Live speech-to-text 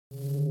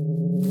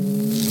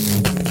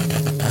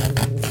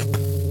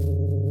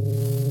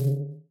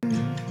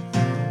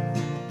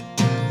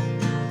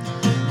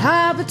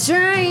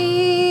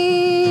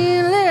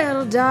train,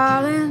 little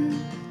darling,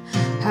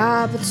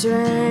 hop a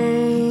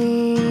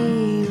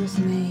train with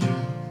me.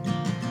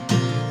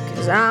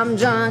 'Cause I'm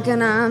drunk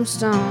and I'm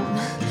stoned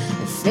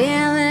and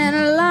feeling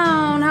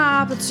alone.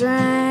 Hop a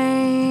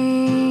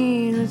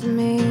train with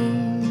me.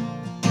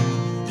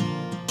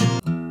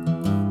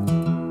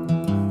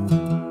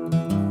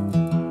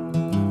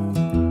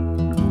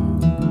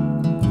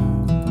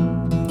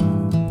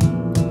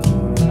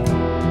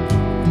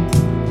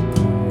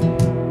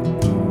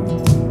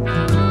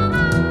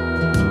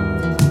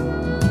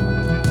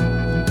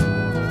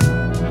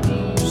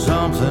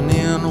 Something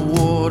in the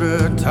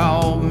water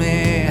taught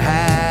me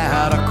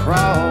how to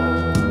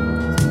crawl.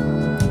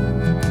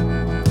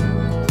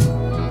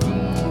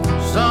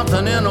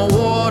 Something in the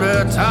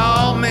water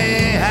taught me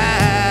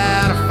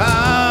how to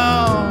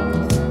fall.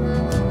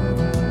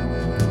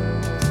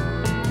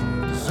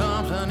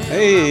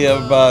 Hey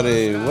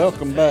everybody,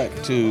 welcome back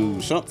to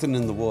Something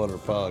in the Water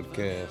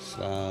podcast.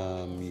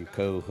 I'm your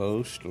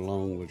co-host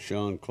along with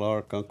Sean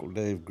Clark, Uncle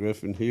Dave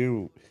Griffin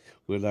here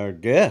with our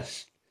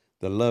guest,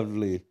 the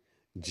lovely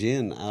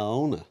Jen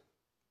Iona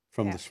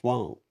from the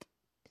swamp.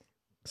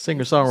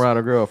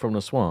 Singer-songwriter girl from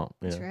the swamp.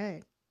 Yeah. That's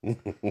right.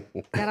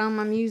 Got all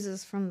my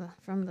muses from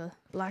the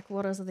black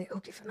waters of the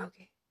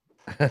Okefenokee.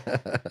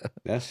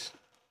 That's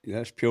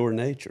pure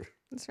nature.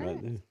 That's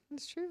right. there.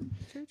 That's true.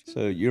 True.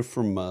 So you're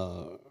from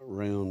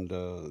around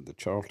the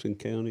Charlton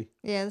County?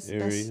 Yeah, this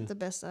area? is the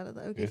best side of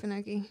the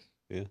Okefenokee.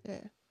 Yeah.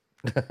 Yeah.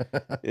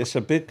 It's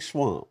a big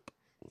swamp.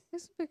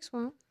 It's a big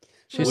swamp.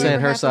 She's Well, saying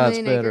over her 500,000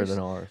 side's better acres. than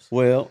ours.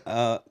 Well,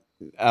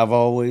 I've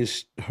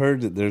always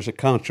heard that there's a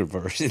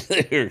controversy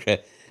there.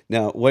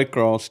 Now,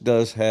 Waycross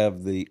does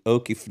have the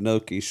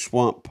Okefenokee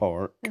Swamp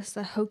Park. That's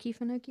the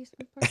Hokefenokee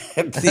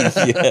Park.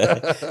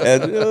 Yeah,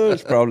 and,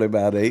 it's probably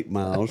about 8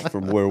 miles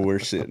from where we're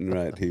sitting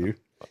right here.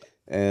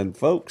 And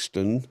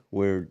Folkestone,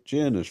 where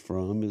Jen is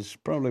from, is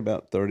probably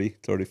about 30,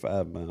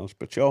 35 miles.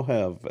 But y'all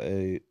have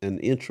an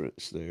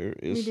entrance there.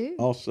 It's do.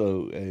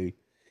 also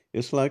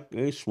it's like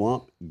a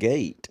swamp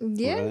gate.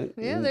 Yeah, right?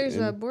 yeah. And- There's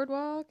a and-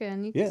 boardwalk,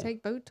 and you can Yeah.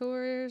 take boat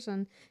tours,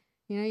 and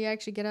you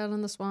actually get out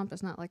in the swamp.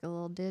 It's not like a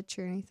little ditch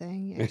or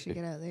anything. You actually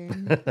get out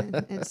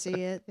there and see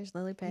it. There's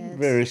lily pads.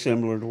 very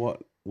similar to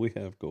what we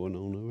have going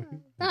on over here.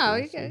 Oh,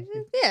 you got,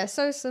 yeah,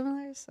 so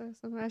similar. So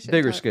similar. I should've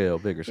Bigger thought- scale,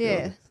 bigger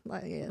scale.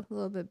 Yeah, a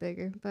little bit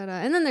bigger. But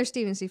and then there's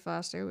Stephen C.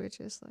 Foster, which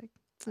is like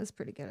that's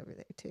pretty good over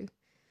there too.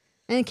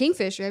 And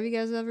Kingfisher. Have you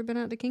guys ever been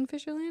out to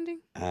Kingfisher Landing?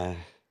 I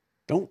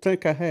don't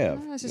think I have.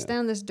 Oh, it's just No.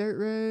 down this dirt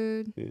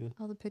road. Yeah.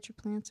 All the pitcher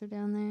plants are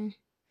down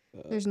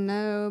there. There's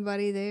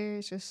nobody there.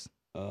 It's just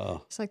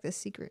it's like the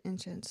secret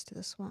entrance to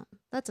the swamp.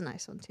 That's a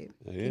nice one too.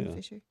 Yeah.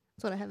 Kingfisher.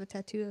 That's what I have a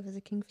tattoo of as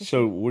a kingfisher.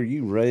 So were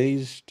you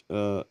raised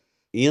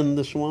in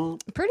the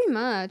swamp? Pretty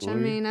much. I Were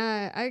you? mean,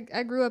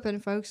 I grew up in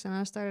Folkestone.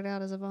 I started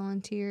out as a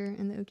volunteer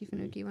in the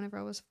Okefenokee whenever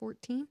I was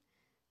 14,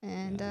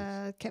 and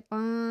kept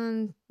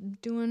on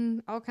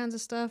doing all kinds of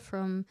stuff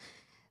from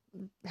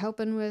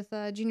helping with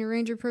junior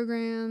ranger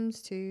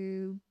programs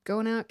to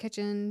going out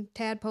catching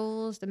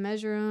tadpoles to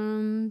measure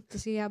them to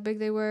see how big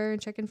they were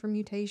and checking for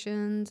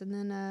mutations, and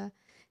then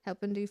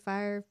helping do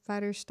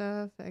firefighter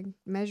stuff and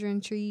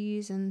measuring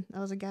trees. And I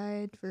was a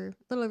guide for a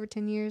little over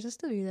 10 years. I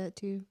still do that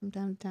too from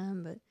time to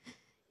time, but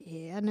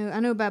yeah, I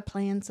know about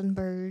plants and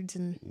birds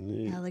and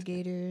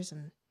alligators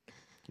and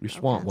You're all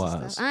swamp kinds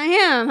of wise. stuff. I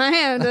am.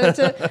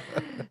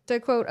 To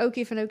quote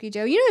Okefenokee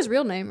Joe, you know his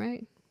real name,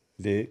 right?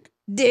 Dick?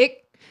 Dick.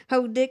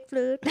 Ho Dick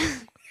Flood.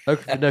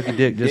 Okefenokee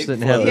Dick just Dick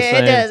didn't have the Yeah,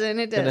 same. it doesn't.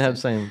 It Didn't have the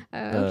same ring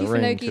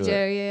Okefenokee to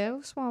Joe, it. yeah,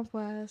 swamp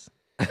wise.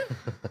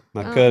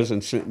 My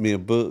cousin sent me a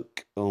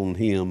book on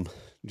him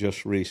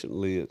just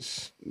recently.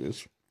 It's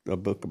a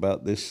book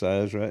about this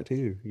size right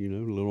here, a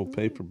little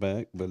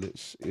paperback, but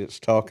it's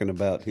talking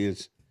about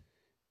his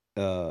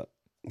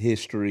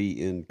history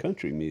in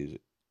country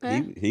music.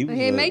 Yeah. He was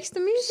He a makes the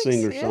music.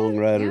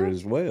 singer-songwriter yeah.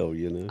 as well,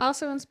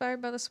 Also inspired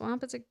by the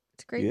swamp. It's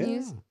great Yeah,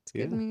 music. It's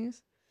good yeah.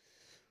 music.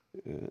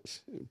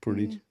 It's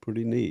pretty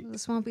neat. The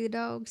Swampy the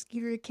dog,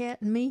 Skeeter the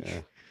cat, and me.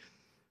 Yeah.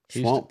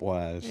 He's-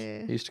 Swamp-wise.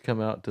 Yeah. He used to come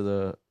out to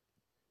the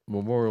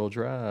Memorial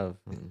Drive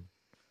and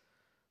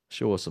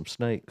show us some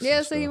snakes. Yeah,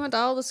 and so he stuff. went to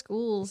all the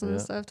schools and Yeah.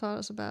 stuff, taught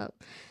us about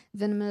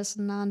venomous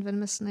and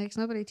non-venomous snakes.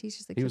 Nobody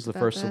teaches the kids He was the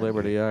about first that.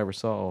 celebrity I ever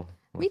saw.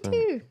 I Me think.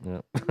 too.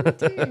 Yeah. Me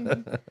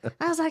too.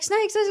 I was like,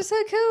 snakes, those are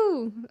so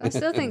cool. I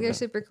still think they're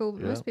super cool,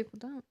 but Yeah. most people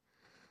don't.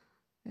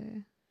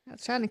 Yeah. I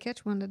was trying to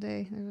catch one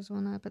today. There was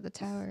one up at the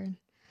tower, and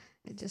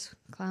it just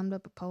climbed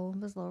up a pole.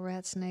 It was a little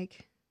rat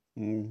snake.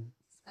 Mm.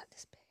 It's about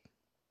this big.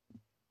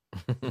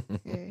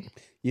 Yeah.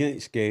 You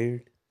ain't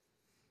scared?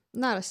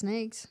 Not of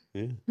snakes.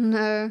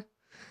 Yeah.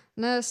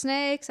 No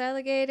snakes,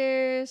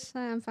 alligators.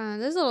 I'm fine.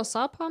 There's little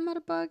saw palmetto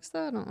bugs,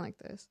 though. I don't like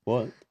those.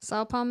 What?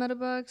 Saw palmetto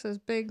bugs, those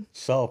big.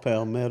 Saw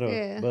palmetto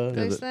Yeah, bug?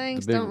 those the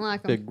things, big, don't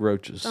like 'em. Big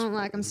roaches. Don't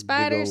like them. Big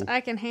Spiders, old-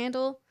 I can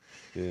handle.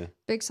 Yeah.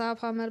 Big saw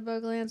palmetto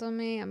bug lands on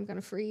me, I'm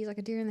gonna freeze like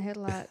a deer in the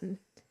headlight, and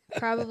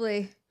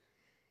probably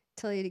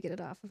tell you to get it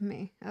off of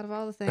me. Out of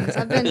all the things,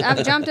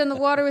 I've jumped in the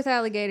water with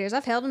alligators.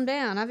 I've held them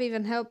down. I've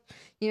even helped,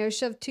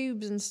 shove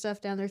tubes and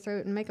stuff down their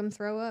throat and make them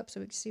throw up so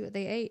we can see what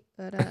they ate.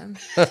 But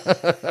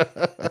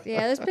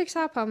yeah, those big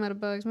saw palmetto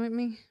bugs make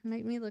me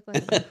look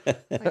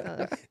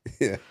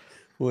Yeah.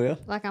 Well,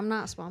 like I'm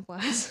not swamp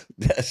wise.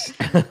 that's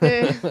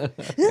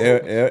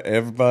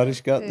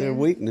everybody's got their Yeah.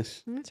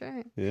 weakness. That's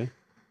right. Yeah.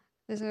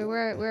 So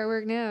where I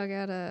work now, I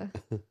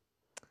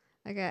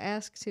got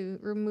asked to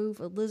remove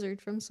a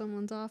lizard from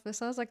someone's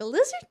office. I was like, a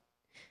lizard?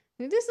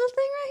 This little thing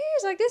right here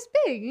is like this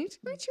big.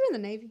 Weren't you in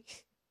the Navy?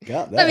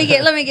 Got that. Let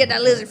me get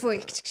that lizard for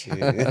you.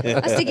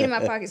 Yeah. I'll stick it in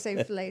my pocket,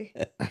 save for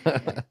later.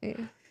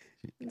 Yeah.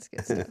 That's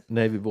good stuff.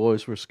 Navy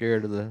boys were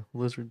scared of the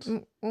lizards.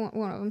 One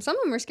of them. Some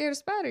of them are scared of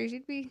spiders.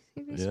 You'd be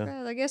Yeah.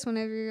 surprised. I guess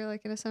whenever you're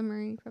like in a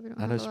submarine, you probably don't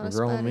I have know a some lot of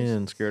grown spiders.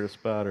 men scared of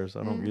spiders.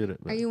 I don't Yeah. get it.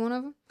 But Are you one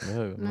of them?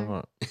 No, I'm No.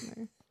 not.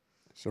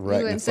 It's You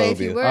wouldn't say if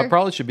you arachnophobia. were. I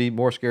probably should be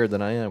more scared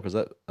than I am because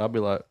I'll be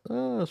like,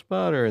 oh, a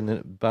spider, and then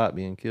it bite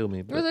me and kill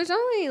me. Well, But there's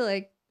only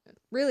like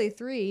really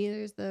three.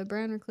 There's the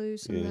brown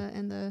recluse and Yeah.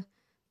 the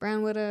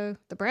brown widow,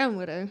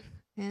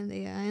 and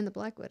the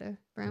black widow.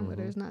 Brown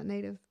widow Mhm. is not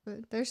native,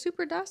 but they're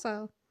super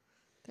docile.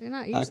 They're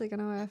not usually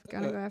gonna go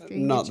after you.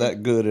 and Not get you.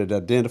 that good at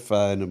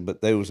identifying them,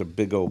 but there was a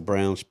big old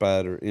brown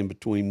spider in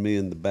between me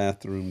and the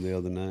bathroom the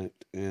other night,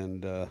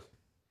 and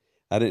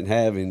I didn't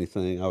have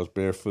anything. I was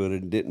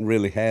barefooted and didn't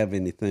really have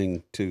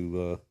anything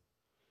to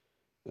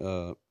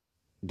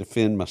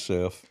defend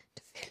myself.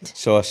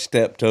 So I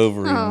stepped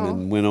over him Oh.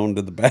 and went on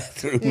to the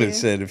bathroom Yeah. and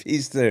said, if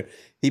he's there,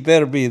 he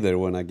better be there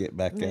when I get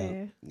back Yeah.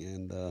 out.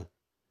 And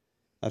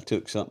I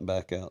took something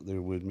back out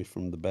there with me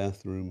from the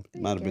bathroom. There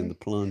you Might have been go. the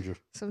plunger.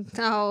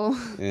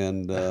 Oh,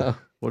 And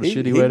what a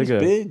shitty way to was go.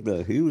 big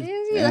though. He was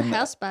yeah, the and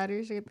house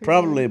spiders get pretty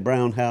probably a big.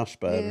 brown house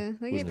spider. Yeah,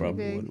 they was get pretty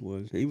probably big. what it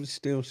was. He was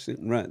still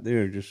sitting right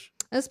there, just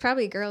That's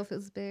probably a girl if it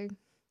was big.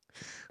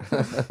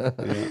 yeah.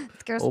 The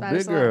girl Oh,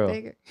 spider's big a girl. lot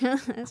bigger.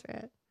 That's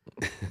right.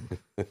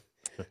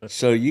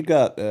 So you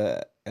got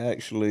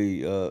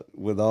actually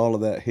with all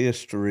of that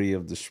history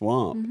of the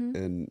swamp, Mhm.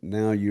 and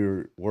now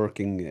you're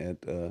working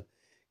at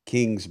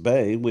Kings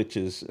Bay, which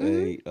is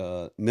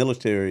a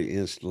military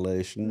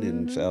installation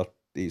in Mhm.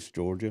 southeast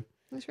Georgia.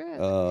 That's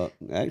right.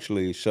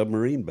 Actually,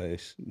 submarine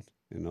base.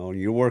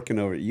 You're working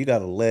over. You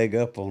got a leg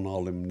up on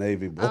all them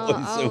Navy boys.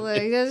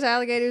 There's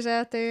alligators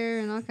out there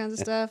and all kinds of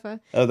stuff.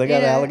 Oh, they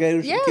got Yeah.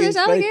 alligators. Yeah, at there's Kings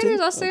Bay, alligators.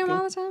 too? I see them Okay.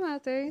 all the time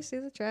out there. You see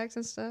the tracks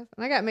and stuff.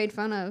 And I got made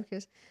fun of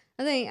because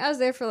I think I was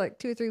there for like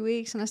 2 or 3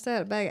 weeks, and I still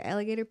had a bag of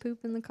alligator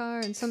poop in the car.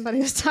 And somebody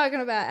was talking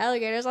about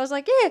alligators. I was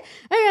like, "Yeah,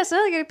 I got some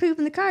alligator poop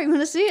in the car. You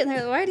want to see it?" And they're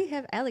like, "Why do you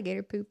have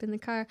alligator poop in the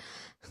car?"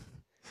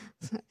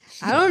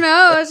 I don't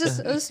know. I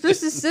was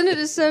supposed to send it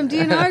to some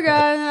DNR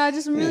guy, and I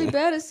just am really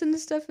bad at sending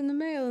stuff in the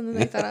mail. And then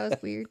they thought I was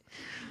weird.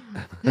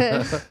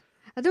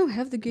 I don't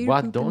have the gator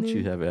Why poop don't in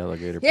you there. have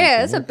alligator poop? Yeah,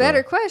 in that's a your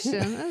better car?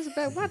 question.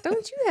 Why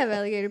don't you have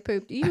alligator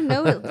poop? Do you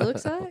know what it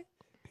looks like?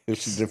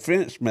 It's a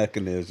defense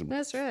mechanism.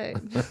 That's right.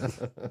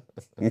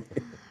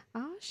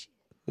 Oh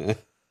shit.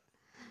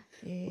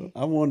 Yeah.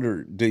 I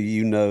wonder, do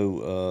you know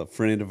a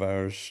friend of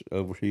ours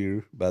over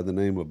here by the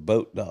name of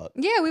Boat Doc?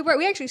 Yeah,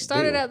 we actually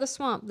started Deal. out the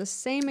swamp the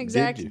same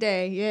exact you?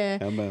 day. Yeah.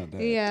 How about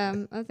that? Yeah,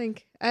 I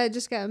think I had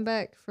just gotten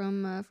back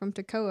from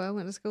Toccoa. I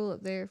went to school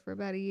up there for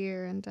about a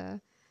year and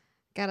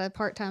got a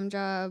part-time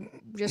job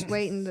just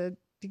waiting to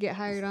get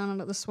hired on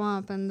at the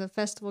swamp. And the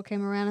festival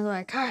came around and they're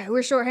like, "All right,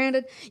 we're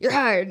shorthanded. You're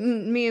hired."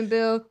 And me and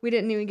Bill, we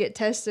didn't even get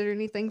tested or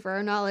anything for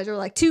our knowledge. We're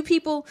like, 2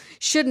 people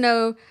should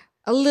know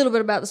a little bit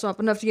about the swamp,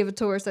 enough to give a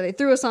tour. So they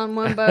threw us on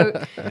one boat,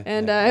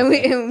 and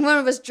one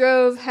of us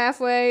drove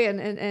halfway,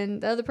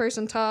 and the other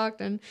person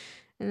talked, and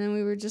then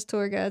we were just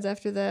tour guides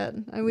after that.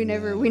 And we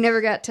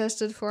never got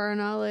tested for our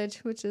knowledge,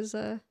 which is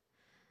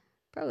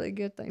probably a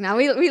good thing. Now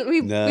we No,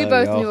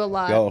 both y'all- knew a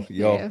lot. Y'all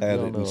yeah. had Y'all it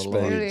know in a lot.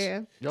 spades.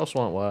 Yeah. Y'all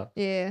swamp white.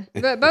 Yeah,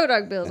 but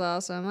Bodog Bill's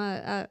awesome.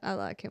 I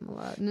like him a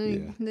lot. And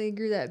then Yeah. he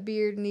grew that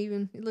beard, and he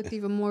looked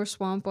even more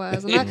swamp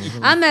wise. And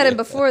I met him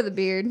before the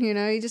beard.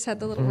 He just had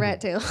the little rat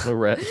tail. The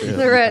rat tail.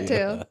 The rat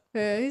tail.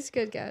 Yeah, he's a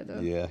good guy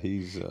though. Yeah,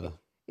 he's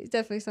He's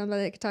definitely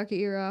somebody that could talk your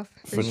ear off.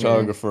 for sure.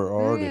 photographer,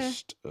 Oh, yeah.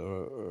 artist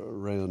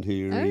around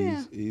here. Oh,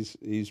 yeah.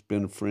 He's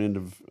been a friend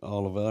of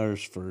all of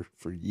ours for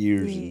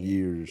years and Yeah.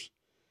 years.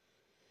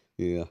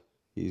 Yeah,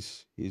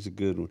 he's a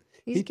good one.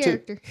 He's a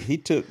character. He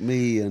took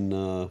me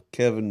and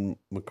Kevin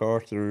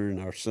MacArthur and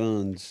our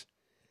sons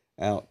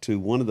out to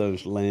one of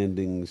those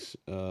landings.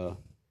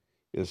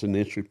 As an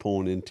entry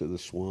point into the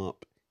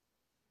swamp,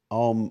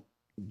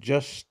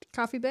 just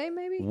Coffee Bay,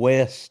 maybe?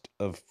 west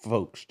of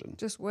Folkestone.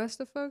 Just west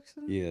of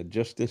Folkestone? Yeah,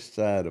 just this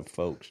side of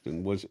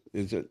Folkestone. Was it?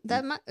 Was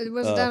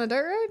it down a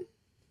dirt road?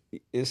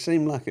 It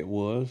seemed like it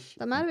was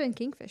That might have been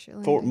Kingfisher.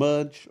 Fort Landing.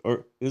 Mudge,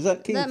 or is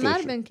that Kingfisher? That might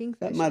have been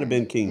Kingfisher. That might have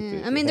been Yeah.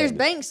 Kingfisher. I mean, there's hadn't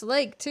it? Banks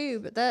Lake too,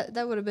 but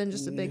that would have been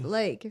just a big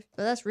lake.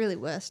 But that's really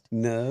west.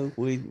 No,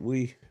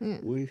 we Yeah.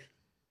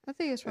 I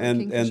think it's probably and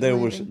Kingfisher there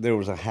Landing.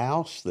 was a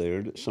house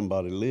there that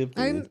somebody lived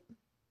Oh, in,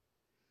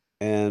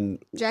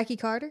 and Jackie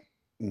Carter.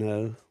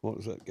 no, what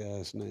was that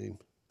guy's name?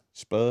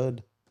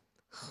 Spud.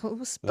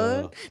 Oh,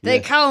 Spud. They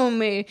call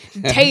me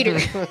Tater.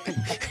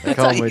 They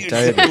call me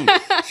Tater.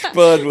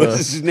 Spud was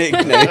his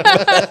nickname.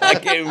 I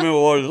can't remember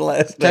what his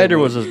last name Tater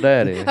was his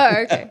daddy. Oh,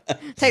 okay.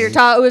 Tater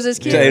Tot was his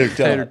kid.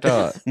 Tater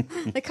Tot.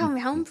 They call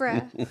me Home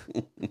Fry.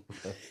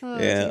 Oh,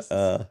 Yeah,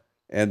 Jesus.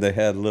 and they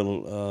had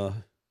little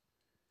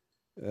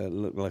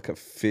looked like a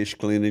fish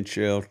cleaning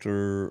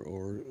shelter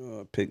or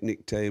a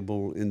picnic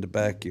table in the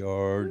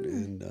backyard,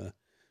 and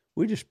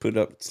we just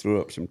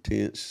threw up some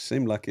tents.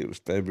 Seemed like it was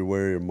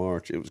February or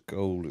March. It was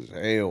cold as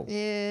hell,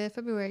 Yeah,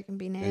 February can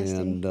be nasty.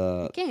 and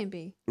It can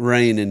be.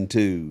 raining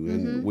too.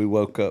 And we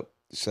woke up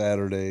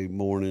Saturday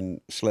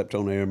morning, slept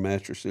on an air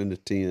mattress in the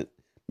tent.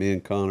 Me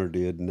and Connor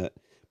did, and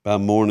by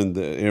morning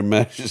the air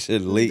mattress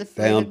had leaked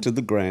down Deflated. to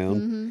the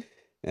ground.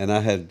 And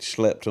I had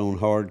slept on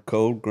hard,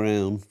 cold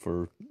ground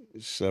for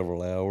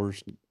several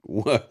hours.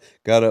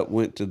 Got up,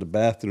 went to the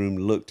bathroom,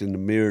 looked in the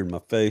mirror, and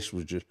my face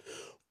was just,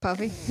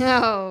 Puffy.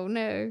 Oh,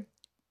 no.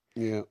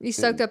 yeah. You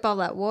soaked up all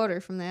that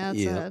water from the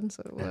outside. That's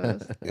what it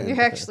was.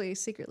 You're actually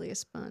secretly a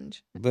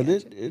sponge. But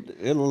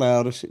it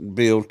allowed us,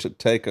 Bill, to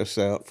take us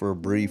out for a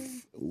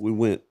brief. We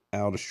went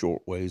out a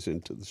short ways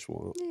into the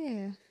swamp.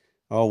 Yeah.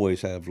 I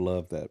always have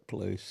loved that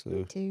place.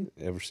 So Too.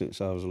 ever since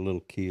I was a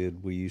little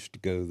kid, we used to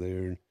go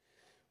there. And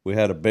we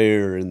had a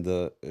bear in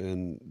the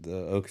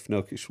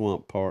Okefenokee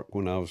Swamp Park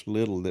when I was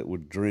little that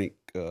would drink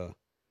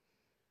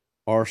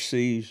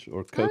RCs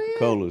or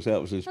Coca-Colas.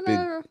 That was his I big.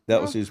 know.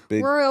 That was his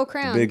big. Royal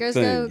Crown big goes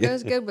thing.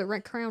 goes good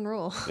with Crown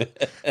Royal.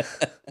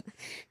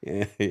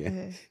 Yeah.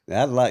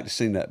 I'd like to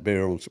see that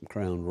bear on some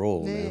Crown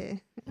Royal now. Yeah.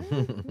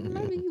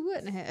 Maybe you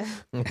wouldn't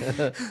have.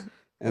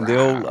 And the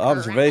old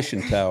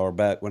observation tower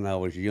back when I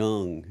was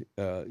young,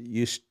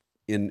 used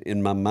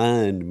in my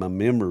mind, my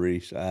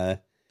memories,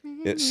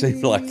 it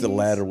seemed like the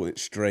ladder went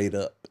straight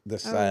up the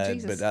side,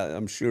 Jesus. but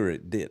I'm sure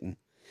it didn't.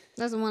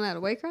 That's the one out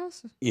of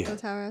Waycross? Yeah. The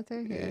tower out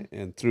there? Yeah.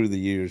 And through the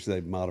years,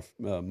 they've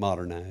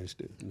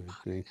modernized it. and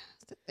everything.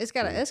 It's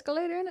got an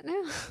escalator in it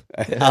now.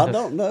 I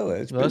don't know.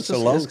 It's been so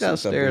long It's got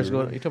since I've stairs been.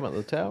 going. You talking about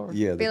the tower?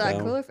 Yeah, Be the like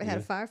tower. cool if it had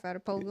a Yeah.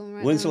 firefighter pole going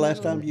right When's the down last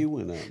middle. time you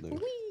went out there?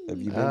 Have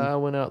you been? I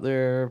went out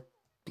there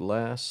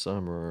last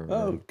summer. Oh,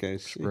 or okay.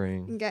 See.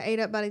 spring. You got ate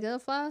up by the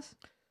devilflies?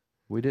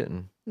 We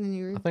didn't. And then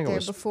you were I think it there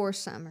was- before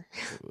summer.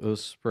 It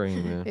was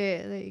spring. Yeah.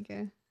 Yeah, there you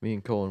go. Me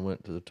and Colin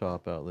went to the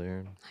top out there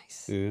and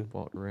Nice. Yeah.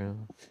 walked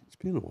around. It's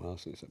been a while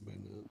since I've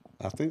been out.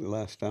 I think the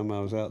last time I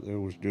was out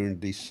there was during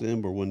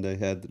December when they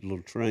had the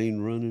little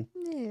train running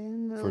Yeah,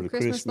 and the for little the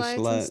Christmas, Christmas lights,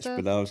 lights, and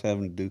stuff. but I was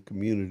having to do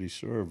community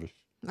service.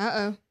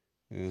 Uh-oh.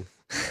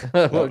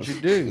 Yeah. What'd you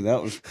do?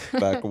 That was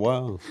back a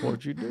while.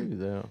 What'd you do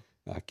though?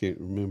 I can't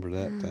remember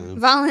that time.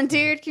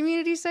 Volunteered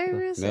community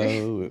service? or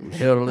No, it was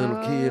Held a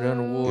little kid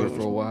underwater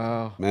for a Oh.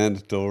 while.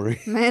 mandatory.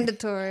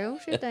 Mandatory. Oh,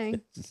 shit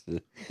dang.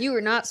 You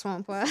were not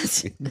swamp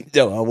wise.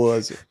 No, I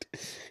wasn't.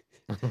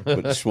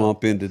 But the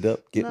swamp ended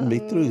up getting me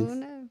Oh, through.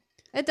 no.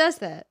 It does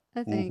that,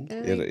 I think.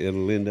 I think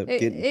It'll end up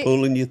it-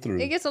 pulling you through.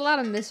 it gets a lot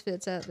of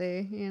misfits out there,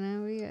 you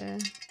know.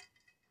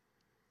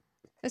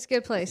 It's a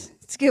good place.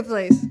 It's a good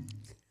place.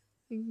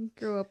 You can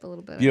grow up a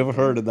little bit. You out ever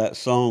there. heard of that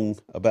song,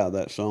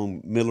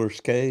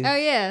 Miller's Cave? Oh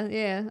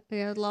yeah.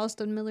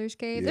 Lost in Miller's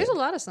Cave. Yeah. There's a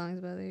lot of songs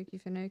about the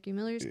Okefenokee,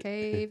 Miller's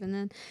Cave, and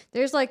then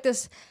there's like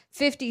this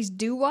 '50s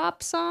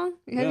doo-wop song.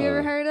 Have you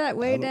ever No, heard of that?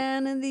 Way don't.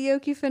 down in the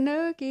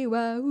Okefenokee,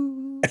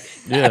 wow,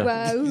 Yeah.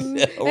 wow,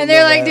 Oh, and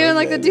they're no, like I doing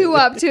like the know.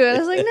 doo-wop to it. I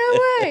was like, no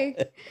way.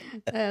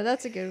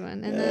 That's a good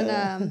one. And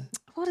then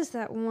what is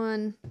that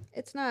one?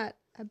 It's not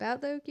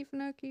about the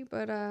Okefenokee,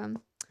 but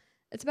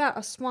it's about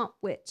a swamp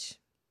witch.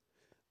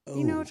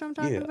 You know what I'm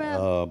talking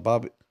about?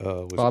 Bobby,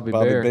 was Bobby it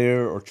Bobby Bear.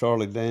 Bear or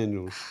Charlie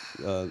Daniels?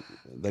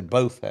 They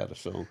both had a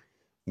song.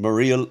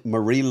 Marie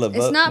Laveau.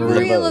 It's not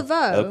Maria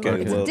Laveau.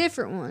 Okay, It's well, a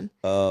different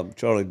one.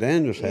 Charlie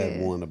Daniels had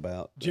Yeah. one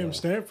about Jim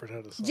Stanford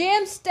had a song.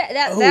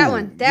 that Oh,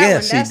 one.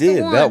 yes, he That's did.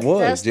 The one. That was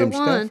That's Jim the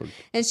one. Stafford.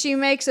 And she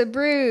makes a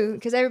brew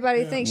because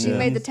everybody thinks she Yeah.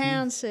 made the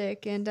town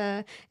sick. And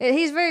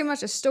he's very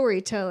much a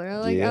storyteller.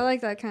 I Yeah. Mm-hmm.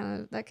 like that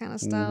kind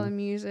of style of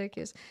music.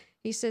 Is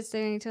he sits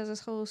there and he tells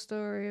this whole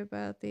story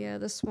about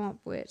the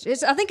swamp witch.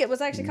 I think it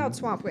was actually called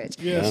Swamp Witch.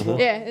 Yes,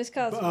 Yeah, it's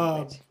called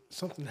Swamp Witch.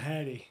 something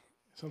Hattie.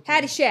 Something.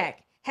 Hattie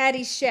Shack.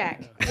 Hattie's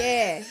Shack.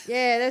 Yeah,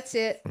 that's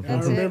it. I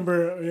That's it.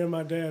 remember,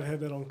 my dad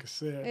had that on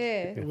cassette.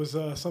 Yeah. It was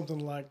something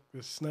like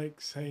the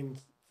snakes hang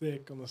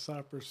thick on the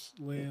cypress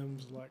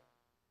limbs, like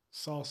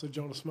sausage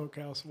on a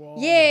smokehouse wall.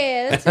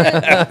 Yeah, that's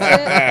it.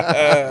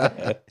 That's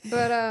it.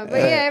 But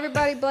yeah,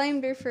 everybody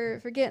blamed her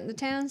for getting the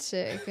town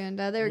sick, and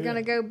they were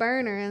gonna go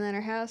burn her, and then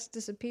her house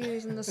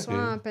disappears in the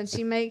swamp, and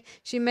she made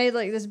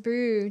like this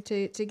brew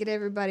to get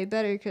everybody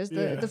better, because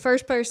the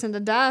first person to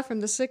die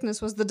from the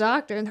sickness was the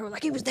doctor, and they were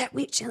like, it was that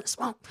witch in the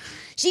swamp,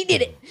 she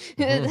did it.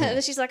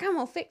 And she's like, I'm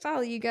gonna fix all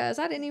of you guys.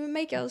 I didn't even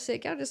make y'all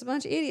sick. Y'all just a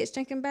bunch of idiots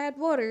drinking bad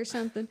water or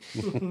something.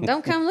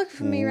 Don't come looking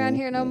for me around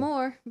here no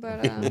more.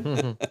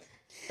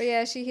 But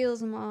yeah, she heals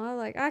them all.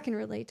 I can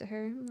relate to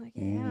her. I'm like,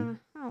 yeah,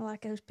 I don't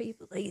like those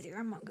people either.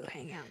 I'm gonna go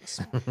hang out in the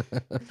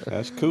swamp.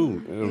 That's cool.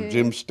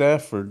 Jim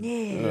Stafford.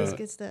 Yeah, that's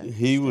good stuff.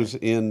 He was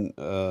in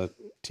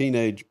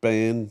teenage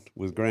band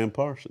with Graham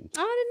Parsons.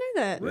 Oh, I didn't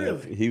know that.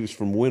 Really? He was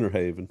from Winter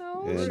Haven,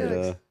 Oh, and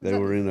shucks. they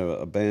were in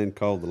a band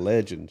called the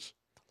Legends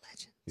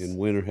in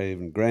Winter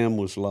Haven. Graham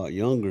was a lot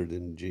younger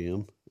than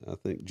Jim. I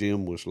think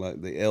Jim was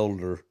like the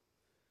elder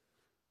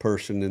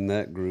person in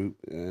that group.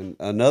 And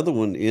another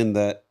one in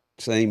that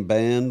same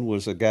band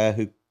was a guy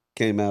who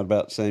came out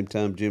about the same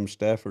time Jim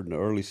Stafford in the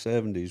early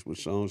 70s with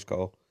songs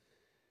called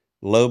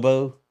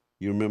Lobo.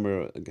 You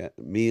remember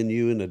Me and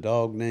You and a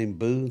Dog Named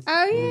Boo?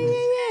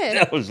 Oh, yeah.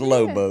 That was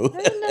Lobo. I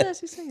didn't know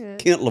that's who sang that.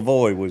 Kent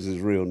Lavoie was his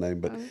real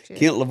name, but shit.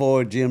 Kent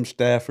Lavoie, Jim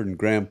Stafford, and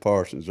Graham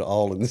Parsons are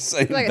all in the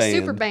same Like band. a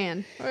super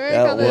band.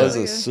 That was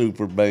a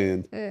super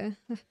band. Yeah.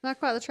 Not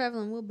quite the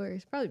Traveling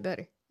Wilburys. Probably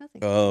better. I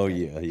think. Oh,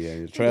 yeah.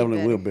 The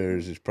Traveling better.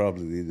 Wilburys is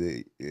probably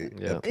the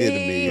Yeah.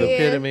 epitome Yeah. of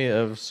Epitome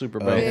of super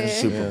bands.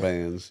 super Yeah.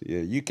 bands. Yeah,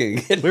 you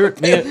can't get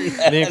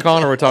Me and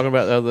Connor were talking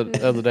about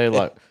the other day,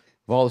 like,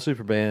 of all the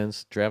super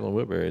bands, Traveling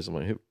Wilburys, I'm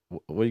like,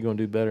 what are you going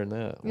to do better than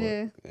that? What?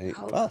 Yeah. Ain't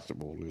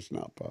possible. It's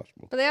not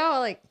possible. But they all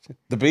like,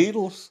 The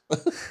Beatles?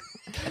 what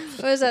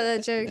was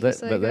that joke?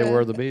 It's But like, they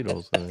were the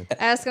Beatles.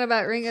 asking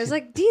about Ringo. It's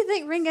like, do you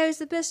think Ringo's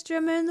the best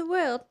drummer in the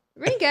world?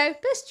 Ringo,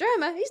 best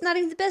drummer? He's not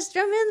even the best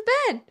drummer in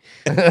the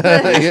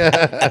band.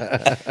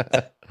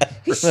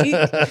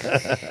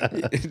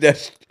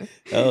 That's,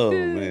 oh,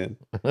 man.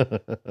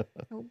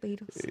 Old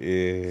Beatles.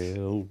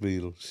 Yeah, old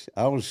Beatles.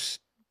 I was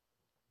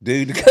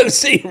due to go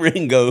see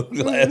Ringo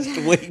last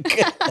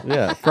week.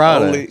 Yeah,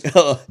 Friday.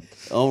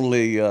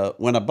 Only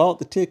when I bought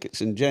the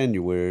tickets in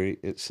January,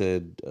 it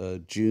said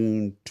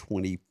June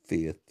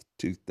 25th,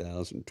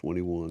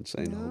 2021,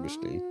 St.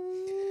 Augustine.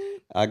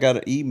 I got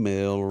an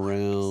email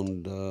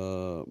around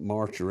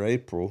March or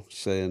April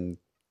saying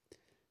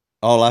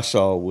all I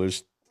saw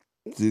was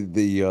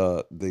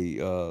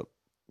the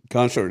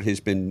concert has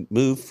been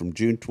moved from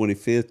June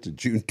 25th to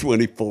June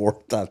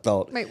 24th. I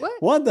thought, Wait, what?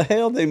 Why the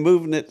hell they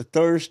moving it to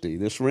Thursday?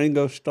 This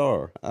Ringo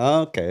Starr.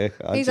 Okay,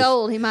 He's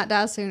old. He might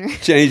die sooner.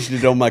 Changed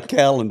it on my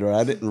calendar.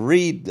 I didn't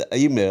read the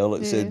email.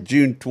 It said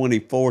June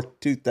 24th,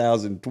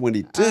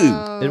 2022.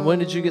 And when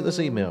did you get this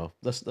email?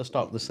 Let's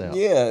talk this out.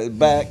 Yeah,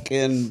 back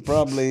in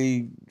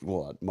probably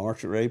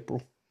March or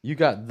April. You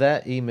got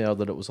that email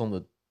that it was on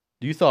the.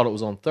 You thought it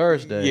was on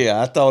Thursday.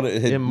 Yeah, I thought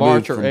it had In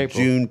March moved or from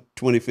April. June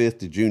 25th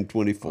to June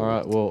 24th. All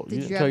right. Well, Did you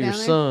you didn't tell drive your down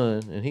there?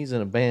 son, and he's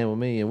in a band with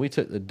me, and we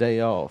took the day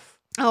off.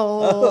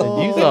 Oh.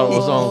 And you thought it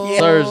was on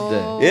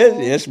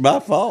Thursday. It's my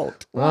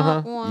fault.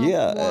 Uh-huh.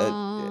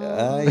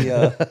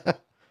 Yeah,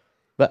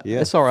 But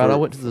Yeah, it's all right. I for-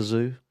 went to the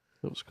zoo.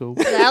 It was cool.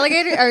 The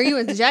alligator? Are you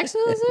went to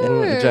Jacksonville Zoo? We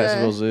went to or,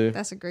 Jacksonville Zoo.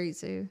 That's a great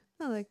zoo.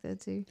 I like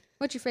that zoo.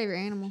 What's your favorite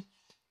animal?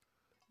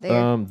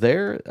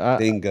 There.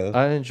 Dingo.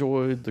 I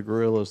enjoyed the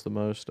gorillas the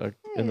most, and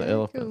the Yeah,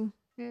 elephant. Cool.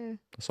 Yeah.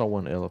 I saw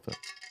one elephant.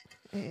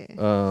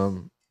 Yeah.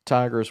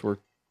 Tigers were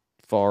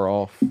far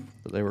off,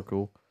 but they were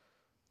cool.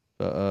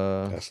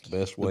 That's the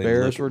best The way.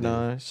 bears to were look at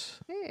it. nice.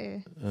 Yeah.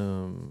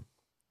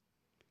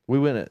 We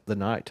went at the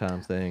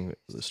nighttime thing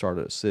that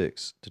started at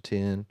 6 to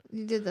 10.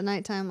 You did the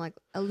nighttime like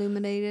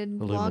illuminated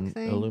block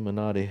thing.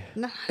 Illuminati.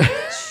 No.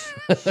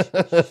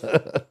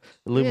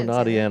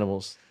 Illuminati that.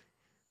 animals.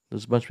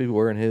 There's a bunch of people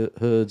wearing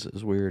hoods. It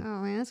was weird. Oh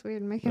man, that's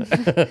weird. Making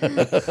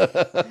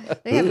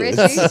they have red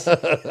shoes.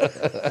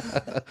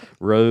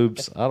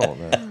 Robes. I don't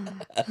know.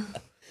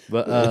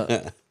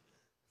 But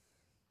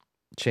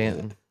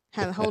chanting.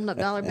 Have holding up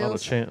dollar A lot of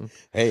bills. chanting.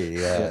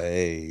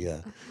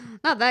 Hey,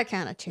 Not that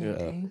kind of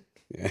chanting.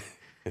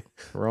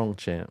 Wrong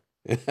chant.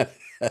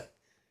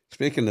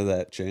 Speaking of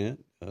that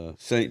chant,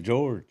 St.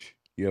 George.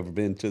 You ever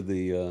been to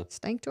the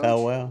Stank George.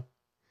 powwow?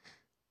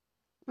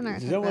 We're not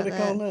Is gonna that talk what about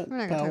they call that. that? We're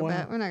not gonna talk Powwow?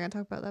 about. We're not gonna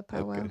talk about that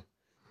powwow. Okay.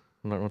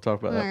 I'm not going to talk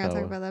about We're not that. gonna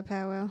Power. talk about that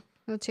powwow.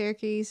 No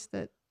Cherokees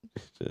that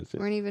That's it.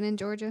 weren't even in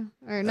Georgia,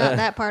 or not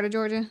that part of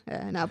Georgia.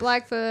 No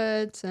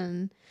Blackfoots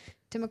and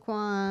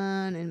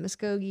Timaquan and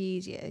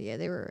Muskogees. Yeah,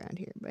 they were around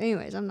here. But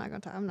anyways, I'm not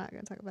gonna talk about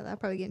that. I'll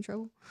probably get in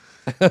trouble.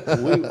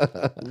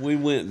 we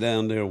went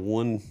down there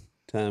one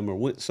time, or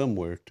went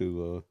somewhere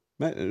to.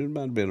 It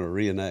might have been a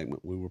reenactment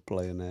we were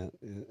playing at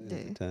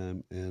the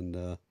time,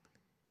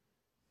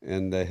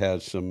 and they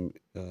had some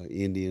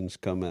Indians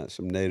come out,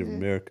 some Native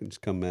Americans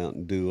come out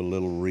and do a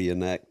little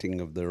reenacting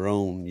of their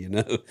own, you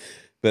know.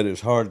 But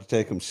it's hard to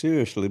take them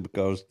seriously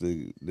because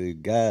the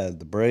guy,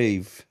 the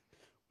brave,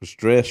 was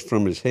dressed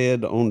from his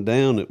head on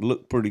down. It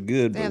looked pretty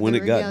good, They but have when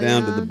the it got regalia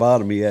down to the on.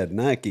 bottom, he had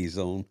Nikes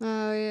on,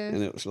 Oh yeah.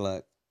 and it was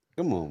like,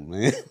 come on,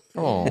 man.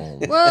 Oh,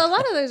 Well, a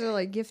lot of those are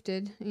like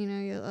gifted. You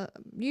know,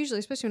 usually,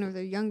 especially whenever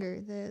they're younger,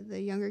 the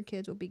younger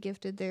kids will be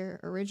gifted their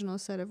original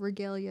set of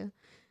regalia.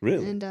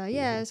 Really?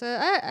 And so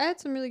I had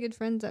some really good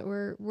friends that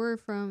were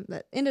from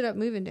that ended up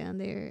moving down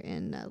there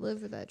and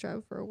lived with that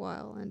tribe for a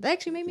while, and they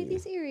actually made me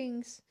these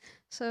earrings.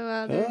 So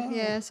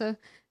so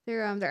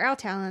they're owl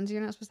talons.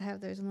 You're not supposed to have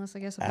those unless I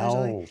guess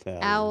supposedly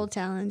owl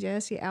talons. Yeah, I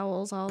see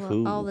owls all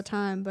Cool. the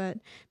time, but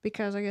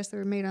because I guess they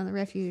were made on the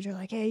refuge, they're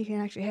like, hey, you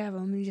can actually have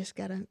them. You just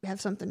gotta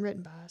have something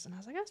written by us. And I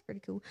was like, that's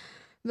pretty cool.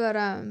 But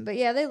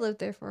yeah, they lived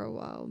there for a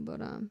while.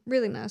 But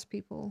really nice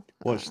people.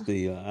 What's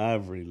the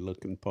ivory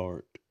looking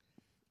part?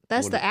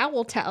 That's What the is-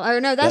 owl talon.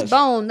 Or no, that's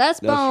bone. That's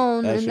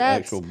bone. That's and your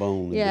that's actual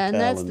bone. yeah, and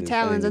that's the is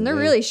talons, hanging and they're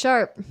down. really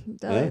sharp.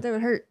 Yeah? They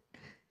would hurt.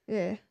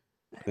 Yeah,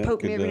 That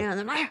poke me could, every now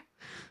and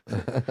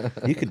then.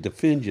 You could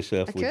defend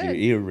yourself I with your could.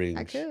 earrings.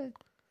 I could.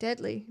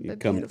 Deadly, You but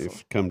come beautiful.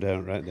 come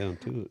down right down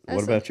to it. That's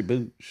What about your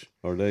boots?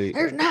 Are they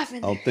There's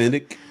nothing.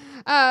 authentic?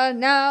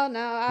 No.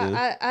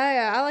 Yeah.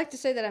 I like to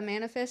say that I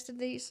manifested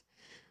these.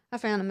 I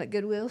found them at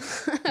Goodwill.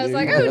 I was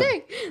like, oh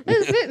dang,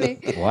 this fit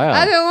me. Wow.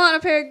 I didn't want a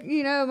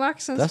pair of,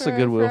 moccasins. That's a for-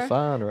 Goodwill for-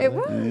 find right It there.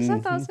 was. I Mm-hmm.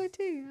 thought so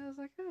too. I was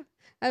like, oh.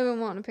 I've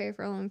been wanting a pair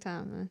for a long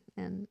time,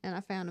 and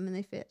I found them and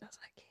they fit. I was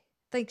like,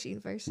 thanks,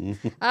 universe.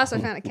 I also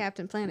found a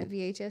Captain Planet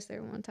VHS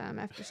there one time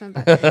after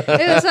somebody. It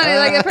was funny.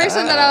 Like the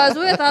person that I was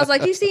with, I was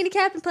like, "You see any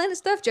Captain Planet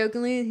stuff?"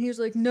 Jokingly, and he was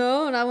like,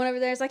 "No." And I went over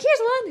there. I was like, "Here's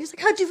one." He's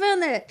like, "How'd you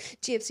find that?"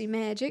 Gypsy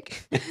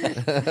magic.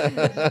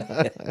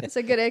 It's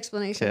a good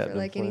explanation for Captain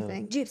like Planet.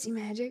 anything. Gypsy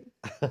magic.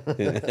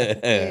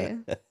 Yeah.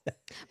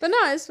 But no,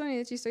 it's funny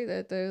that you say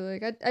that though.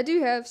 Like I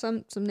do have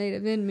some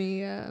native in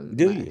me.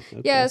 Do you?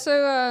 Okay. Yeah.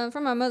 So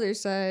from my mother's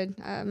side,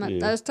 Yeah.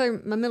 I was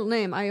telling my middle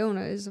name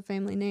Iona is a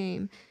family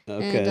name.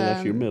 Okay, And,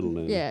 that's your middle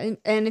name. Yeah,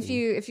 and if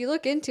you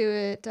look into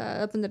it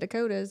up in the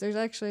Dakotas, there's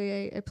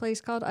actually a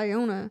place called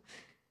Iona.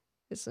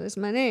 It's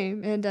my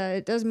name, and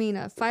it does mean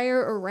fire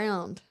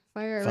around,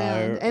 fire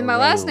Fire around. And my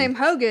last around. name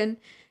Hogan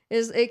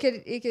is you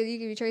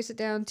could trace it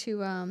down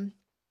to I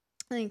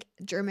think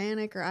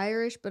Germanic or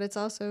Irish, but it's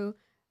also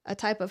a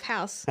type of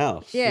house.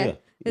 House. Yeah, Yeah.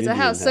 It's a Indian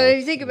house. So if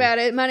you think about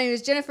it, my name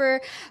is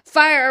Jennifer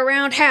Fire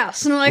Around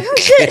House, and I'm like, oh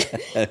shit,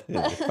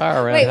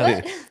 Fire around. wait,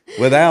 house. what?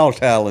 With owl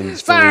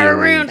talons. for Fire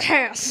earrings. Around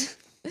House.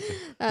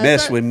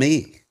 Mess with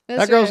me.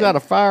 That girl's got a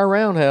fire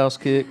roundhouse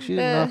kick. She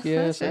didn't knock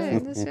your ass that's out.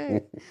 right, that's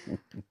right.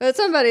 But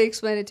somebody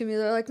explained it to me.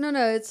 They're like, no,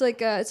 it's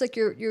like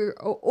your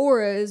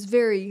aura is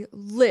very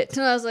lit.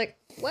 And I was like,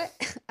 what?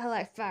 I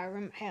like fire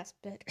in my house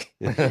better.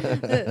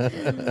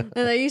 And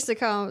they used to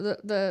call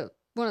the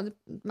one of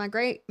my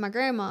great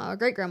grandma,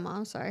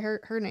 I'm sorry,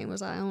 her name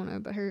was Iona,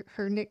 but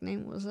her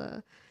nickname was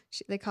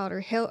they called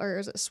her Hell, or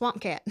is it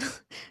Swamp Cat?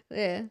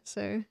 Yeah,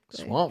 so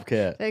Swamp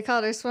cat. they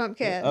called her Swamp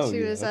Cat. Oh, she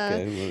yeah, was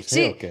okay. Well, it's she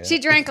Hellcat. she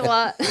drank a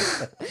lot.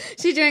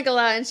 She drank a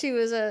lot, and she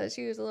was a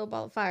little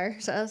ball of fire.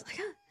 So I was like,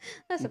 oh,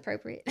 that's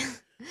appropriate.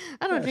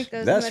 I don't drink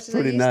those as That's much a as I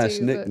pretty used nice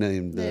to, but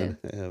nickname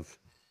yeah. to have.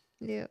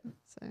 Yeah.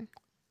 So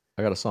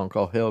I got a song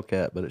called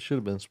Hellcat, but it should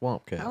have been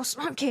Swamp Cat. oh,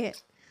 Swamp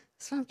Cat,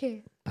 Swamp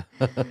Cat.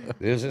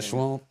 There's a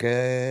swamp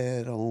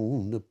cat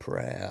on the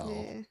prowl.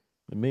 Yeah.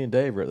 Me and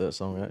Dave wrote that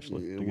song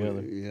actually Yeah,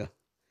 together. yeah.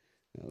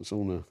 That was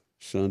on a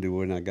Sunday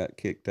when I got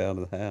kicked out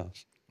of the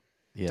house.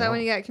 Yeah. Is that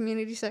when you got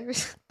community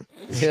service?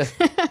 Yeah.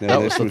 No, That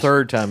was this the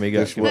third time he got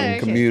This wasn't Okay.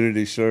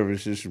 community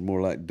service. This was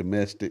more like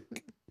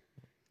domestic.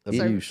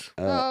 abuse.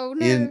 Oh,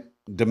 no. In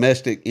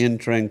domestic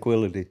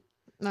intranquility,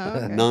 No.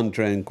 Okay.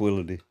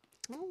 non-tranquility.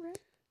 All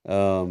right.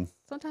 Um,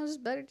 Sometimes it's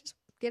better just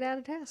get out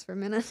of the house for a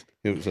minute.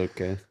 it was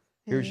okay.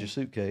 Here's your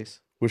suitcase.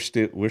 We're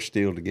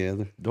still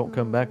together. Don't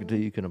come back until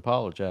you can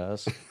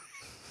apologize.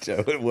 So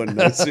it wasn't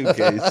no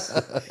suitcase.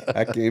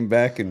 I came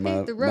back and my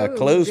Hit the road,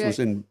 clothes Jack. was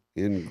in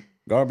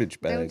garbage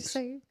Don't bags.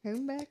 say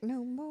come back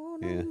no more,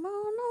 no Yeah. more,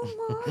 no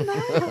more.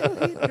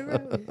 No. Hit the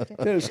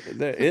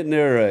road. Isn't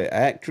there a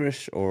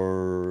actress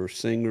or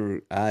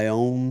singer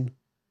Ione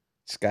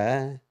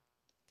Sky?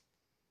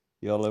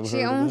 Y'all ever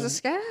She heard owns of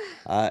the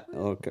that? sky.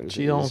 Okay.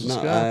 She it's owns the not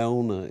sky?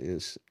 Iona.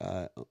 It's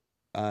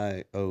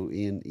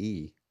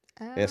IONE.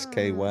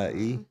 SKYE.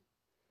 Oh.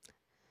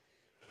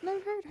 Never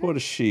heard her. What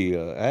is she?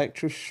 A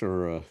actress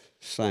or a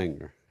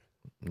singer?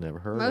 Never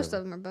heard Most of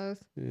of them are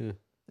both. Yeah.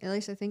 At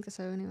least I think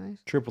so, anyways.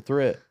 Triple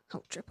threat.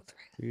 Oh, triple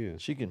threat. Yeah.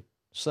 She can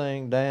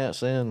sing,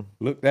 dance, and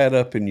Look that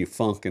up in your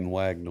funkin'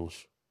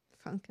 wagnalls.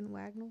 Funkin'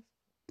 Wagnall.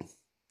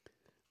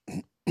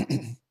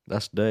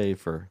 that's Dave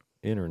for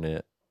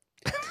internet.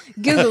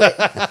 Google it.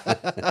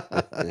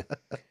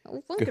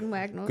 Oh, Funkin'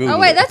 Wagnall. Google Oh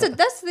wait, it.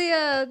 that's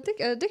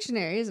the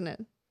dictionary, isn't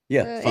it?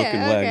 Yeah, funkin' yeah. Okay,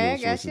 I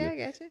wagnalls. got was you. it? I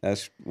got you.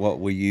 That's what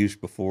we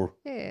used before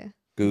Yeah.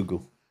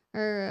 Google.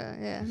 Or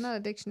yeah, not a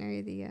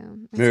dictionary. The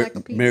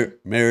encyclopedia.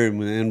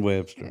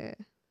 Merriam-Webster. Yeah.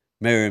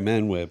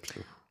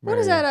 Merriam-Webster. What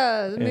is that?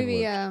 The and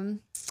movie. Webster.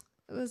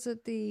 Was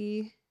it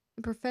the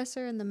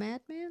Professor and the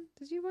Madman?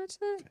 Did you watch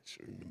that?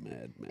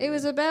 Madman. It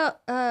was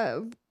about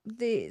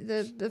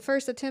the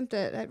first attempt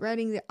at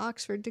writing the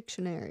Oxford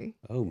Dictionary.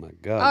 Oh my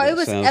God. Oh, that it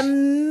was sounds,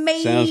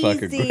 amazing. sounds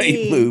like a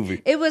great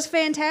movie. It was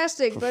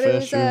fantastic, but it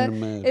was Professor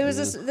and the it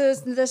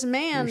was this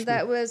man Here's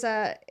that was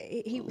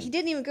he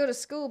didn't even go to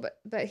school,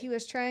 but he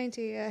was trying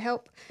to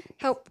help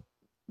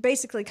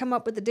basically come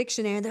up with the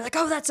dictionary. And they're like,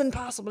 oh, that's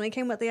impossible. And he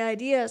came up with the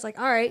idea. It's like,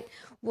 all right,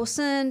 we'll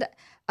send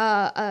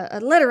a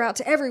letter out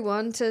to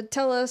everyone to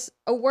tell us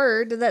a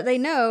word that they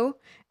know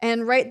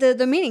and write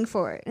the meaning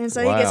for it. And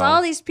so he gets Wow.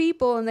 all these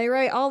people and they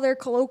write all their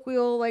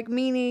colloquial like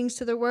meanings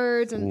to the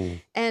words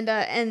and and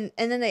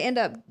then they end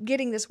up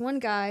getting this one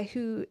guy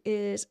who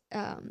is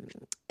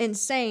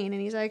insane,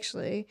 and he's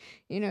actually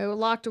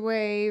locked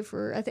away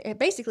for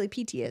basically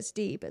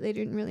PTSD, but they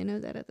didn't really know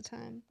that at the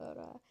time.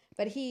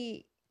 But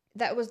he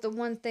that was the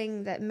one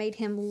thing that made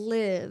him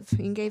live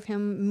and gave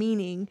him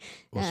meaning.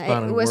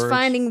 Was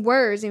Finding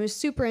words. He was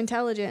super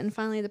intelligent, and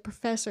finally the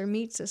professor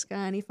meets this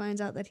guy, and he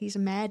finds out that he's a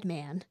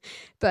madman,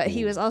 but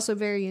he was also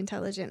very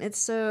intelligent. It's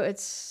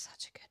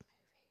such a good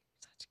movie.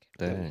 Such a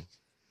good movie. Dang.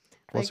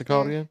 What's it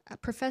called again?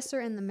 Professor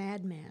and the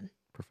Madman.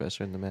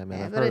 Professor and the Madman.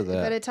 Yeah, I've heard of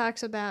that. But it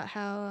talks about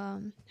how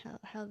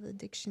the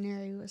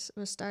dictionary was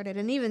started,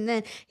 and even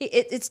then,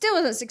 it still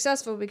wasn't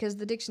successful because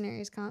the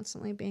dictionary is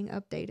constantly being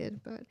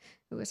updated. But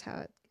it was how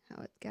it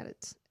got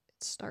its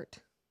start.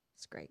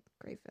 It's great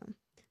film,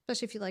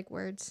 especially if you like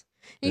words.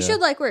 And you should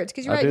like words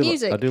because you write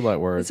music. I do like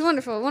words. It's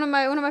wonderful. One of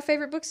my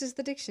favorite books is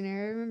the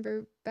dictionary. I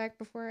remember back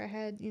before I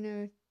had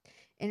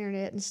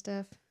internet and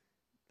stuff.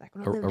 Back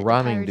when I A lived at the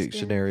rhyming Pirates Den.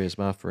 dictionary is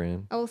my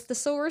friend. Oh,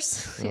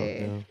 thesaurus. Oh,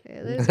 Yeah,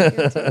 yeah. those are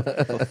good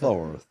too. The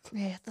fourth.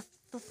 Yeah, the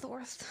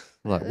thesaurus.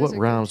 Like, Those what are good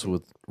rhymes too.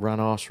 with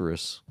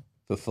rhinoceros?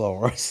 The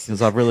fourth.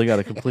 Because I've really got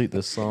to complete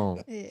this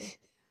song. Yeah.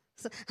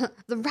 So,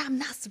 the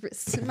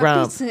rhinoceros. My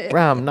Rhyme, pizza.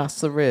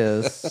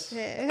 rhinoceros.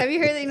 Yeah. Have you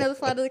heard that the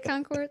Flight of the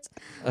Conchords?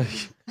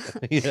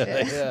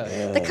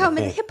 yeah. They call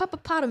me the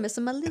hippopotamus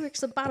and my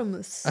lyrics are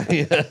bottomless.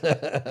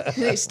 And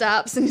he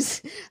stops and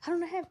he's, I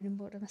don't have any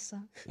more to my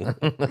song. I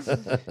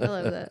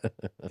love that.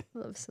 I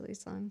love silly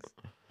songs.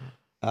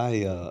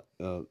 I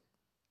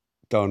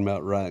talking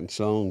about writing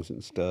songs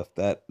and stuff.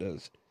 That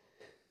does.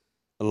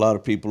 A lot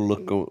of people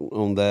look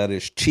on that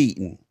as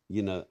cheating.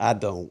 I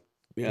don't.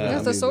 Yeah,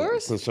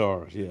 Thesaurus?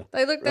 Thesaurus, yeah.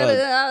 They looked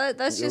at it,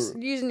 that's just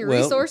using your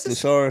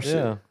resources.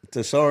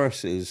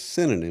 Thesaurus is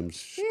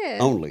synonyms Yeah.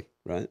 only,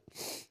 right?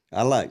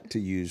 I like to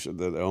use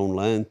the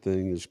online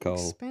thing is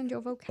called Expand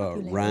your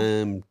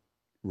vocabulary.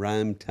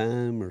 Rhyme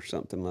Time or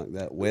something like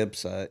that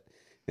website,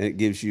 and it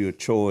gives you a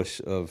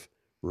choice of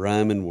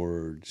rhyming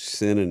words,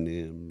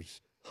 synonyms,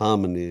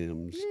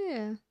 homonyms,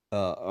 Yeah.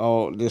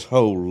 all this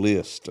whole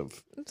list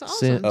of It's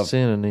awesome.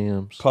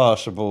 Synonyms.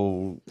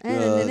 possible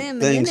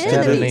things to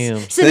do.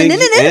 Synonyms.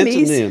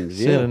 Antonyms,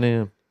 yeah.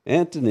 Synonym.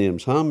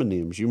 Antonyms,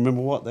 homonyms. You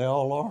remember what they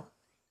all are?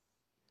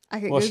 I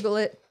could What's- Google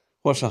it.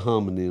 What's a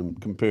homonym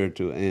compared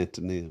to an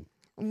antonym?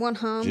 One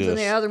hums and the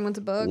Just other one's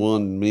a bug.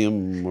 One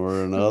mem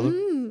or another.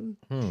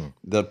 Mm.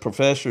 The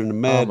Professor and the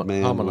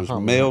Madman was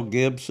Mel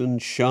Gibson,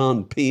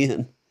 Sean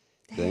Penn.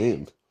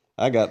 Damn.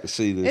 I got to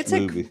see this It's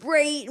movie. a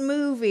great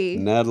movie.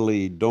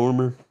 Natalie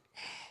Dormer.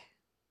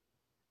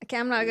 Okay,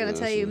 I'm not gonna Yes,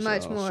 tell you it's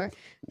much awesome. more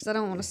because I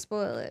don't want to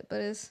spoil it.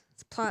 But it's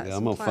plot. Yeah,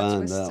 some I'm gonna plot find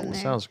twists that in one.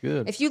 there. Sounds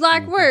good. If you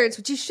like words,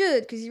 which you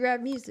should, because you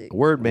rap music. A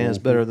word man's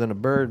better than a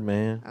bird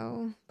man.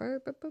 Oh,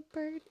 bird.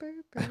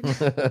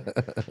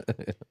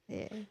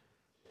 Yeah.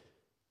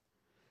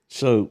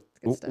 So,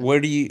 Good stuff. where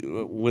do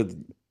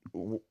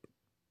you,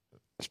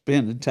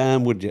 spending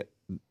time with you,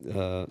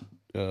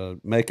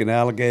 making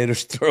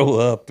alligators throw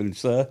up and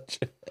such,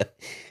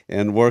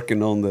 and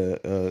working on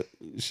the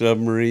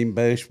submarine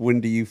base,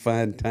 when do you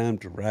find time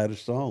to write a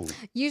song?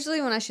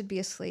 Usually when I should be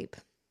asleep.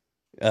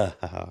 Uh,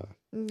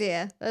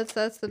 Yeah, that's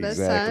the best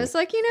time. Exactly. It's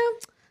like,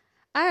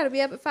 I gotta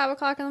be up at 5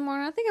 o'clock in the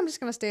morning. I think I'm just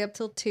gonna stay up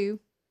till 2.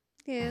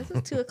 Yeah,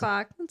 it's 2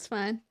 o'clock. That's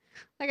fine.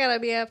 I gotta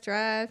be up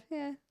drive.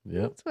 Yeah,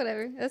 Yep. it's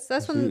whatever.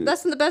 That's when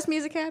the best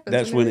music happens.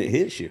 that's when it whenever-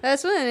 hits you.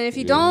 That's when. And if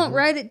you Yeah. don't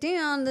write it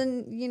down,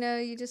 then you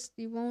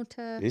won't.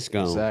 It's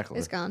gone. Exactly.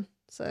 It's gone.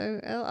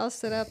 So I'll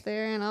sit up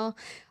there and I'll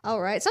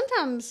write.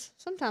 Sometimes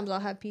I'll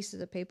have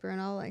pieces of paper and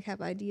I'll like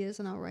have ideas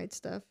and I'll write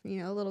stuff, a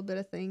little bit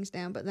of things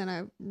down. But then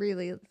I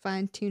really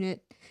fine tune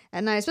it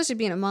at night, especially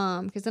being a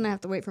mom, because then I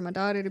have to wait for my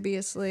daughter to be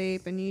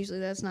asleep, and usually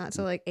that's not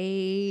till like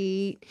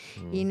 8,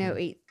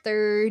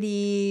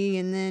 8:30,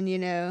 and then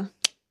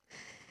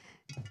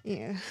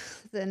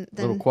then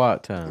Little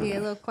quiet time. yeah,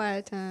 a little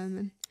quiet time,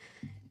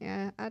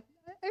 and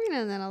every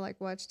now and then I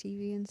like watch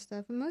TV and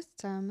stuff. And most of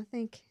the time,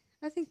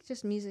 I think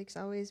just music's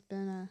always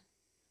been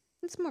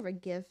it's more of a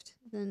gift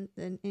than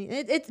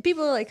it's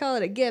people like call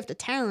it a gift, a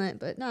talent,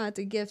 but no, it's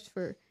a gift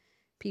for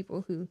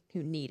people who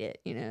need it.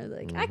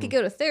 Like I could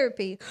go to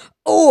therapy,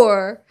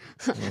 or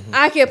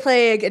I could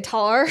play a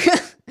guitar,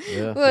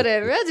 Yeah.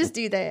 whatever. I just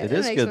do that. It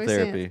is makes good more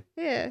sense. therapy.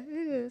 Yeah,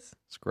 it is.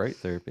 It's great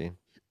therapy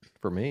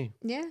for me.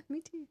 Yeah,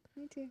 me too.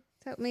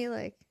 It's helped me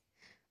like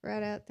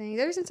write out things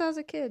ever since I was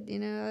a kid.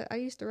 I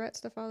used to write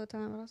stuff all the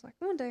time, but I was like,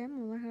 one day I'm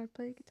gonna learn how to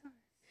play guitar.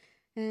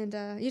 And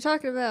you're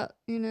talking about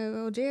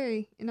old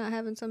Jerry not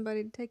having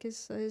somebody to take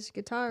his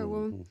guitar.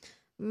 Well,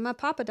 my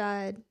papa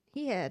died.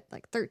 He had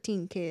like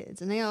 13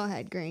 kids, and they all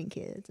had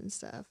grandkids and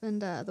stuff.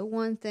 And the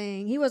one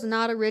thing, he was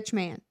not a rich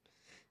man.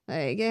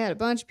 Like, he had a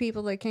bunch of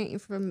people that came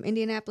from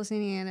Indianapolis,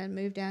 Indiana, and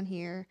moved down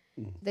here.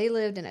 They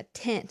lived in a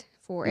tent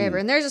forever.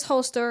 And there's this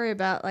whole story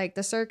about like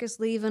the circus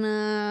leaving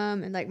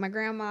them, and like my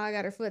grandma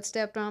got her foot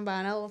stepped on by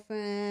an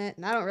elephant.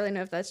 And I don't really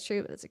know if that's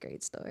true, but it's a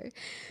great story.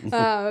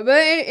 But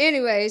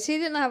anyways, he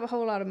didn't have a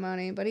whole lot of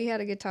money, but he had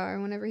a guitar.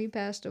 And whenever he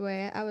passed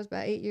away, I was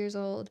about 8 years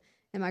old.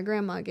 And my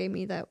grandma gave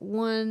me that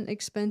one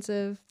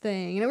expensive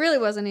thing. And it really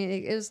wasn't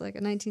any, it was like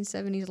a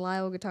 1970s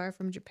Lyle guitar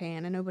from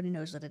Japan. And nobody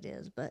knows what it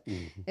is. But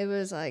it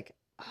was like,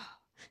 oh,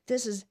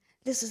 this is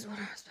this is what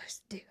I'm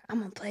supposed to do. I'm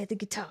gonna play the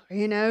guitar,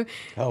 you know.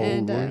 How old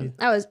And were you?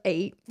 I was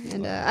 8,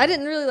 and I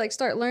didn't really like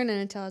start learning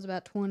until I was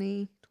about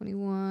 20,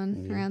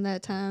 21, around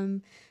that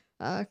time.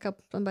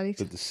 Somebody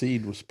But the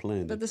seed was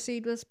planted. but the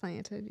seed was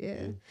planted,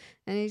 yeah.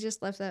 And he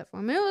just left that for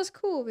me. And it was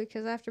cool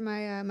because after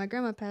my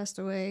grandma passed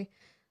away,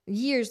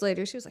 years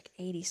later, she was like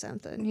 80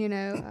 something, you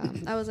know.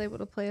 I was able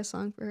to play a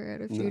song for her at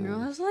her funeral.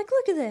 I was like,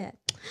 look at that.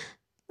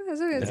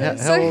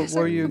 How old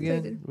were you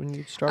again when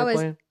you started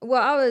playing?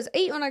 I was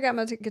 8 when I got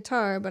my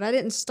guitar, but I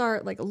didn't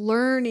start like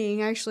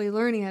actually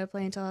learning how to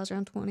play until I was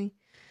around 20.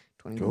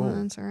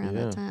 21, so around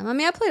that time. I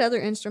mean, I played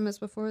other instruments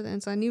before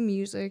then, so I knew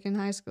music in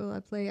high school. I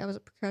was a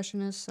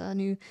percussionist, so I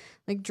knew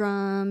like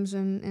drums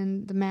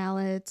and the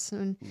mallets.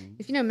 And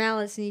if you know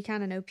mallets, then you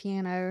kind of know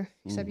piano,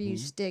 except you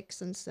use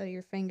sticks instead of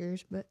your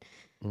fingers. But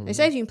they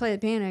say if you can play the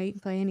piano, you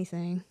can play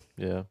anything.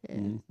 Yeah. I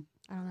don't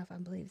know if I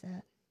believe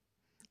that.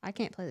 I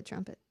can't play the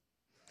trumpet.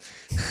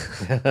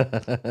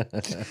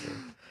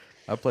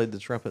 I played the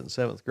trumpet in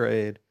 7th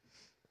grade,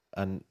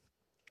 and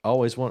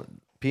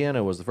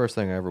piano was the first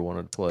thing I ever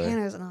wanted to play.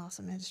 Piano is an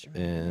awesome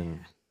instrument. And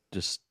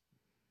just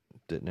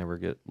didn't ever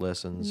get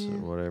lessons or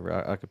whatever.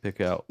 I could pick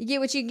out You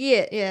get what you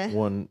get, yeah.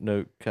 one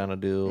note kind of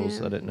deals.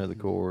 Yeah. I didn't know the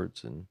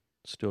chords and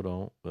still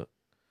don't, but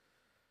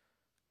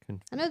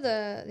I know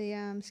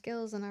the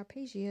scales and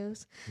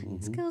arpeggios.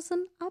 Scales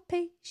and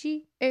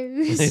arpeggios.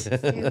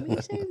 Do me,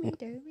 so me,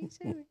 do me,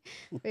 so me.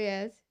 But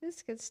yeah,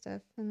 it's good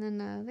stuff. And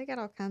then they got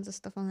all kinds of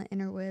stuff on the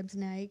interwebs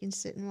now. You can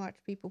sit and watch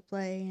people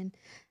play. And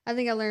I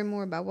think I learned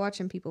more by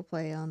watching people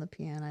play on the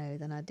piano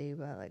than I do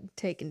by like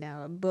taking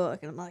down a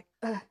book. And I'm like,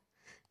 ugh.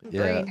 My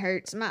brain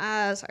hurts. My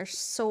eyes are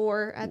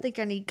sore. I think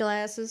I need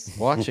glasses.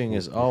 watching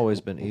has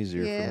always been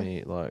easier Yeah. for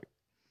me. Like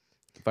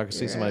if I could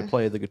see somebody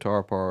play the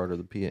guitar part or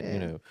the piano, you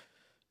know,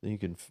 then you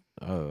can.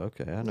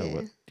 Okay, I know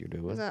what you're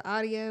doing. Was that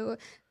audio?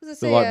 Was it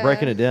So like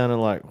breaking it down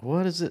and like,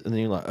 what is it? And then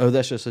you're like, oh,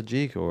 that's just a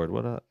G chord.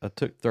 What I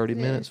took 30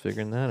 minutes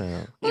figuring that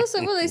out.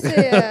 Also, what they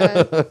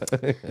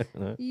say,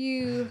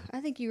 No.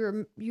 I think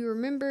you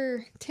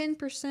remember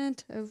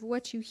 10% of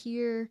what you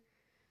hear,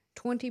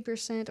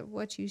 20% of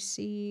what you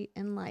see,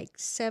 and like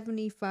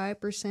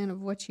 75%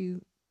 of what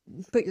you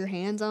put your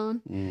hands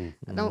on.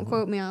 Don't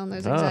quote me on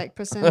those exact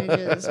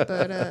percentages,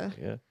 but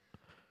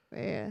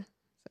yeah.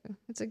 So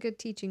it's a good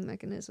teaching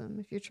mechanism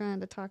if you're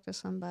trying to talk to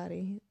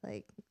somebody.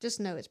 Like, just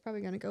know it's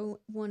probably going to go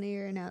one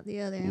ear and out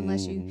the other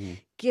unless you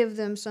give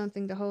them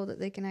something to hold that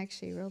they can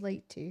actually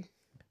relate to.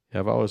 Yeah,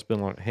 I've always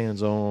been like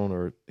hands-on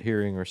or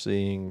hearing or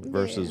seeing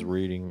versus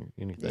reading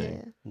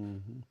anything. Yeah.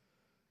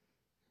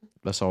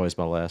 That's always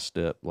my last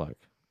step. Like,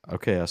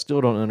 okay, I still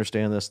don't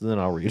understand this, then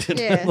I'll read it.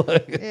 Yeah.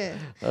 Like,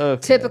 okay.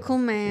 Typical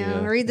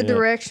man. Yeah, Read the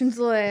directions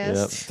last.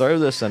 Yep. Throw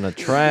this in the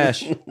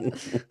trash. Do you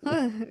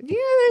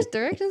know those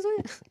directions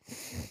went?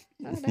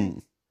 Oh,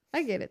 dang.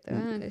 I get it though. I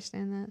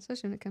understand that,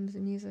 especially when it comes to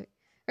music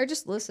or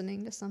just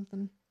listening to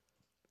something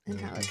and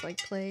how it's like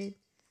played.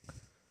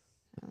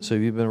 So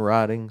you've been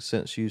writing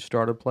since you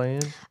started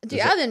playing? Dude,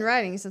 I've been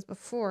writing since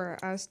before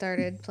I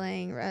started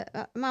playing.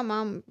 My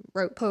mom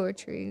wrote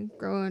poetry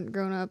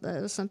growing up.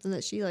 That was something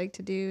that she liked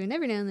to do, and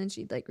every now and then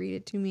she'd like read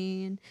it to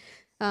me, and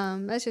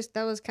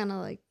that was kind of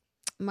like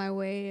my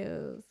way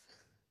of.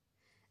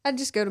 I'd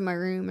just go to my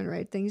room and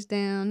write things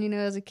down. You know,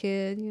 as a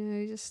kid, you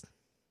know, just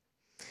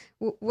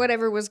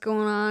whatever was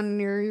going on in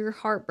your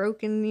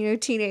heartbroken, you know,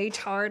 teenage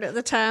heart at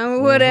the time,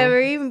 or whatever,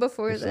 even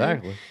before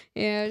Exactly. then.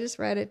 Yeah, just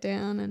write it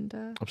down, and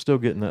I'm still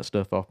getting that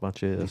stuff off my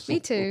chest. me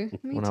too.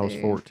 When I was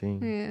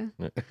 14.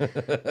 Yeah.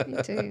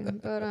 Me too.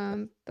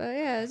 But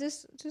yeah,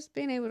 just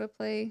being able to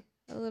play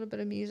a little bit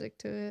of music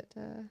to it,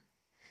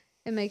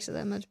 it makes it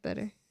that much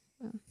better.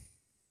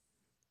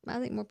 I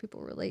think more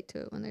people relate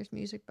to it when there's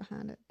music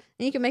behind it,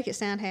 and you can make it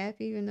sound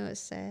happy even though it's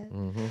sad.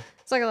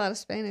 It's like a lot of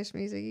Spanish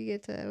music. You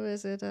get to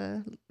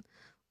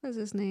what is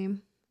his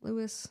name?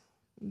 Luis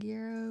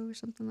Guerrero or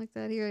something like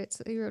that. He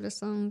wrote a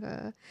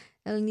song,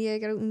 El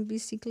Niagara en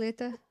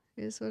Bicicleta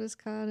is what it's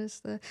called.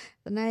 It's the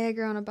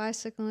Niagara on a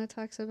bicycle, and it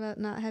talks about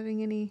not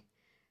having any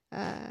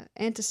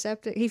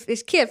antiseptic.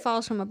 His kid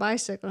falls from a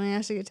bicycle and he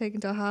has to get taken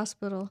to a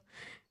hospital,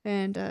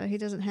 and he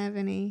doesn't have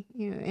any,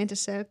 you know,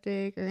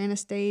 antiseptic or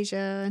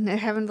anesthesia, and they're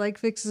having to like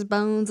fix his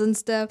bones and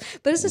stuff.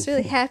 But it's this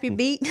really happy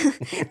beat.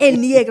 El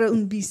Niagara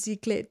en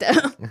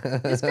Bicicleta.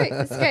 It's great.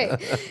 It's great.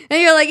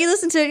 And you're like, you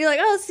listen to it, and you're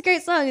like, oh, it's a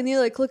great song, and you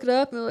like look it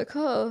up, and you're like,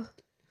 oh.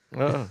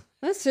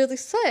 That's really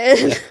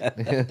sad.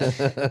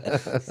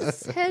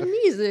 Sad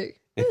music.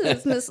 This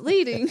is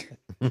misleading.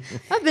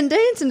 I've been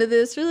dancing to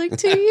this for like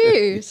 2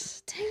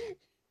 years. Dang it.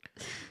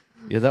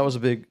 Yeah, that was a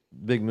big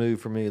move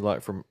for me.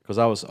 Like because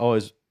I was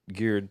always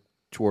geared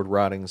toward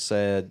writing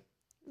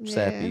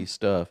sappy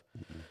stuff.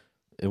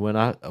 And when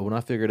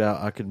I figured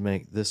out I could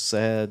make this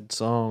sad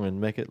song and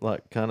make it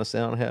like kind of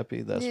sound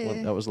happy,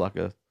 that was like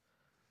a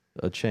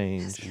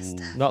change.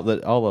 Not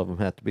that all of them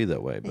have to be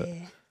that way, but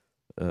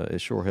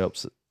it sure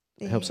helps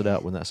it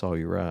out when that's all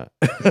you write.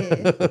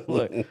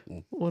 Like,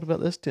 what about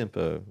this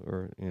tempo?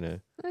 Or, you know.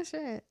 That's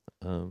right.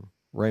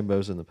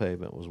 Rainbows in the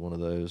Pavement was one of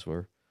those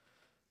where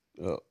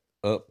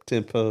Up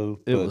tempo.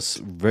 it was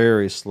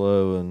very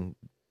slow and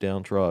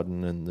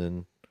downtrodden, and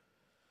then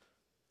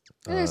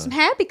There's some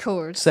happy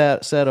chords.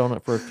 sat on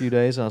it for a few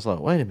days, and I was like,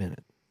 wait a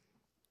minute.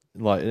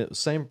 Like, it was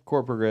same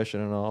chord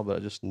progression and all, but I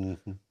just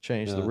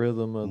changed the Yeah.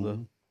 rhythm of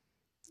the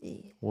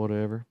Yeah.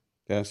 whatever.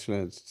 That's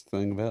the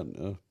thing about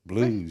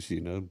blues,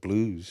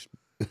 blues.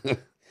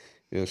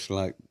 It's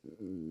like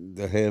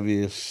the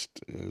heaviest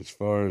as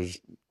far as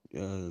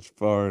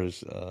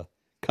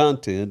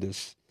content.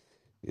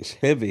 It's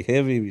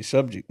heavy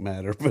subject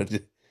matter, but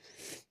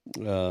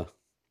It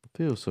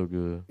feels so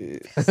good.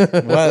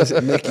 why does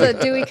it make The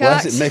Dewey why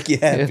does Cox. it make you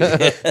happy?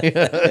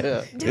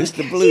 It's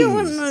the You don't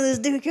want to blues. know this,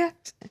 Dewey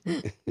Cox.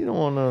 You don't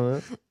want to know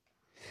that.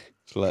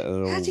 It's like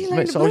How'd you It learn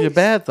makes the all your blues?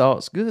 bad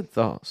thoughts good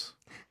thoughts.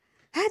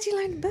 How'd you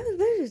learn the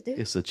blues, dude?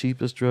 It's the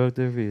cheapest drug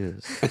there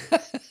is.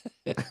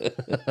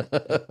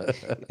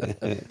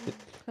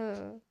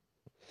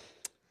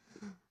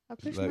 I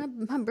pushed like-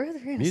 my brother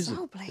in a Music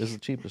saw is blade. the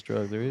cheapest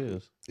drug there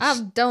is.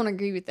 I don't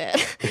agree with that.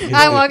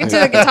 I walk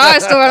into a guitar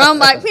store and I'm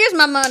like, "Here's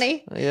my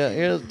money. Yeah,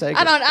 here, take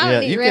I it. don't Yeah,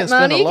 need you can rent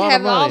spend money. a lot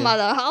Have of all money.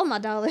 my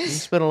You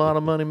dollars." spend a lot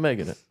of money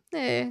making it.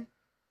 Yeah,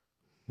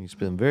 You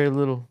spend very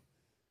little.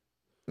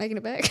 making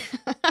it back.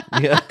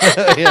 Yeah,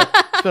 yeah.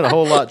 Spend a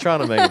whole lot trying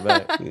to make it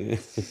back.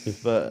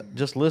 But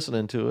just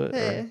listening to it,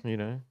 Yeah.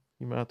 or,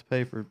 you might have to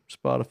pay for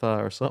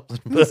Spotify or something.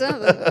 But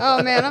Something.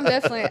 Oh man, I'm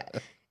definitely.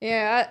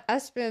 Yeah, I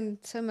spend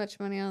so much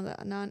money on the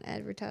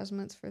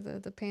non-advertisements for the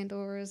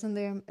Pandoras and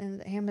the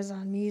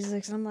Amazon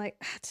Musics, and I'm like,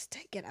 just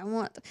take it. I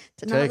want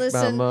to not take my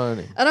listen.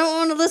 money. I don't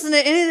want to listen to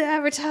any of the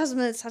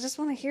advertisements. I just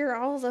want to hear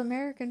all the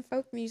American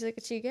folk music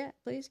that you got.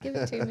 Please give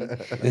it to me.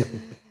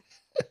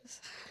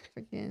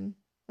 Freaking,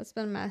 that's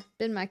been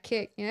my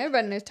kick.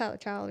 Everybody knows Tyler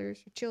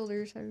Childers, however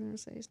you want to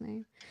say his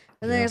name.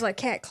 And then there's like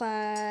Cat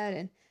Clyde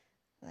and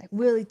like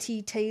Willie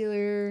T.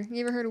 Taylor.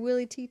 You ever heard of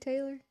Willie T.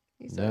 Taylor?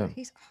 No.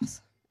 He's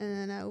awesome.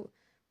 And then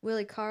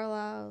Willie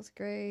Carlisle's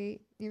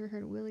great. You ever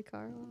heard of Willie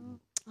Carlisle?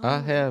 I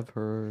Oh, have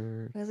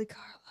heard. Willie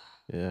Carlisle.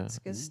 Yeah. It's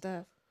good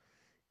stuff.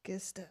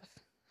 Good stuff.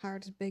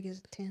 Heart as big as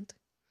a tent.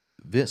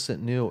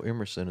 Vincent Neil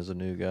Emerson is a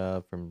new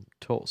guy from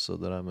Tulsa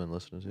that I've been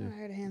listening I to.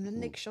 heard of him. The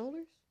Nick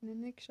Shoulders.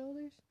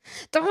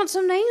 Throwing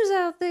some names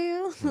out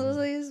there. Mm-hmm. Those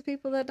are these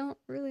people that don't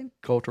really.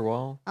 Coulter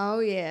Wall.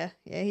 Oh yeah,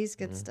 he's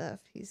good Mhm. stuff.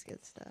 He's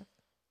good stuff.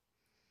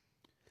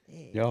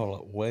 Yeah. Y'all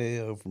are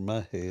way over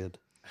my head.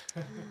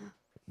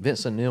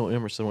 Vincent Neil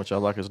Emerson, which I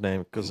like his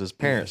name because his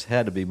parents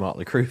had to be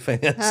Motley Crue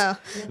fans. Oh,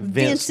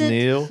 Vince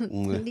Neil.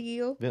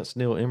 Neil. Vince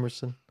Neil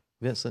Emerson.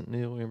 Vincent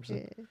Neil Emerson.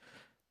 Yeah.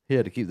 He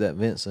had to keep that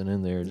Vincent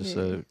in there just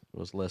so Yeah. it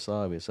was less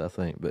obvious, I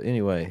think. But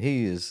anyway,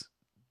 he is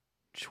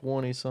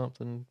 20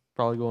 something,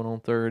 probably going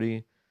on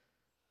 30.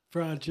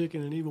 Fried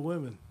chicken and evil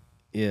women.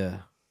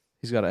 Yeah.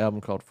 He's got an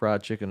album called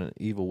Fried Chicken and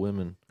Evil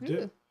Women.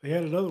 Ooh. They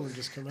had another one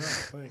just come out, I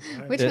think.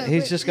 Which Yeah, one?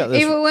 he's just got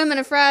this. Evil women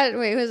and fried.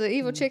 Wait, was it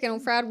evil chicken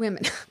and fried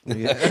women?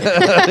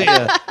 Yeah.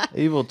 Yeah.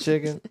 Evil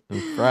chicken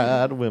and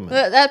fried women.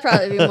 That'd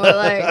probably be more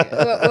like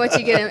what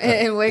you get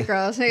in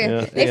Waycross.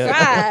 Yeah, They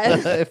yeah.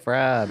 fried. They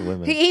fried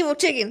women. Evil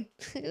chicken.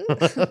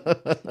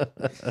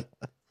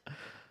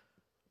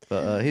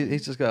 But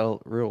he's just got a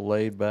real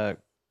laid back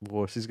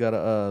voice. He's got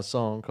a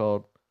song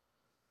called,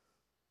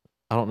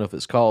 I don't know if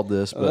it's called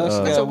this, but That's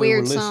the That's guy a we were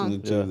weird song.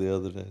 listening to Yeah. the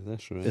other day.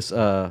 That's right. it's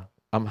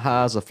I'm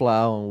high as a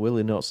fly on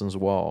Willie Nelson's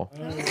wall.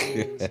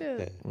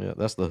 Shit. Yeah,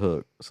 that's the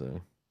hook. So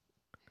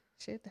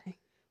Shit, dang.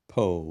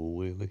 Poor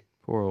Willie.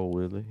 poor old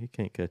Willie, he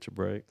can't catch a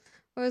break.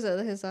 What was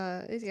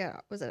it? He's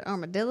got, was it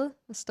armadillo?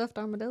 A stuffed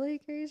armadillo he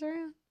carries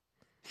around?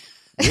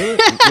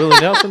 Willie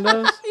Nelson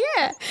does?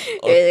 Yeah.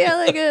 He's got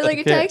like a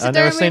Okay, taxidermy. I've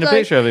never seen a like,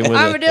 picture of him with it.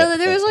 armadillo.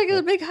 There was like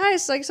a big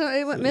heist. Like, so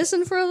it went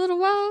missing for a little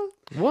while.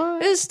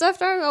 What? It was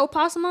stuffed armadillo,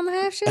 possum on the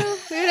half shell.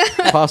 You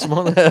know? Possum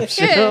on the half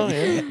shell?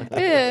 Yeah.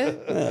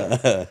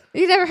 Yeah.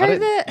 You never I heard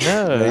didn't- that?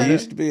 No. There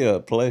used to be a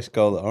place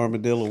called the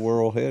Armadillo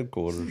World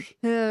Headquarters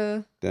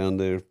Yeah. down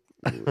there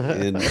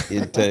in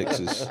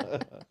Texas.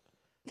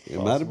 It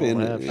might have been.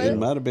 Possible It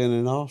might have been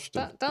in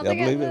Austin. Don't Yeah, I they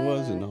got believe it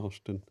was the- in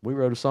Austin. We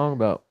wrote a song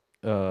about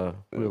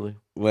Willie.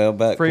 Well,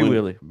 back Free when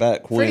Willy.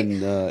 back when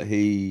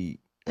he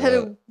Had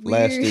a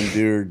last weird-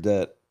 endured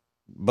that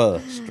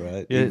bust,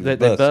 right? He Yeah, was they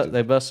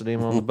busted. busted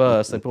him on the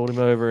bus. They pulled him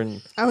over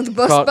and Oh, the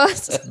bus caught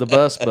bust. the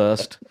bus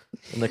bust,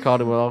 and they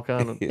caught him with all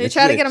kind of. They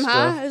tried to get him stuff.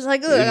 high. It was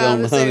like, He's look, on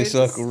the this dude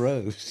Honeysuckle just-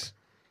 Rose.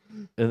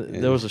 And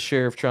Yeah. there was a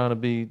sheriff trying to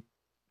be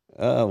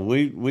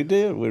We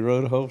did. We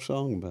wrote a whole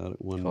song about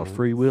it one called night.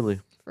 Free Willie.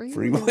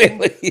 Free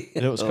Willy.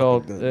 And it was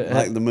called-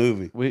 like the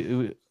movie.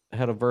 We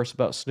had a verse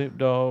about Snoop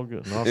Dogg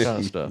and all kind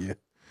of stuff. Yeah. It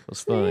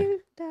was funny.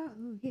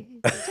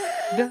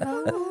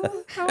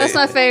 That's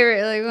my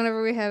favorite. Like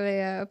whenever we have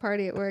a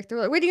party at work, they're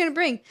like, "What are you gonna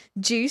bring?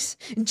 Juice,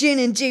 gin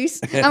and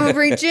juice. I'm gonna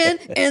bring gin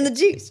and the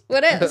juice.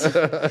 What else?"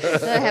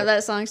 I have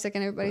that song stuck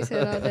in everybody's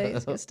head all day.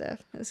 It's good stuff.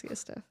 That's good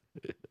stuff.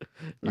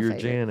 My You're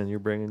favorite. gin and you're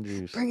bringing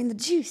juice. Bringing the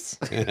juice.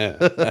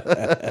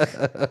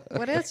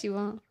 What else you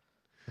want?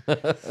 I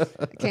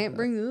can't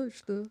bring the other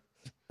stuff.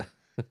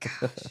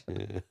 Gosh,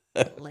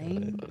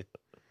 lame.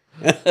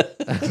 Get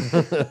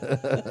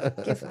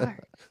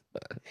fired.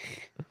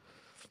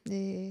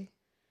 Yeah.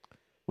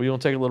 We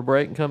want to take a little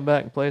break and come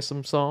back and play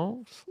some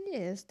songs? Yeah,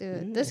 let's do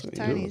it. This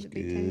guitar needs to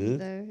be good.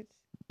 tuned though.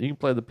 You can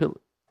play the pillow.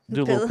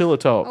 Do a little pillow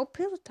talk. Oh,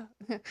 pillow talk.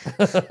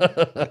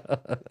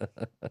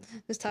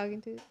 Just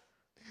talking to it.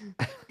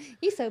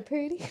 You so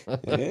pretty.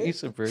 You're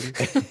so pretty.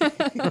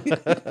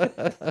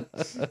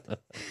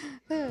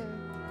 All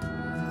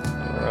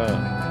right.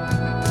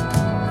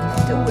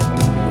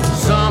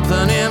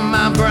 Something in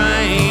my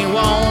brain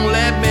won't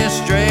let me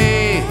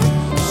stray.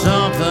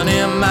 Something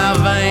in my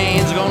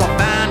veins gonna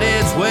find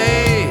its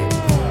way.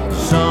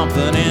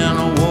 Something in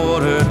the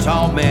water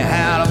taught me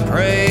how to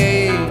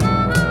pray.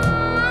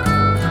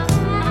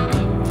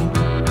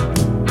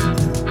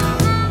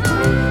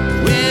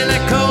 When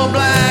that cold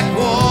black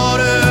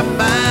water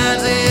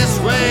finds its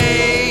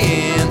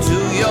way into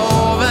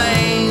your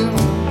veins,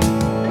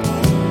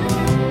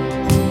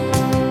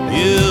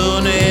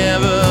 you'll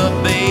never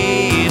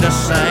be the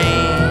same.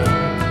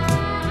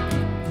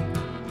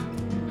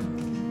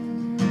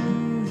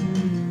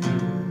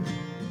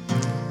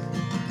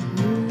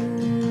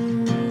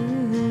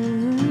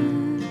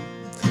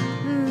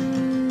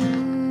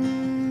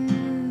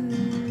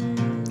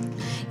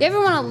 You ever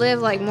want to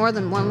live like more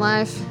than one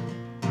life?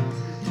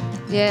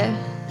 Yeah.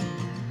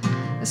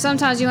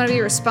 Sometimes you want to be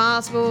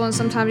responsible, and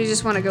sometimes you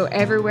just want to go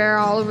everywhere,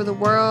 all over the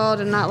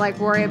world, and not like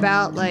worry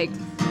about like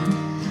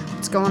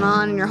what's going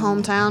on in your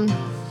hometown.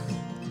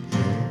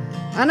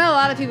 I know a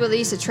lot of people that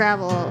used to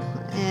travel,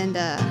 and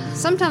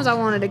sometimes I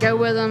wanted to go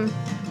with them.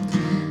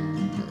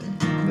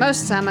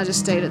 Most of the time I just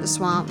stayed at the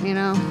swamp, you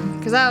know,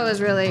 because that was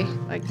really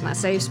like my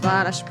safe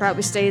spot. I should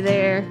probably stay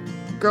there,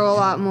 grow a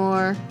lot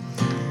more.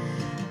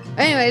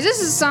 Anyways, this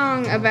is a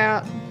song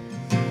about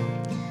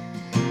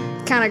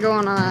kind of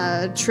going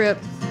on a trip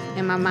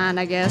in my mind,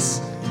 I guess.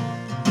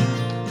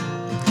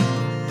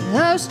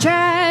 Those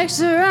tracks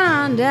that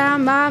run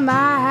down by my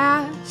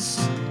house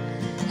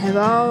have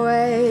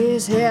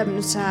always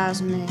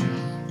hypnotized me,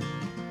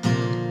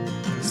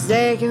 'cause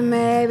they can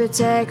maybe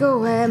take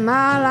away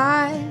my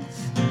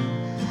life,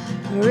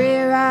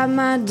 rewrite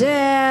my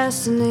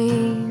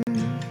destiny.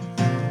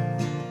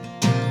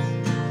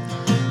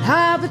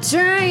 Hop a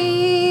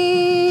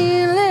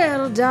train,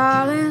 little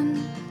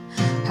darling,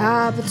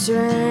 hop a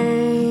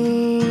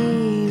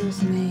train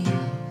with me,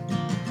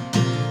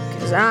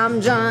 'cause I'm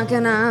drunk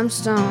and I'm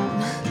stoned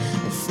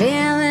and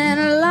feeling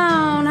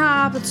alone.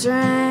 Hop a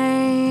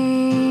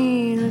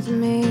train with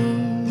me.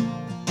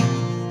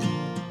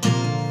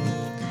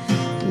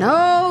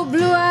 No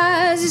blue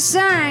eyes, you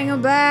sang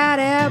about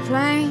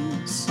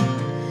airplanes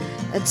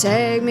that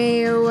take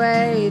me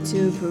away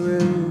to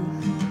Peru.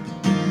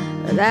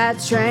 That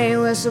train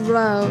whistle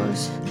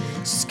blows,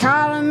 she's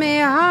calling me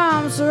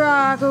home, so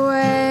rock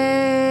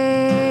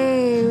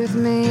away with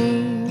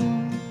me.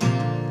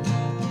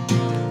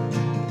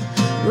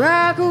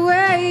 Rock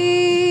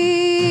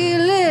away,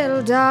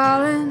 little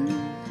darling,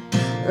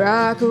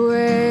 rock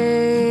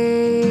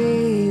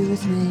away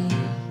with me.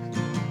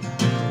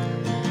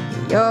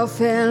 You're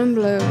feeling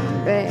blue,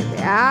 baby,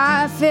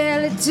 I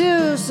feel it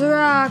too, so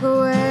rock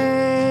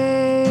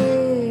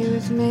away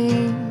with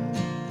me.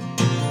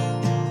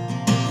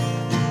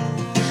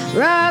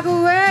 Rock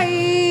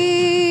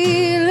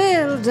away,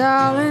 little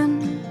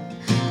darling,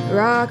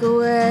 rock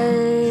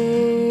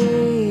away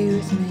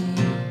with me.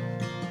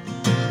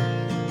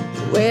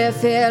 We're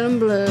feeling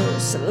blue,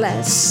 so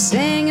let's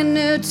sing a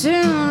new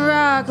tune.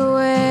 Rock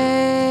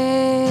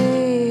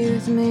away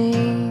with me.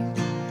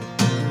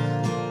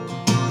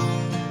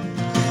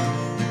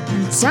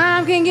 And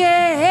time can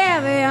get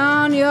heavy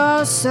on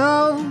your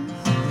soul.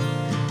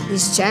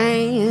 These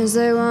chains,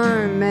 they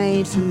weren't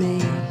made for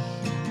me.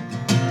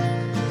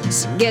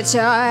 So get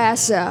your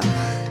ass up,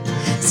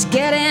 let's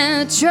get in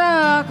the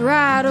truck,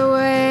 right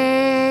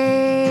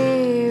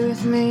away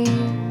with me.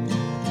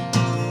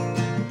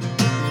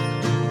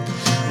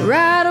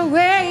 Right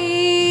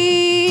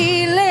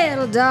away,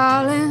 little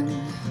darling,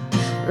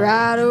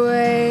 right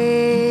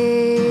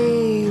away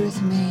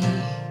with me.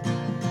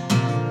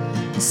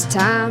 It's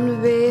time to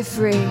be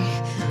free,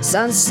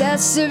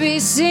 sunsets to be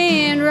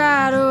seen,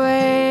 right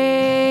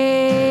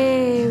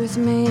away with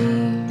me.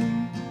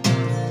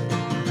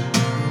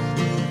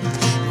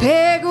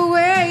 Pick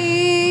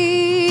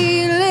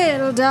away,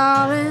 little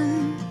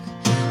darling,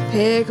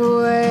 pick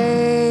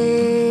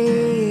away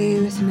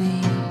with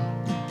me.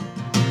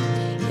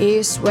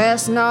 East,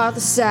 west, north,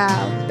 or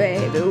south,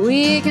 baby,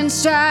 we can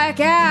strike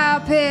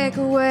out. Pick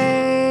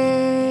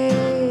away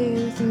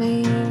with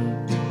me.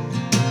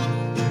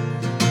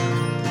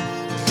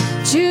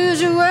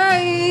 Choose your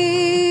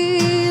way,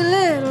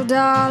 little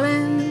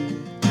darling,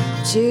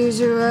 choose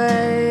your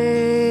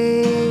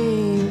way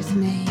with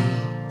me.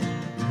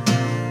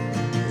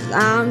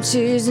 I'm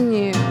choosing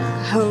you,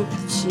 I hope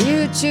that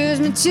you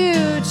choose me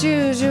too.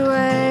 Choose your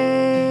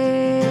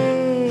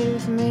way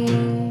with me.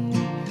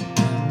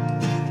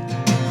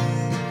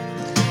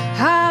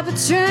 Hop a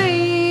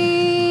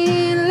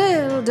train,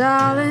 little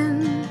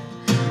darling,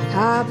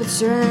 hop a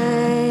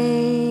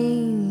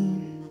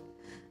train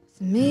with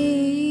me.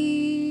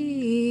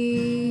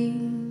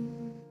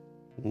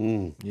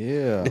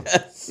 Yeah.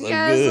 That's so You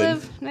guys good.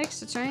 live next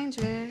to train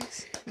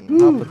tracks.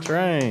 Hop a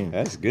train.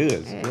 That's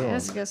good. Yeah,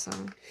 that's a good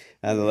song.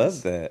 I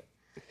love that.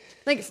 I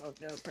think it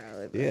fucked up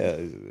probably. But Yeah,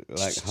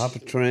 like hop a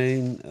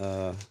train,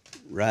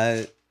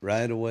 ride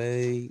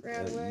away.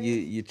 Ride away.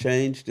 You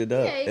changed it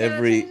up. Yeah, you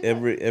gotta change it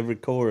up. Every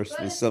chorus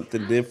But was it's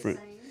something kinda the different.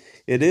 same.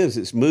 It is.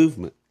 It's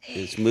movement.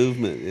 It's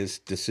movement. It's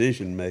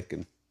decision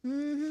making.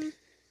 Mm-hmm.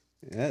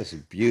 That's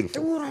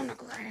beautiful. Threw it on the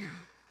ground.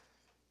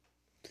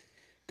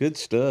 Good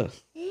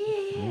stuff.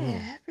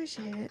 Yeah, I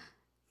appreciate it.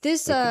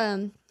 This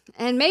and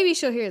maybe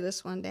she'll hear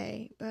this one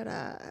day, but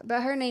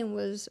her name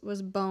was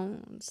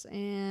Bones,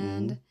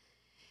 and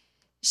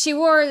she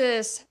wore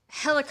this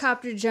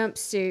helicopter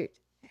jumpsuit,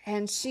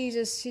 and she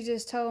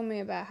just told me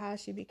about how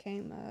she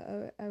became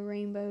a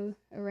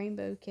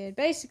rainbow kid.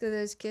 Basically,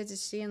 those kids that you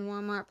see in the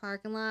Walmart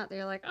parking lot,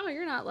 they're like, oh,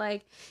 you're not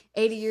like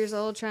 80 years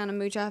old trying to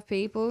mooch off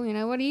people, you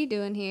know, what are you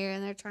doing here?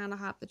 And they're trying to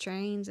hop the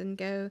trains and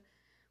go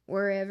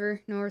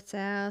wherever, north,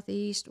 south,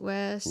 east,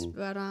 west,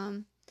 but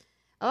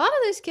a lot of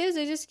those kids,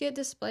 they just get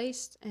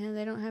displaced and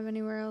they don't have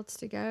anywhere else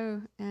to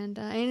go. And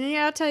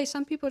yeah, I'll tell you,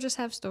 some people just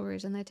have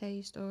stories and they tell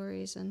you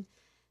stories and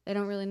they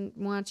don't really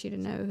want you to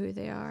know who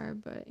they are.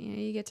 But, you know,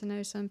 you get to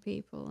know some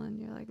people and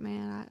you're like,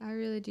 man, I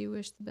really do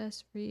wish the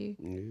best for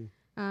you.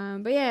 Yeah.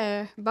 But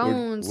yeah,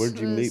 Bones. Where'd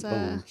you meet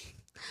Bones?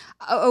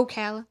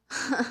 Ocala.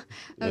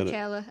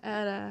 Ocala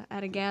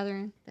at a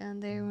gathering down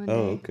there one day.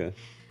 Oh, okay.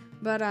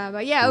 But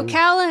yeah,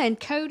 Ocala and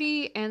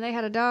Cody, and they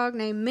had a dog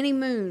named Minnie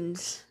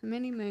Moons.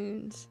 Minnie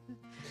Moons.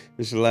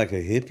 This is like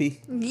a hippie.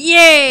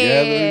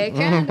 Yeah,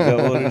 Gathering? Is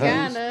that what it is?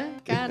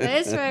 kinda.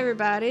 It's for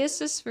everybody. It's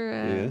just for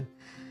Yeah.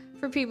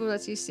 for people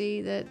that you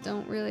see that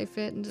don't really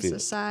fit into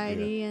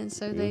society, and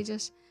so they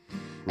just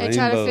they Rainbow.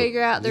 try to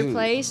figure out their Yeah.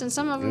 place. And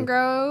some of them Yeah.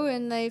 grow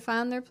and they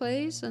find their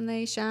place and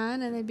they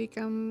shine and they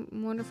become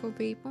wonderful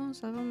people. And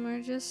some of them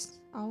are just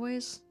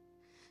always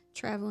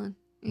traveling,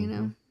 you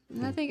know.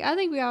 And I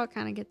think we all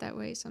kind of get that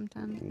way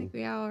sometimes. I think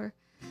we all are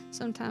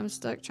sometimes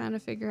stuck trying to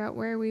figure out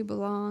where we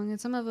belong.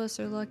 And some of us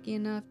are lucky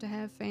enough to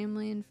have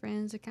family and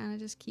friends that kind of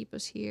just keep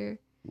us here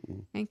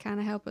and kind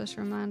of help us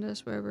remind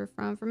us where we're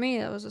from. For me,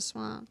 that was a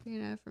swamp. You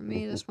know, for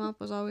me, the swamp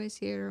was always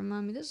here to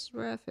remind me this is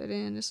where I fit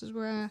in. This is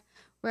where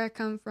I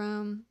come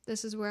from.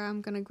 This is where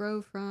I'm going to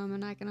grow from.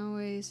 And I can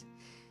always,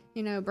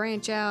 you know,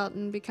 branch out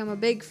and become a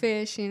big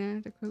fish, you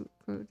know, to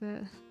quote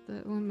that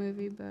one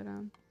movie. But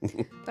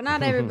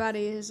not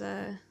everybody is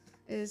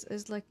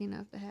lucky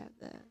enough to have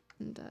that.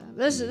 And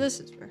this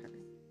is for her.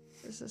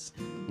 This is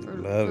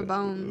for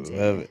Bones.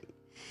 Love it.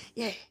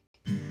 Yeah.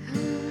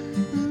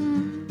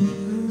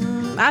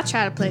 I'll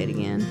try to play it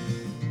again.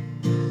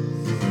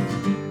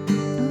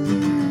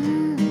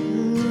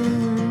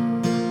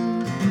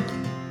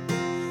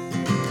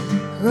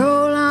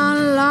 Roll on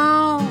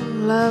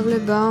along, lovely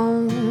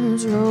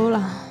Bones, roll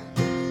on.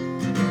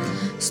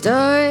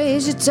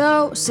 Stories you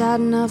told, sad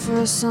enough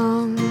for a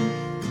song.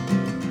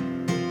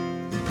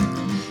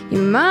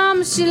 Your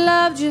mama, she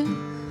loved you.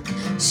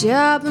 She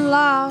up and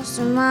lost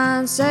her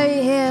mind, so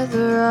you hit the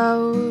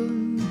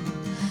road.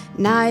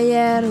 Now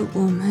you're a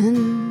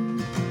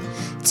woman,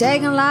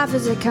 taking life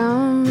as it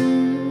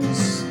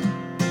comes,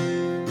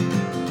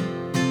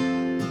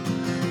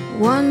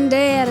 one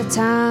day at a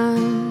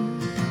time,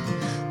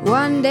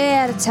 one day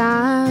at a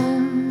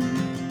time,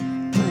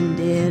 one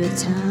day at a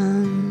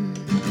time.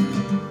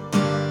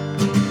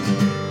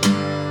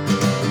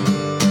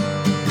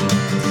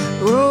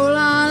 Roll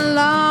on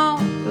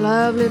along,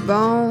 lovely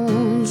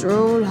Bones,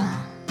 roll on.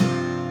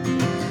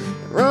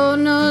 The road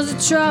knows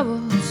the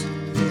troubles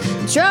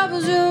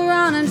you're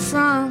running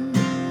from.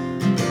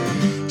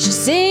 She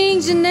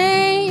sings your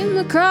name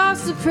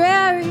across the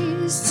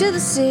prairies to the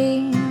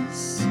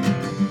seas.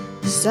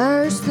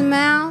 Search the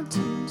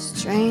mountains,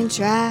 train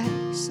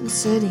tracks and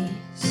cities.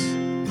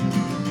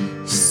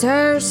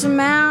 Search the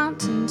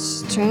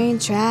mountains, train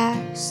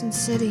tracks and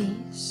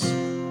cities.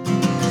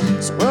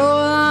 So roll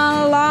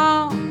on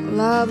along,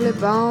 lovely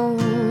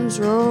Bones,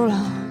 roll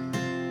on.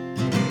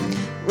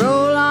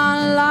 Roll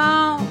on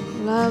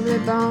along, lovely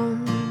Bones.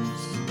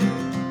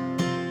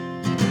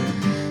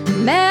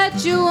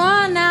 Met you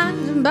one night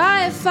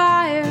by a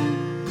fire,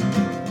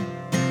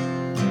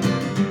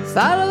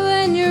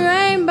 following your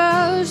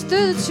rainbows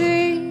through the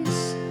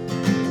trees.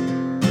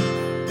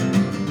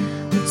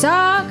 We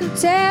talk of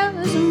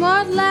tales and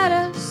what led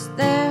us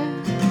there.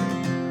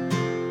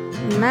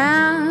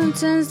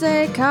 Mountains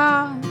they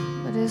call,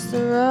 but it's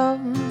the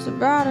roads that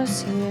brought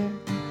us here.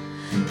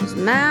 It's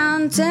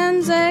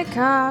mountains they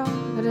call,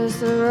 but it's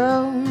the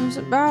roads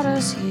that brought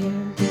us here.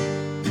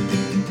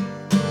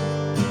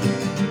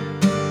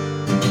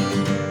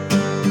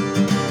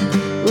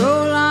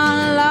 Roll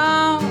on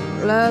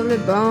along, lovely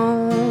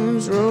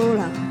Bones, roll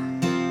on.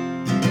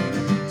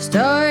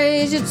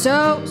 Stories you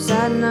told,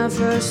 sad enough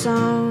for a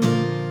song.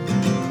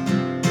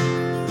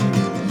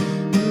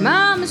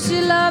 Mama,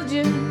 she loved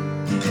you.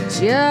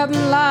 She up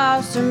and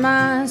lost her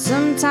mind,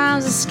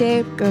 sometimes a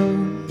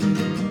scapegoat.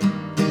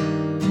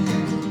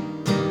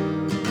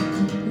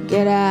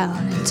 Get out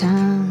in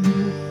time.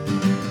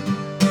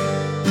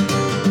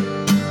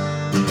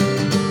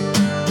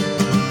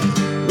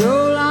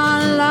 Roll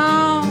on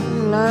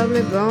along,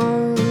 lovely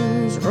Bones.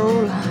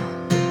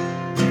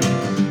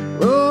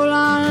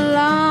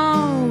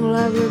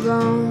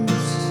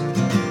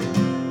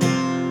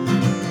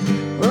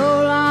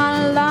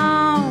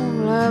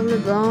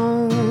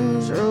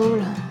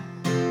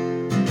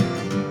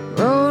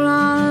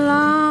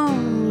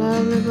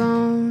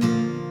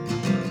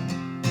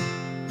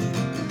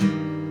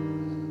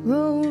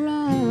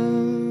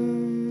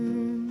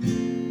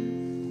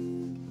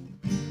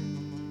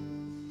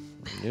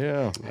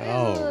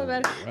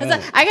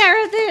 I got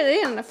right there at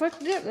the end. I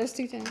fucked it up those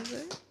 2 times.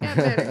 Got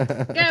better.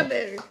 Got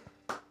better.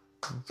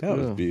 That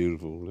was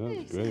beautiful. That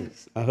was great.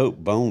 I hope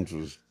Bones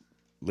was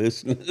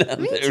listening out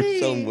Me there too.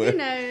 somewhere. Who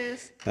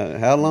knows?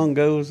 How long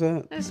ago was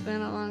that? It's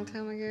been a long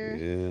time ago.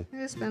 Yeah.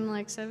 It's been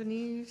like 7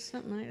 years,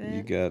 something like that.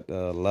 You got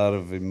a lot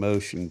of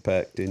emotion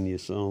packed in your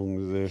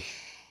songs there.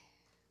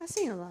 I've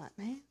seen a lot,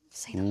 man. I've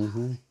seen a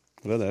lot.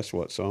 Well, that's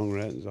what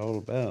songwriting's all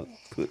about.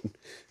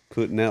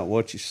 Putting out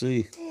what you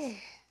see.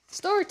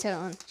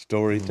 Storytelling.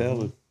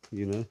 Storytelling,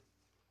 you know.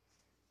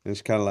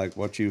 It's kind of like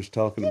what you was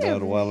talking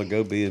about a while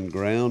ago, being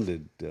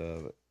grounded.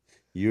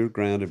 You're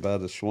grounded by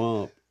the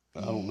swamp.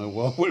 I don't know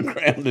what we're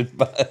grounded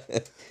by.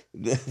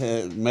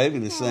 Maybe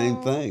the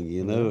same thing,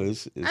 you know.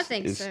 I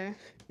think so.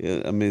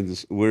 Yeah, I mean,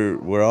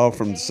 we're all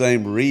from the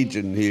same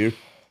region here.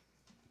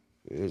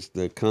 It's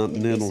the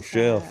continental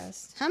shelf.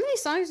 How many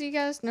songs do you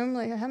guys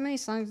normally? How many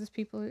songs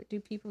do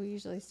people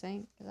usually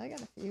sing? Because I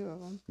got a few of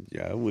them.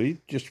 Yeah, we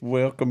just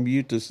welcome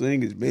you to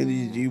sing as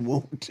many as you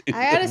want to.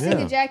 I gotta sing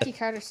a Jackie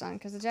Carter song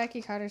because the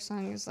Jackie Carter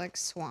song is like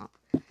swamp.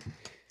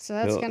 So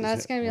that's gonna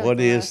be like what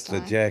the is last the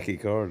song. Jackie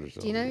Carter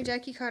song? Do you know who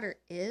Jackie Carter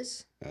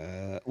is?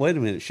 Wait a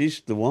minute, she's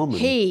the woman.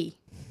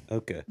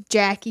 Okay.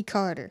 Jackie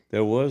Carter.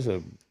 There was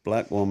a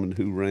black woman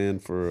who ran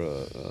for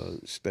a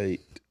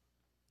state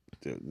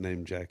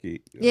named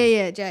Jackie.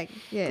 Yeah,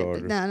 Jackie. Yeah,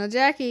 Carter. no,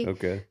 Jackie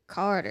Okay.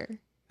 Carter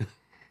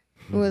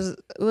was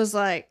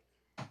like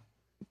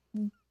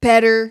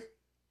better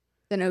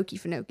than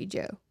Okefenokee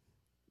Joe,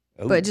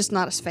 Oh, but just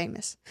not as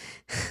famous.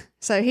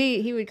 So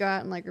he would go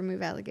out and like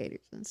remove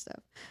alligators and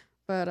stuff.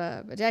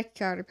 But Jackie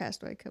Carter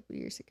passed away a couple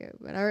years ago.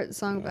 But I wrote the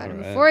song about him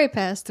before he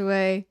passed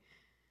away.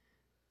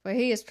 But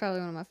he is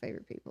probably one of my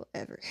favorite people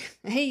ever.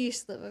 He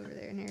used to live over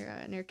there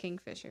near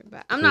Kingfisher.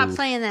 But I'm not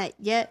playing that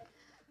yet.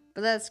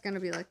 But that's gonna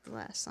be like the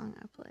last song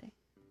I play.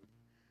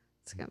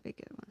 It's gonna be a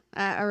good one.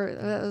 I wrote,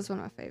 that was one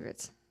of my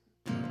favorites.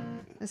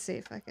 Let's see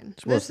if I can.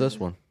 So what's this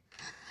one?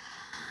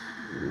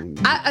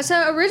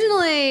 So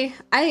originally,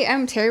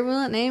 I'm terrible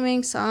at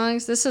naming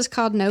songs. This is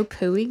called No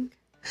Pooing.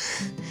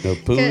 No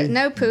pooing?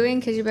 No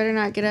pooing, because you better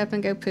not get up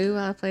and go poo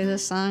while I play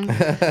this song.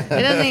 It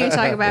doesn't even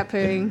talk about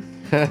pooing.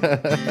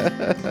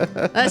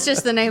 That's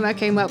just the name I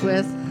came up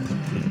with.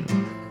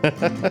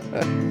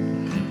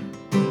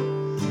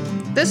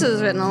 This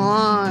was written a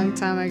long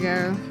time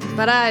ago,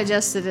 but I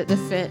adjusted it to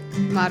fit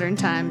modern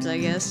times, I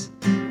guess.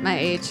 My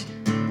age.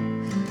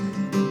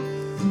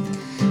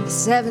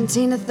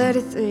 17 to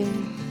 33.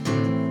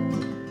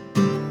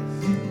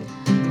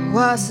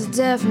 What's the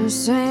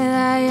difference between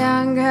that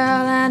young girl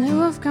and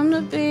who I've come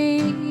to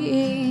be?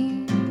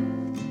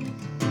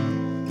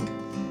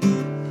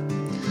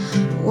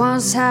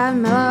 Once had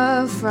my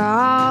love for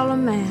all a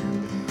man.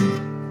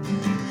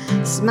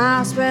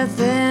 Smiles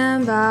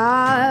within by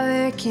all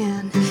we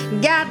can.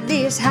 Got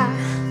these hot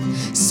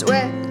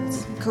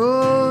sweats,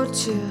 cold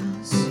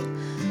chills,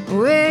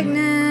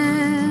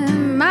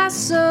 awakening my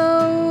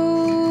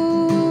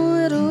soul.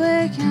 It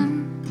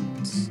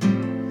awakens.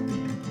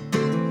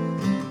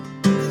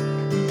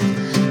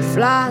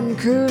 Flying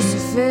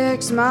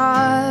crucifix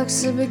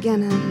marks the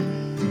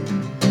beginning,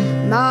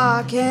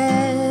 marking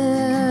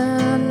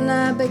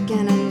the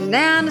beginning.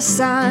 And the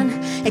sun,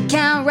 it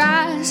can't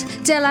rise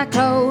till I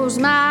close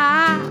my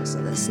eyes.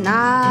 So this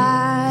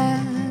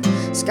night,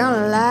 it's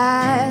gonna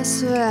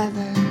last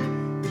forever.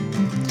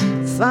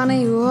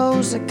 Funny who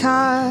holds the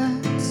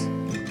cards.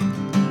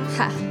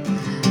 Ha,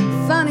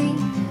 funny.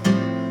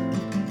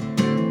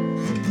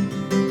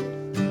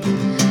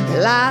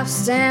 Life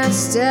stands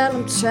still,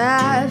 I'm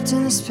trapped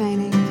in this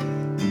painting.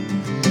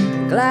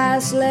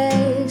 Glass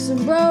legs are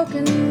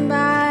broken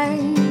by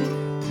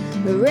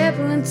the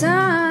ripple in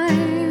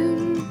time.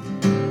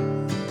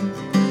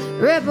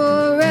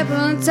 Ripple,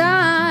 ripple in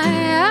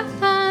time.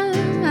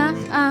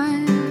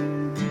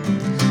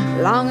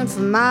 Longing for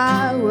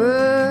my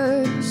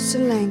words to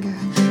linger,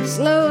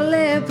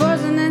 slowly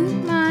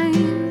poisoning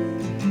mine.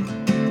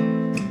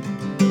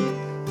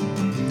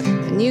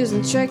 And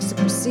using tricks to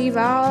perceive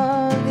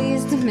all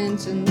these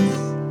dimensions.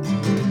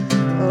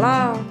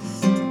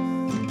 Lost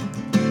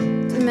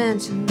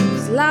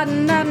dimensions. La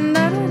da da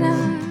da da da.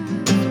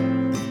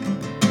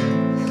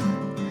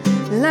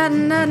 La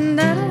da da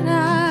da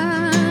da.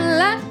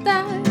 La da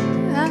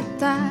da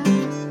da.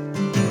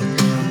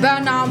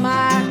 Burn all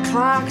my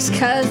clocks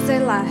 'cause they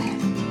lie.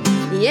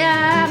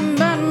 Yeah,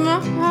 burn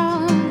them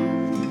all.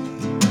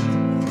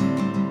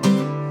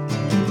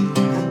 I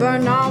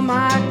burn all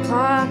my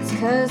clocks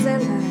 'cause they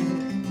lie.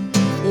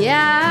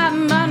 Yeah,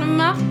 burn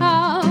them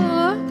all.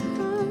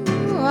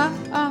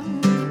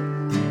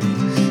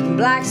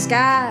 Black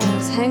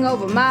skies hang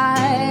over my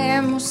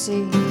emerald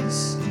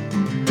seas.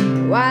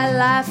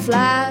 Wildlife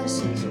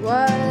flashes,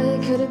 what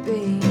could it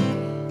be?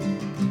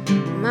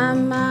 My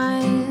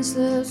mind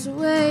slips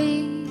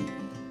away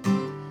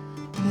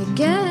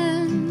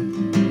again.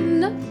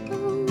 No.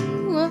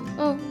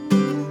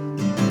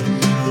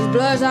 These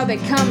blurs are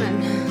becoming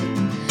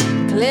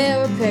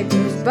clearer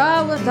pictures,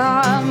 but with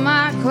all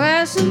my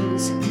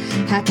questions,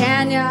 how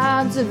can your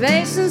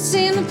observations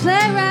seem to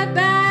play right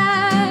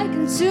back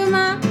into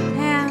my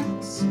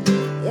hands?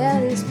 Yeah,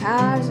 these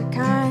powers are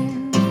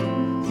kind.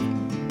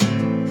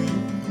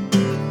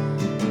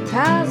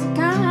 Powers are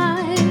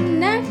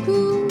kind and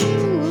cool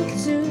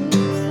too.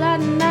 La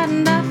da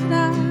da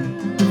da.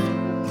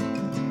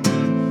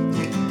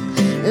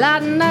 La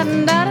da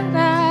da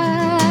da.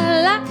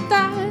 La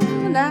da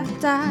da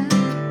da.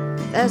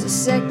 There's a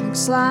sickening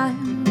slime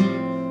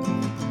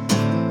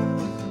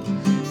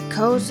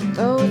coats the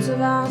throats of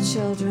our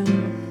children.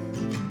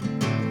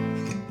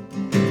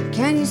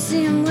 Can you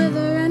see them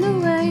withering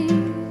away?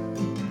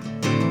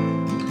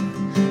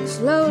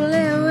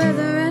 Slowly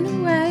withering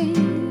away.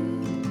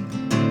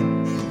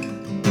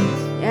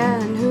 Yeah,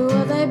 and who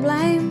will they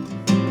blame?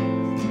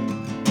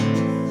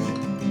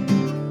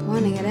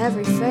 Pointing at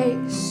every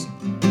face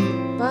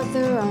but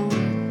their own.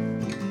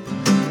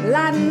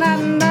 La da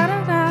da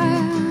da da.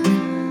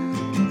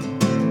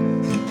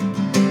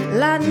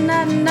 La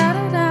da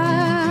da da.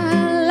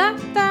 La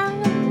da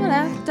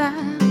da da.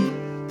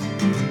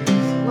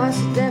 What's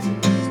the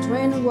difference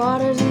between the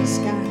waters and the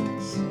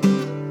skies?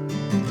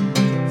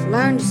 I've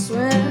learned to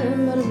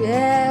swim, but I've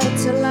yet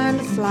to learn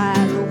to fly.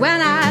 But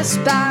when I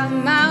spread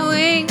my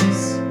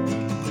wings,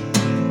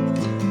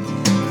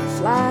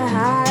 fly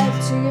high up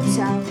to your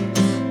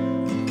towers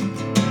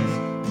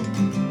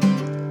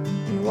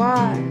and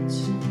watch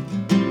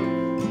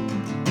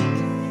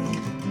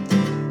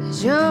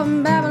as your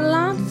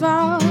Babylon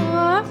falls.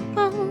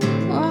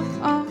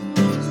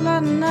 La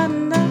da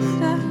da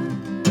da.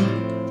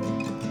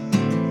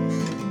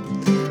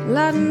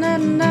 La da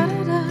da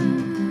da.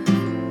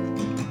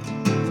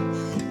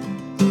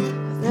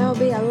 There'll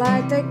be a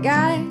light that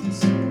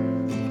guides,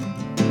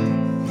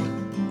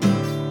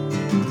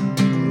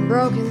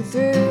 broken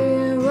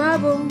through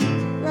rubble,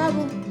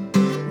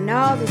 and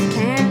all the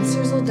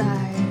cancers will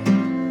die.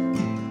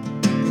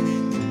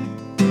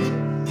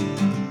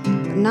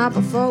 But not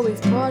before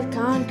we've poured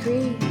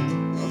concrete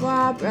over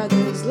our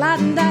brothers. La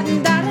da da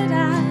da da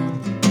da.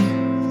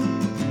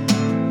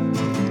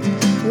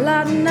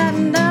 La da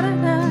da da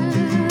da.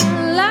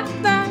 La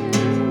da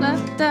da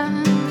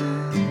da.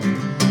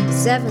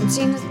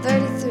 17 to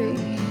 33.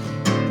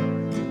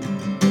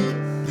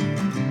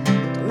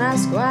 Don't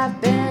ask where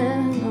I've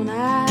been, don't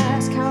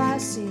ask how I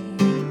see.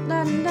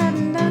 La da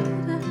da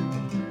da.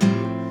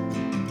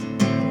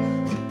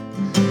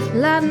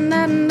 La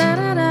da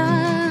da da.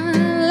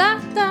 La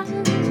da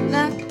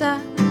da da.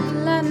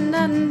 La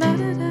da da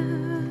da.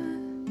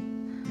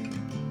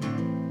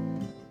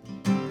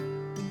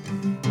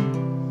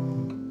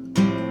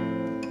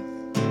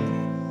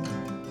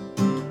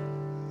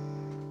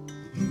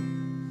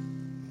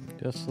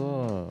 Yes,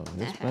 sir.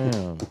 Yes,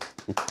 ma'am.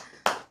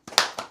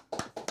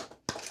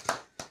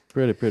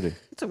 Pretty, pretty.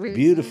 It's a weird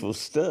Beautiful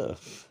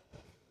stuff.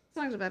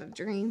 song's about a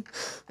dream.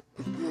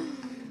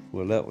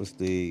 Well, that was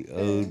the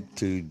ode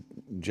to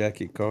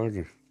Jackie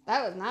Carter.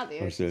 That was not the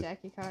ode What's to that?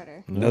 Jackie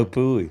Carter. No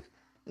Pooey.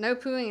 No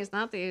Pooing is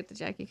not the ode to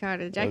Jackie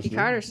Carter. The Jackie Wasn't it?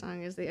 Carter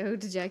song is the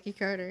ode to Jackie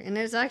Carter. And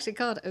it's actually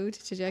called Ode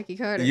to Jackie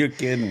Carter. You're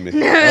kidding me.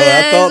 No, Oh,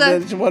 I thought it's a-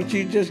 that's what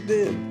you just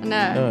did.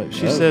 No.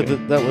 She said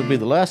Okay. that would be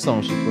the last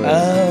song she played.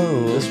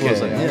 Oh, This okay.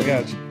 wasn't I it.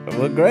 got you.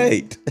 Well,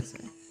 great.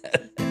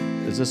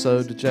 Is this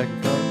ode to Jackie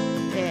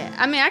Carter? Yeah.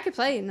 I mean, I could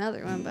play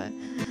another one, but.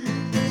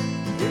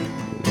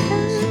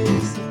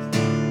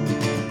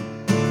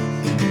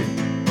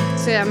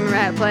 See, I remember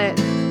how to play it.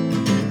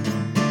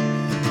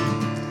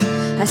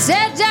 I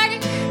said, Jackie,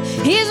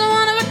 he's a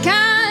one of a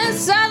kind.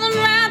 Southern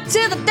right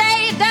till the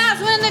day he dies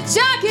when they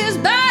chuck his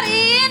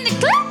body in the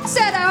clip.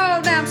 Said,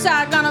 oh, damn,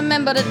 sorry, gonna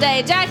remember the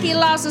day Jackie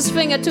lost his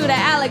finger to the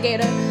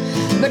alligator.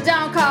 But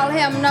don't call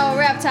him no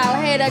reptile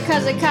hater,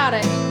 cause he caught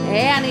it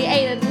and he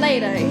ate it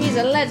later. He's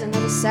a legend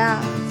of the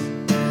South.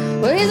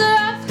 Well, he's a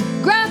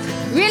rough,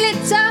 gruff, really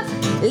tough,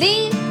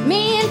 lean,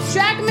 mean,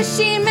 track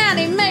machine man.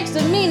 He makes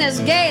the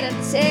meanest gator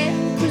tail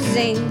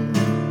cuisine.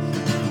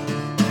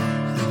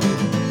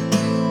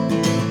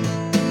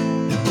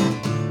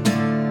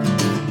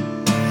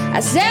 I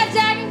said,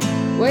 Jackie,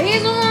 well,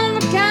 he's a one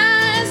of a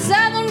kind.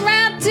 Southern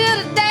right till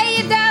the day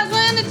he dies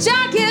when they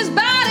chuck his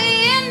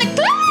body in the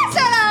glass.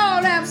 Said, oh,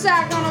 damn,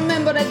 sorry, gonna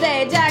remember the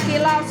day Jackie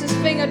lost his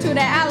finger to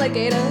the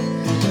alligator.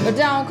 But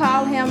don't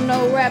call him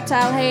no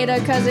reptile hater,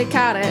 cause he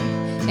caught it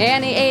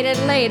and he ate it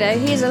later.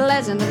 He's a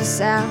legend of the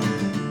South.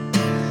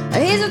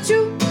 He's a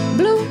true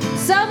blue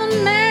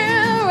Southern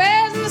man,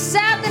 raised in the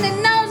South and he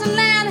knows the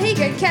land. He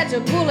could catch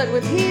a bullet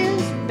with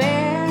his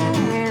bare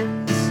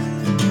hands.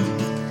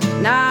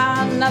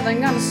 Nah,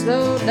 nothing gonna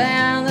slow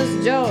down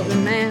this Georgia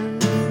man.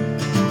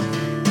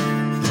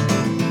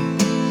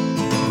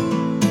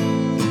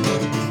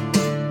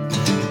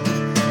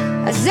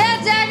 I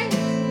said, Jackie,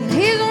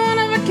 he's one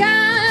of a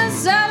kind.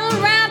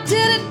 Southern right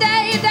till the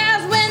day he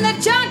dies when they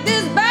chucked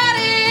his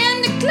body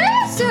in the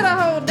cliffs to the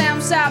whole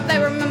damn South. They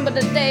remember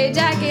the day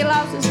Jackie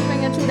lost his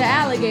finger to the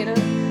alligator.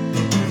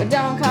 But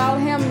don't call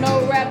him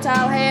no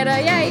reptile hater.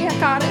 Yeah, he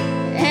caught it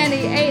and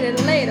he ate it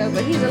later.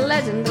 But he's a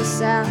legend of the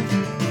South.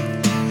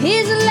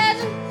 He's a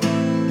legend.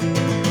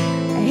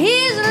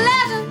 He's a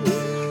legend.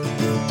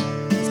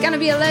 It's gonna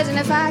be a legend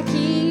if I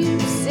keep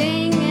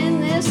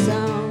singing this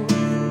song.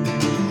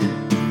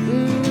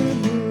 Mm-hmm.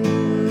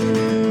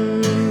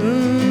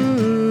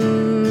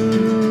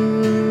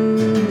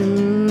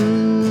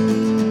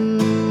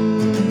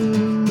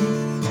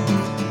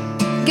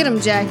 Get him,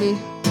 Jackie.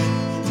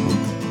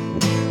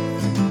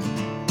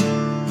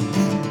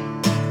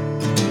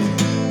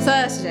 So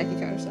that's Jackie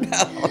Carter song.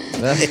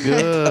 That's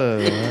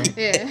good. Man.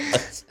 Yeah.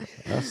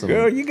 That's some,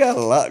 Girl, you got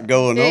a lot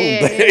going on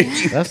Yeah, there. yeah.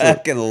 You That's a-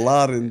 packing a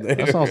lot in there.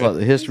 that sounds like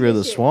the history of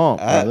the swamp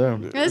right there.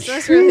 That's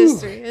real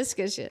history. That's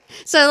good shit.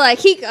 So like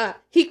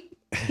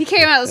he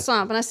came out of the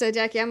swamp and I said,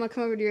 Jackie, I'm gonna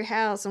come over to your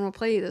house and we'll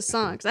play you this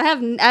song because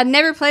I'd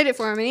never played it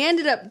for him and he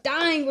ended up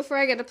dying before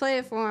I got to play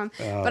it for him.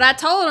 But I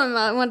told him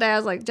one day I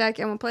was like,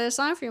 Jackie, I'm gonna play a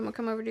song for you. I'm gonna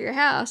come over to your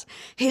house.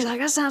 He's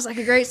like, that sounds like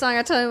a great song.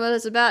 I told him what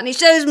it's about and he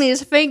shows me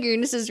his finger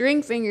and it's his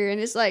ring finger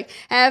and it's like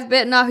half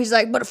bitten off. He's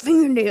like, but a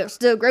fingernail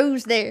still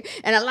grows there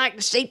and I like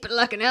to shape it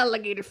like an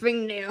alligator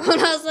fingernail.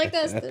 And I was like,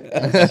 that's the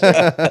best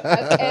shit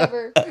I've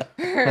ever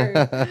heard.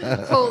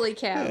 Holy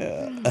cow!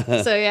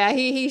 So yeah,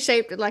 he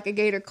shaped it like a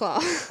gator claw.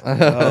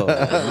 It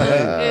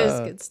was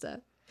good stuff.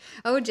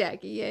 Oh,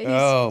 Jackie, yeah, he's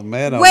Oh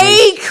man,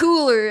 way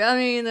cooler. I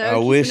mean, I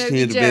wish he'd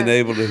have been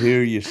able to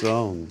hear your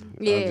song.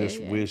 Yeah, I just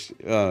yeah. wish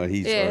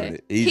he's heard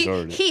it. He's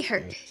heard it. He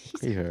heard it.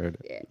 He heard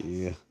it.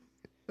 Yeah,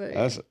 But,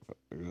 that's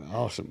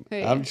awesome.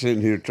 Yeah. I'm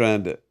sitting here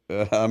trying to.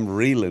 I'm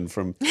reeling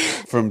from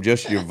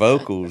just your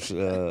vocals.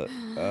 I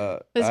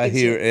good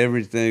hear shit.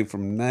 everything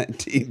from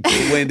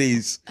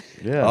 1920s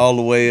Yeah. all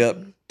the way up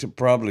to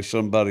probably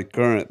somebody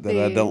current that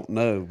I Yeah. don't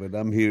know. But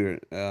I'm hearing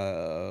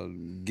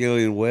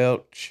Gillian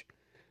Welch.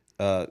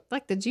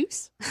 like the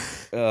juice,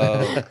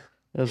 That's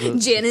a-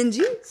 gin and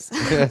juice.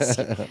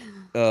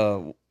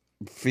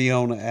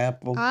 Fiona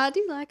Apple. I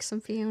do like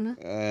some Fiona.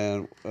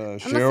 And fan,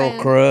 Sheryl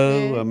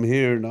Crow. yeah. I'm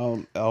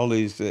hearing all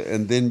these,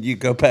 and then you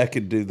go back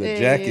and do the Yeah,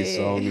 Jackie yeah,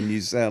 song, yeah. and you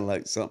sound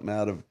like something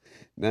out of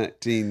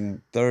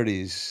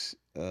 1930s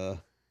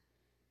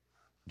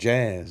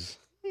jazz.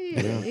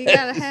 Yeah, you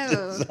gotta have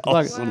a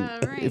Like,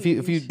 wide if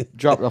you range.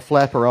 dropped a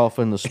flapper off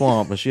in the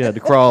swamp and she had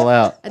to crawl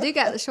out, I do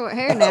got the short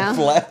hair now.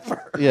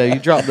 Flapper. yeah, you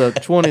dropped the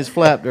 20s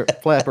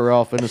flapper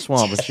off in the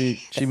swamp and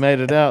she made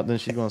it out, then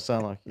she's gonna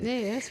sound like you.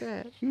 Yeah, that's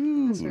right.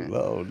 Ooh, right.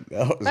 Lord,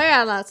 that was, I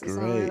got lots of songs.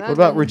 Great. I've What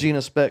about been- Regina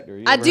Spektor?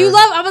 You I ever do heard-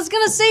 love. I was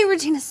gonna say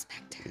Regina Spektor.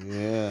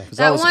 yeah. 'Cause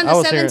I That was- one, I the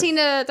was hearing- 17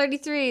 to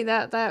 33.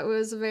 That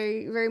was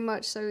very very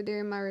much so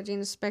during my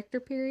Regina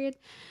Spektor period,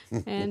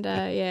 and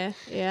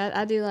yeah,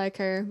 I do like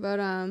her. But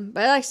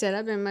like I said,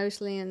 I've been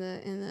mostly in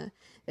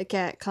the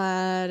Cat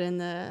Clyde and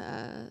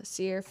the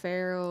Sierra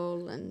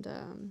Farrell and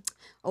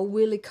a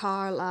Willie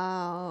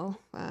Carlisle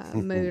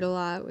mood a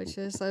lot, which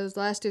is those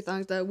last two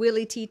songs. The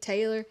Willie T.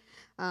 Taylor.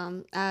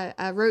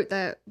 I wrote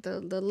that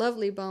the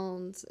Lovely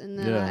Bones, and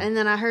then Yeah. and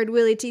then I heard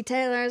Willie T.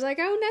 Taylor. I was like,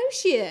 oh no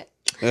shit,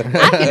 I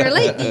can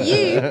relate to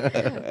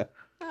you.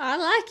 I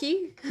like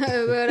you,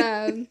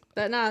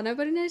 but no,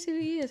 nobody knows who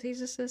he is. He's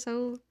just this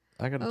old.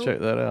 I gotta Oh, check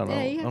that out. Yeah,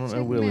 I you don't have to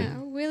know check Willie. him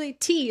out. Willie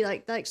T,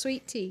 like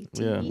sweet tea.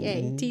 Yeah.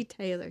 T-E-A, T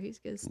Taylor. He's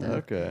good stuff.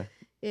 Okay.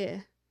 Yeah.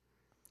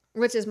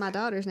 Which is my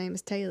daughter's name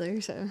is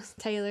Taylor, so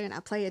Taylor, and I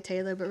play a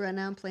Taylor, but right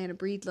now I'm playing a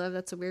Breedlove.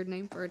 That's a weird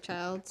name for a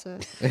child, so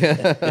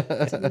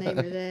to name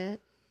her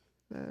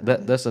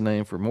that. That's a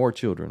name for more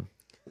children.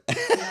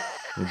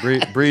 You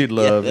breed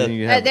love, and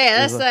you have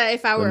That's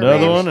if I were a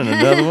another rabbit. one and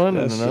another one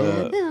and That's,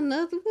 another one.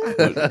 Another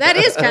one. That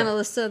is kind of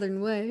the southern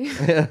way.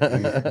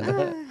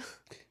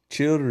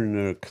 Children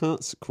are a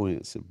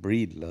consequence of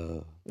breed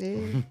love.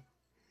 Yeah.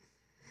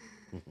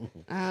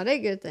 Oh, they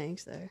good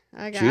things though.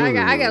 I got Children a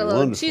are little.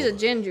 wonderful. She's a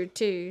ginger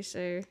too,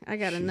 so I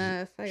got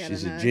enough.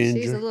 she's a enough. She's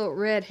ginger? a little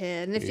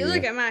redhead, and if you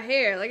look Yeah. at my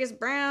hair, like it's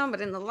brown,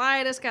 but in the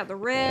light it's got the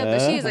red.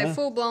 But she's Uh-huh. like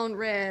full blown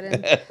red,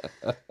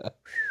 and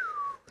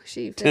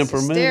she fits the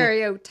Temperamental?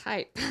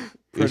 stereotype.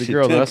 Pretty she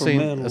girl. That I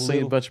temperamental seen a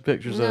little? bunch of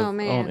pictures Oh, of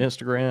man. on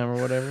Instagram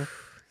or whatever.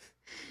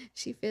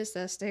 She fits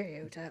that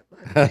stereotype.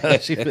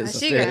 She fits the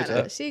She got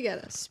stereotype. she got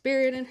a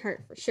spirit in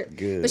her for sure.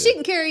 Good. But she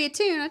can carry it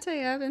too. And I tell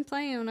you, I've been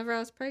playing whenever I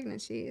was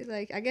pregnant. She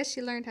I guess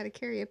she learned how to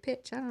carry a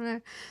pitch. I don't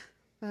know.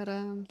 But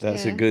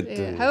That's a yeah, good yeah.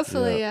 thing.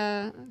 Hopefully,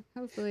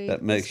 hopefully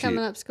That makes this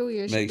coming you- up school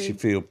year. she'll Makes you be-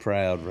 feel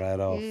proud right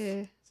off.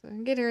 Yeah. So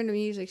get her into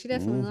music. She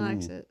definitely Mm-hmm.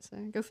 likes it. So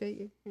go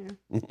figure. You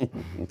know.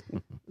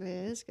 But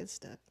yeah, it's good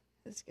stuff.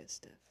 It's good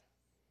stuff.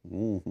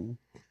 Hmm.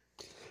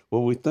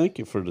 Well, we thank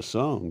you for the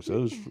songs.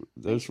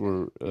 Those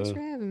were Thanks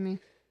for having me.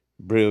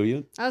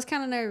 brilliant. I was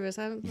kind of nervous.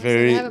 I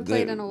Very, haven't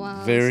played in a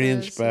while. very so-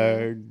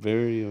 inspired.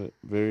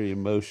 Very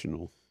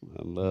emotional.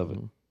 I love it.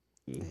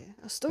 Yeah,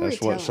 a storytelling.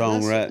 That's what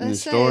That's songwriting and it.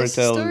 It's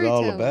storytelling is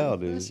all storytelling. about.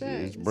 That's Is right.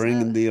 is It's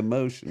bringing not- the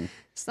emotion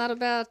It's not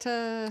about.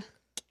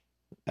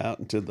 out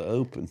into the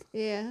open.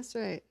 Yeah, that's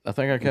right. I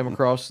think I came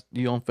across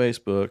you on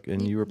Facebook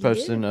and you were You did?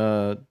 posting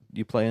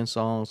you playing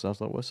songs. I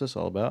was like, "What's this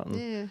all about?" And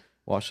Yeah,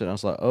 watched it. And I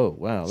was like, "Oh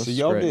wow, this So is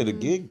y'all great." did a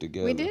gig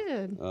together. we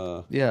did.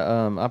 Yeah,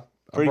 I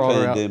brought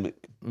her out. Pre-pandemic.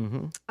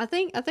 Mm-hmm. I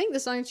think the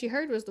song she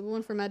heard was the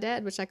one for my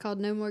dad, which I called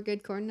 "No More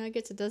Good Corn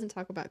Nuggets." It doesn't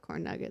talk about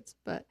corn nuggets,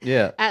 but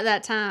Yeah, at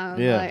that time,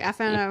 Yeah. like I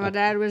found out my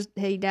dad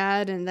he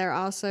died, and there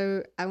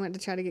also I went to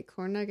try to get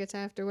corn nuggets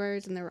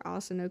afterwards, and there were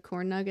also no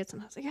corn nuggets,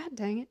 and I was like, God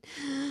dang it!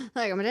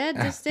 Like my dad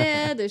just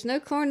said, there's no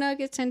corn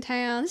nuggets in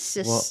town. This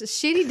is just a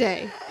shitty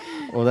day.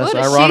 Well, that's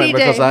What a ironic shitty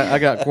because day. I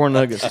got corn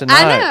nuggets tonight.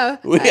 I know.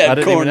 We I had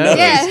didn't corn even know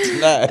nuggets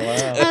that.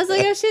 tonight. I was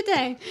like, oh shit,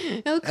 dang,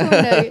 no corn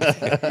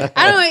nuggets.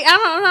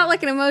 I'm not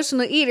like an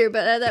emotional eater,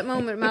 but at that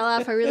moment in my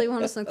life, I really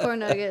wanted some corn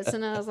nuggets,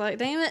 and I was like,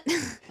 damn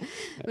it,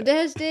 my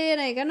dad's dead.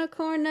 I ain't got no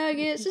corn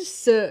nuggets. It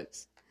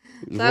sucks.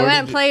 So I Where went did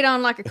and played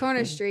on like a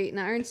corner street, and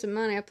I earned some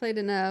money. I played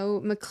in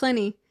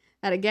McClenny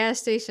at a gas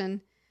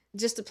station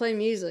just to play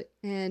music,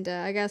 and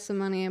I got some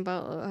money and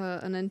bought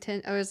a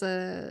Nintendo. I was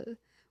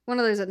one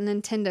of those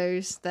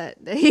Nintendos that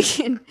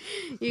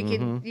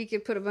you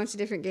could put a bunch of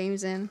different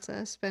games in. So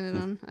I spent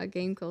it on a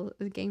game called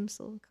Game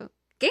Soul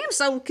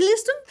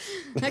System.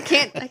 I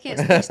can't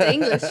speak the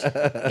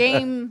English.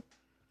 Game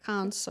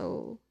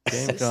console.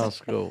 Game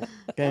console.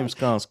 Games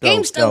console.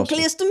 GameStone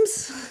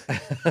Systems.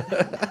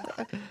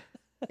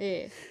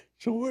 Yeah.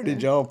 So where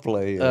did y'all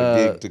play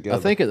gig together? I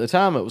think at the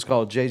time it was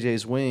called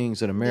JJ's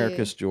Wings in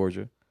Americus,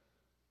 Georgia,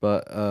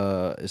 but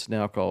it's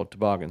now called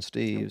Toboggan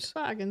Steve's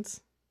Boggins.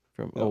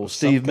 from That old was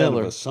some Steve kind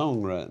Miller. of a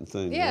songwriting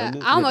thing. Yeah,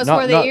 wasn't it? I almost Not-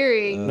 wore the not-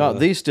 earring. Not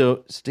the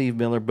still Steve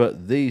Miller,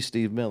 but the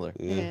Steve Miller.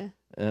 Yeah.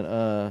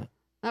 And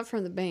Not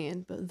from the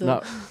band, but the.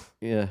 not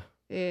yeah,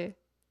 Yeah.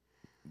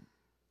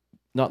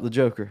 not the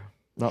Joker,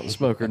 not the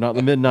smoker, not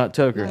the Midnight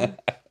Toker,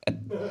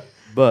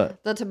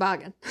 but The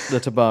toboggan. the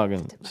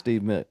Toboggan,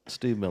 Steve Miller.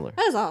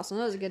 That was awesome.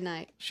 That was a good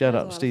night. Shout That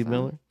out was to a lot of Steve fun.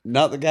 Miller.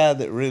 Not the guy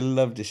that really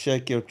loved to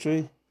shake your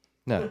tree?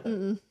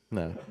 No,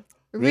 no,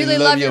 Really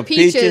love your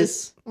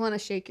peaches. Want to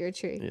shake your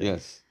tree. Yeah.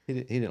 Yes. he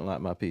didn't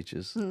like my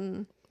peaches.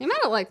 He might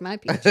have liked my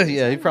peaches.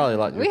 Yeah, he probably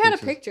liked your We had a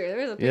peaches. picture. There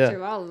was a Yeah. picture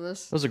of all of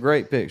us. It was a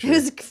great picture. It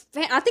was.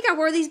 I think I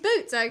wore these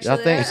boots actually. I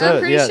think so. I'm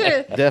pretty Yeah,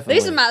 sure. definitely.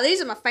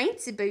 These are my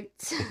fancy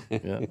boots.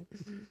 Yeah.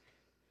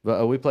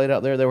 But we played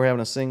out there. They were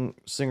having a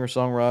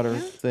singer-songwriter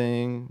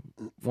thing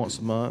once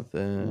a month,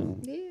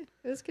 and Yeah,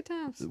 it was good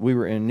times. we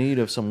were in need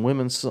of some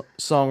women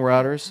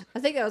songwriters. I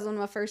think that was one of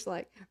my first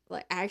like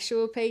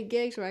actual paid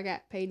gigs where I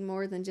got paid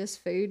more than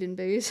just food and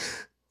booze.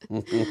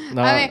 No,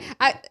 I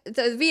mean,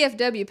 the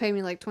VFW paid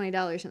me like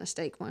 $20 in a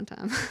steak one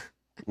time.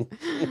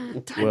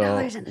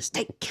 $20 in a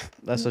steak.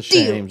 that's a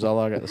Deal. shame. Is all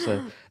I got to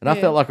say. And I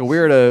felt like a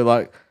weirdo.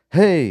 Like,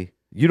 hey,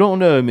 you don't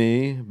know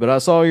me, but I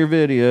saw your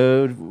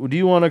video. Do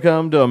you want to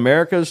come to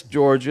Americus,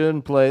 Georgia,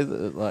 and play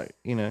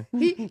you know?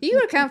 You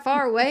would come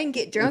far away and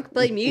get drunk,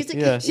 play music.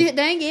 Yeah. Shit,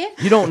 dang yeah.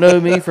 You don't know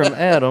me from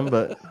Adam,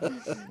 but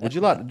would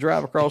you like to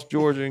drive across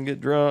Georgia and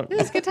get drunk? It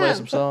was a good Play time.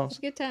 some It songs. was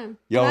a good time.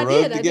 Y'all And I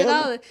rode did. I did together?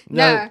 all the.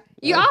 No. No,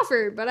 you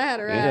offered, but I had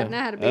to ride, Yeah. and I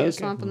had to be at Okay. a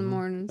swamp in the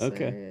morning. So,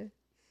 Okay. yeah.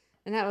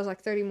 And that was like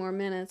 30 more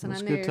minutes, It and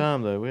was I a knew. good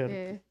time though. We had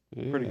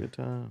Yeah. a pretty good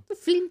time. The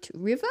Flint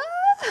River.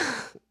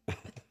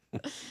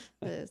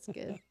 That's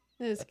good.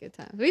 It was a good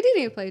time. We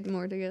didn't even play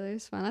more together. It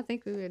was fun. I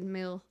think we would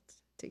mill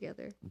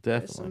together.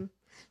 There's Definitely. some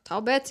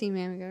Tall Betsy,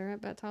 man. We got to write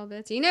about Tall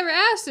Betsy. You never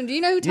asked him. Do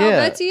you know who Tall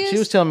Yeah, Betsy is? she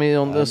was telling me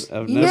on this.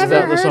 I've You never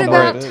never this heard on the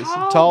about radio.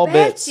 Tall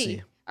Betsy.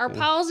 Betsy. Our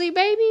palsy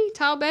baby,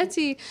 Tall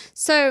Betsy.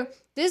 So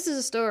this is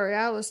a story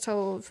I was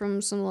told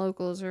from some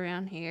locals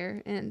around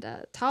here. And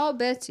Tall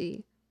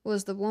Betsy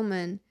was the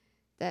woman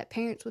that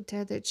parents would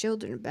tell their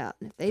children about.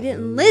 And if they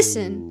didn't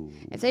listen,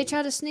 if they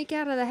tried to sneak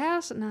out of the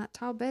house at night,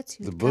 Tall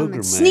Betsy would The come booger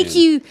and sneak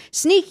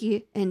man.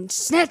 you, and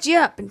snatch you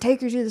up and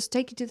take you to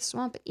the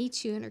swamp and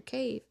eat you in her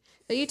cave.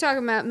 So you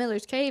talking about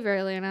Miller's Cave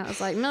earlier, and I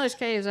was like, Miller's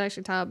Cave is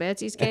actually Tall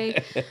Betsy's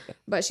cave,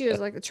 but she was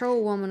like the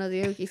troll woman of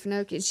the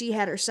Okefenokee, and she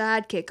had her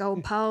sidekick,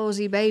 old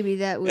Palsy Baby,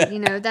 that was,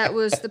 that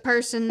was the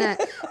person that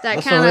kind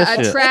of that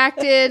shit.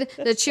 attracted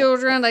the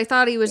children. They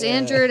thought he was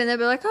injured, and they'd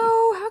be like,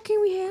 "Oh, how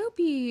can we help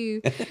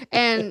you?"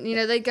 And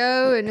they'd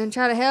go and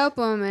try to help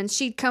them, and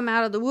she'd come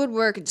out of the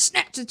woodwork and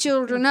snatch the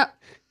children up.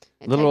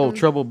 and Little take old 'em-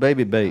 trouble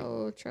baby bait.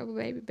 Oh, trouble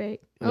baby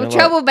bake. Yeah, Oh, like-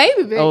 trouble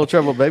baby bake. Old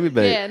trouble baby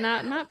bait. Yeah,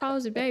 not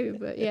Palsy Baby,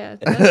 but yeah,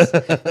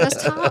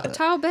 that's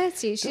tall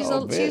Betsy. She's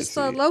Tall she's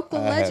the Betsy. local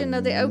I legend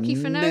of the have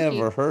Okefenokee.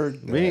 Never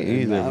heard that.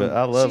 Me either, And but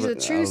I love She's a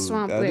it. true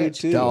swamp I do witch.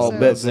 too. Tall So-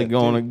 Betsy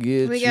gonna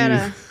get We you.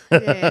 gotta,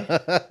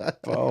 yeah,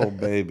 Oh,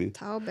 baby.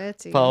 Tall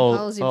Betsy,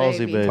 Palsy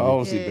Palsy Baby.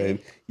 Palsy, Yeah.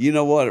 baby. You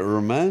know what it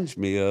reminds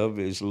me of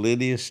is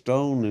Lydia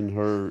Stone and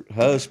her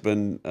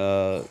husband,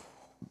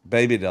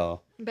 Baby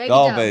Doll. Baby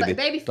Doll doll,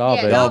 Baby. Doll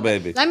yeah, Baby. Doll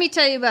Baby. Let me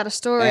tell you about a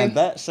story. And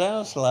that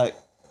sounds like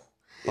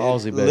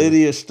Palsy baby.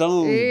 Lydia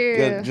Stone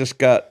Yeah. just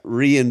got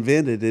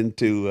reinvented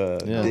into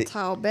Yeah. the-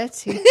 Tall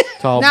Betsy.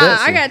 Tall No,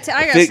 Betsy. I got a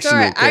story. Fictional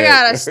I got a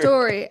character.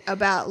 story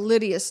about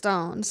Lydia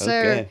Stone. So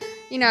Okay.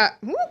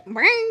 whoop,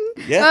 ring.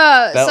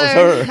 Yeah, that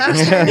was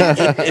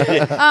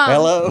her. Um,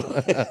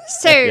 Hello.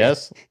 So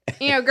Yes.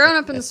 growing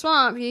up in the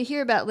swamp, you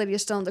hear about Lydia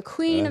Stone, the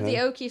queen of the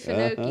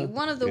Okefenokee, uh-huh,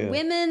 one of the yeah.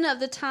 women of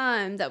the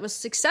time that was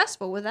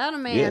successful without a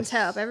man's Yes.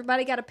 help.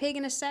 Everybody got a pig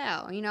and a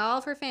sow. All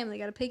of her family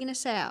got a pig and a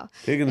sow.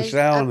 Pig and a And sow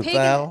and a pig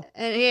thou.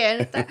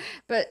 and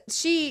but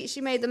she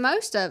made the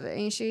most of it,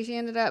 and she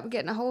ended up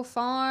getting a whole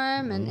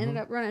farm and ended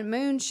up running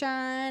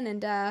moonshine,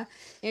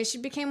 and she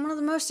became one of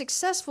the most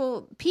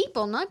successful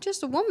people, not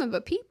just a woman,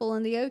 but people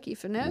in the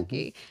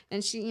Okefenokee.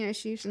 And she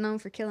was known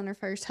for killing her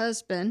first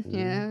husband.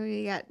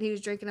 He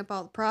was drinking up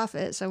all the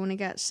profit, so when he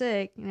got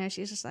sick,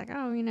 she's just like,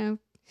 oh,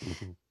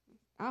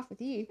 off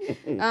with you.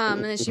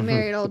 And then she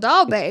married old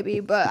doll baby.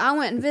 But I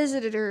went and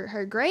visited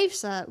her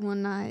gravesite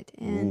one night,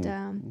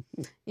 and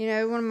you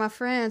know, one of my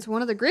friends,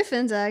 one of the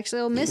Griffins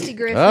actually, old Misty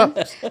Griffin,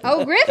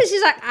 old Griffin,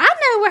 she's like, I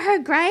know where her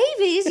grave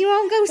is. You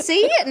want to go see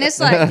it? And it's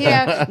like, you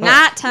know,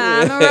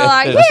 nighttime, and we're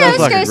like, yeah, let's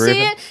like go a see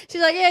Griffin. it.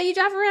 She's like, yeah, you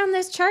drive around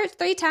this church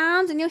 3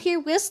 times and you'll hear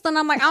whistling.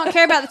 I'm like, I don't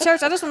care about the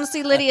church. I just want to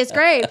see Lydia's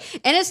grave.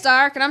 And it's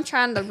dark, and I'm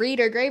trying to read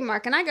her grave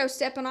mark, and I go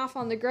stepping off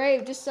on the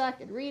grave just so I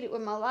could read it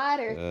with my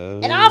lighter.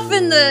 And off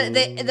in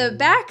the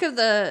back of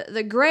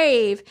the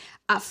grave,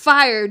 a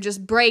fire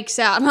just breaks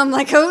out, and I'm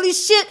like, holy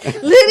shit,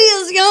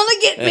 Lydia's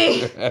gonna get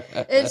me.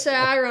 And so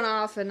I run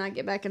off, and I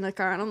get back in the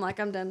car, and I'm like,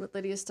 I'm done with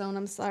Lydia Stone.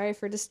 I'm sorry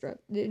for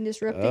disrupting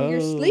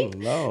your sleep.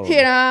 Lord.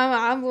 You know,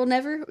 I will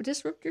never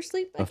disrupt your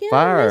sleep A again.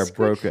 fire Miss Gr-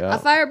 broke out. A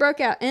fire broke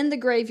out in the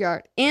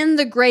graveyard. In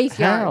the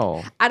graveyard.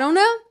 How? I don't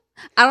know.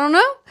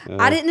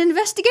 I didn't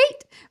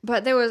investigate,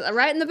 but there was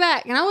right in the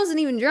back, and I wasn't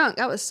even drunk.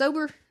 I was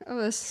sober. I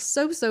was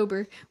so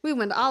sober. We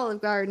went to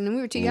Olive Garden, and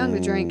we were too young to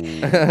drink.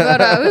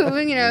 But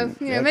we, you know,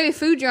 maybe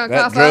food drunk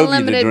that off drove you to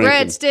unlimited drinking.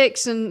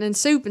 breadsticks and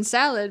soup and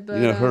salad. But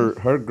You know,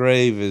 her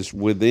grave is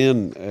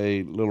within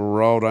a little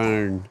wrought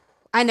iron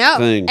I know,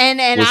 thing. and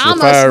Was I the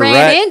almost fire ran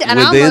right into, and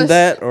I within almost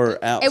that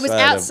or outside? It was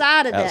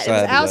outside of that. It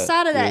was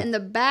outside of that Yeah. in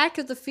the back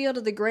of the field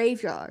of the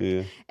graveyard.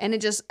 Yeah. And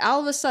it just, all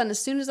of a sudden, as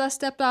soon as I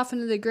stepped off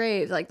into the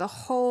grave, like the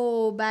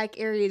whole back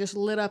area just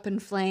lit up in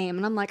flame.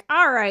 And I'm like,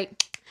 all right,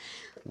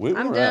 We were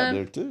I'm out done.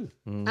 there too.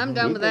 I'm We've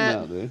done with been that.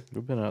 out there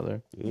We've been out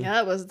there. Yeah,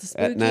 that was the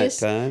at spookiest.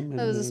 nighttime.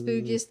 That was the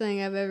spookiest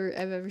thing I've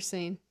ever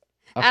seen.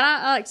 And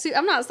I like,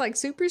 I'm not like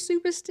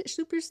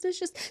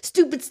superstitious,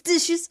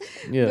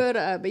 Yeah.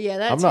 but yeah,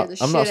 that I'm scared not.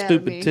 the I'm shit not out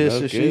of me.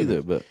 stupiditious Okay.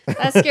 either, but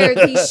That scared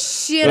the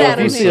shit Well, out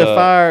if of you me. see a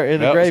fire in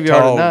the That was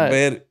graveyard tall at night,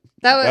 Betty.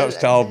 That was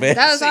tall Betsy.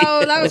 That was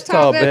all. That was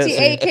Tall tall Betsy,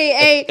 Betsy.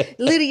 aka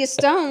Lydia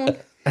Stone.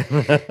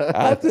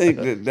 I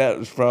think that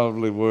was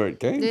probably where it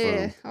came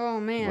Yeah. from. Oh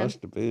man.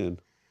 Must have been.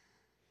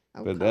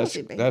 Oh, But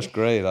Posy, that's baby.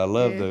 great. I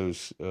love Yeah.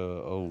 those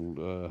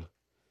old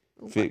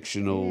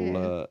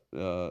fictional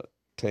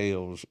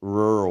tales,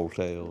 rural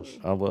tales.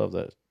 I love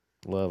that.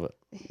 Love it.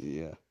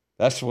 Yeah,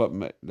 that's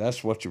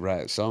what you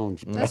write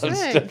songs about. That's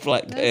right. Stuff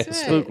like That's that. right.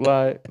 Spook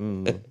Light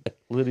and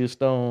Lydia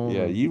Stone.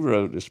 Yeah, you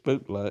wrote the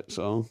Spook Light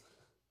song.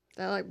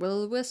 That like Will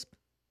o' the Wisp.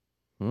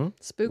 Hmm?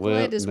 Spook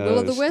Light is Will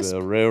o' the it's Wisp.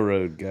 the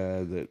railroad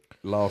guy that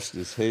lost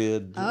his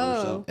head or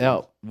Oh. something.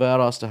 out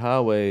Valdosta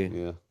Highway,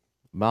 Yeah,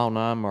 mile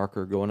 9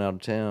 marker going out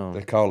of town.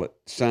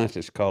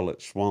 scientists call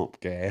it swamp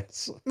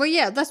gas. Well,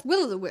 yeah, that's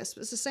Will o' the Wisp.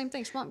 It's the same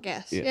thing. Swamp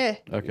gas. Yeah.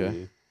 Yeah. Okay,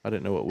 Yeah. I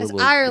didn't know what It's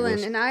Willow. Ireland.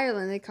 was. In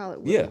Ireland, they call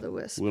it Will Yeah, o' the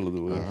Wisp. Will of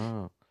the Wisp.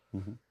 Oh.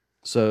 Mhm.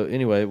 So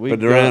anyway, we But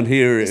got- around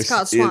here, It's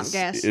called swamp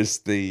gas. It's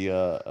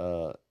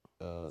the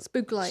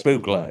Spook Light.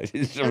 Spook Light.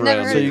 It's I've never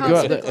around heard So it you called go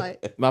out Spook there-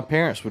 Light. my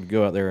parents would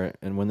go out there,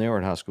 and when they were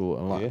in high school,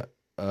 and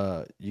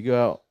like, you go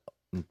out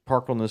and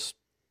park on this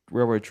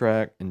railway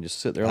track and just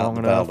sit there Out long the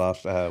enough,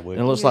 Valdosta Highway.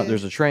 and it looks like Yeah.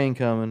 there's a train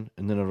coming,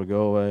 and then it'll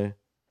go away,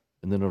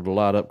 and then it'll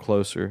light up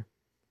closer.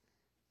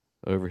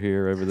 Over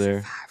here, over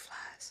there.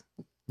 Fireflies.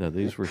 No,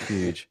 these were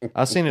huge.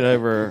 I've seen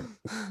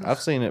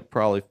it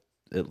probably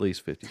at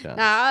least 50 times.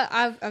 Nah,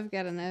 I've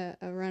got a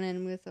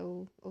run-in with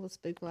old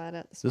Spook Light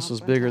at the swamp. This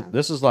was one bigger. time.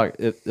 This is like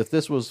if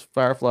this was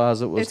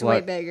fireflies, it was It's way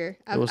like bigger.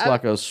 it was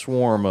like a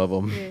swarm of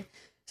them. Yeah.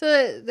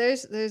 So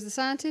there's the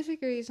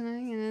scientific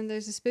reasoning, and then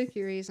there's the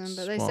spooky reason.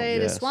 But they Swamp say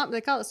it is gas. swamp.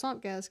 They call it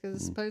swamp gas because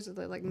it's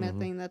supposedly like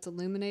methane that's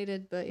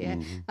illuminated. But yeah,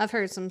 I've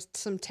heard some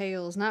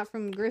tales, not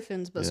from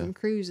Griffins, but Yeah. some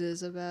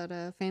cruises about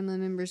family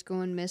members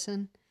going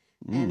missing,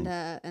 and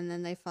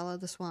then they follow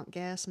the swamp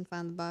gas and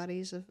find the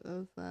bodies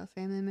of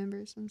family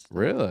members and stuff.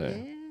 Really?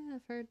 Yeah,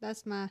 I've heard.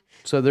 That's my.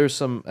 So there's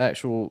some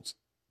actual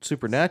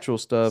supernatural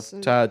stuff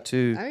Some- tied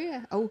to Oh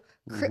yeah. Oh,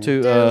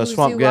 To,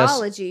 swamp gas.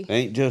 cryptozoology.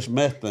 Ain't just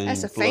methane.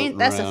 That's a floating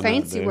that's a around out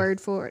fancy there.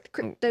 word for it.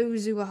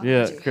 Cryptozoology.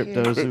 yeah,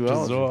 cryptozoology.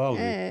 Cryptozoology.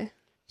 Yeah.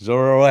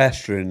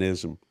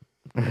 Zoroastrianism.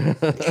 Yeah.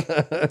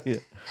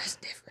 That's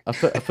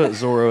different. I put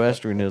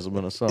Zoroastrianism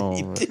in a song.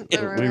 we wrote.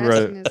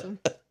 Zoroastrianism.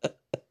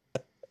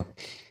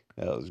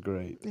 That was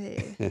great.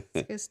 Yeah,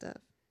 it's good stuff.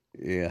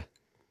 Yeah.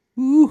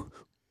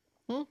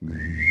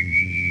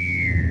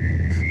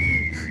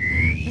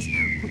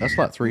 That's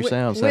like three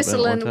sounds happening at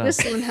one time.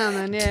 Whistling,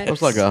 humming. Yeah. It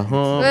was like a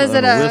hum, Was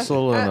and it a a-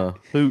 whistle, and a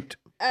hoot.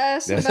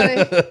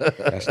 Somebody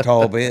That's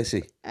tall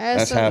Betsy.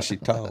 asked That's how she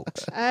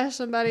talks. I asked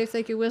somebody if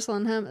they could whistle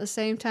and hum at the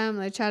same time,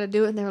 and they tried to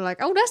do it, and they were like,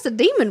 "Oh, that's the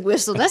demon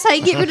whistle. That's how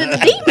you get rid of the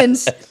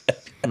demons."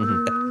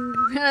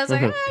 And I was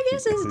like, "Oh, I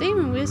guess it's a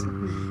demon whistle."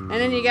 And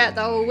then you got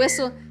the old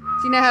whistle. Do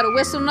you know how to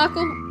whistle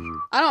knuckle?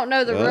 I don't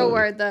know the real Oh.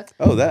 word.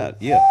 Oh,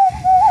 that, yeah.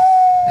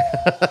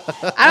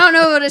 I don't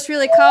know what it's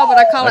really called, but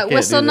I call I it can't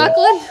whistle do that.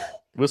 knuckling.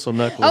 Whistle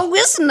knuckles. Oh,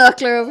 whistle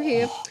knuckler over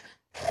here.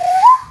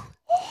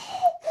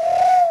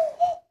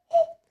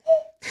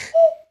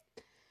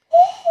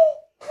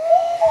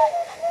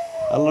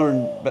 I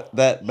learned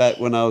that back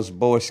when I was a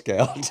Boy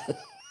Scout.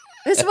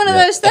 It's one of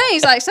those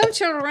things. Like some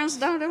children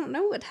don't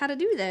know how to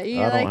do that.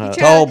 You I know, don't like you have-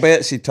 try Tall to,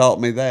 Betsy taught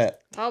me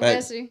that. Tall Back-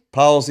 Betsy.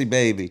 Palsy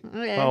baby.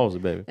 Oh, yeah. Palsy,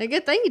 baby. A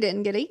good thing you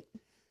didn't get eat.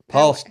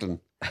 Paulston.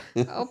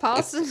 Oh,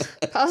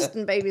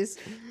 Paulston babies.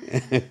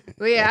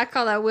 Well, yeah, I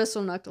call that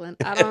whistle knuckling.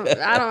 I don't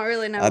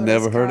really know. I what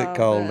never it's heard it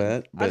called,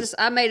 called but that.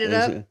 I made it is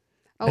up. it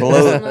Oh,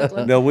 whistle blow,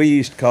 knuckling. no, we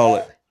used to call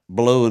it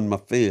blowing my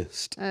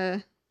fist. We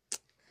used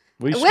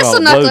to call Whistle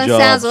it knuckling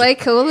sounds blowjobs. way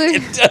cooler.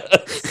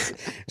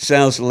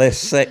 Sounds less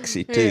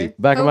sexy too.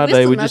 Back in Oh, my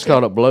day, we whistle just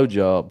called it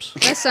blowjobs.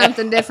 That's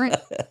something different.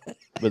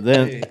 But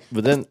then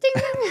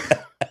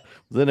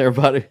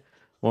everybody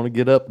want to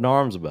get up in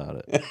arms about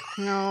it.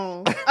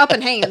 No, up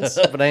in hands.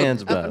 Up in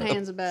hands Up about in it.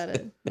 hands about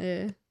it.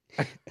 Yeah.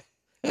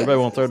 Everybody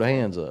want to throw their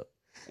hands up.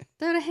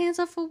 Throw the hands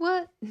up for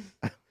what?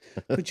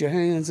 Put your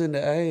hands in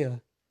the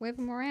air. Wave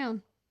them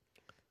around.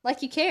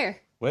 Like you care.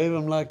 Wave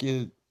them like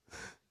you.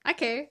 I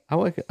care. I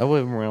wave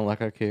them around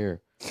like I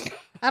care.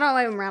 I don't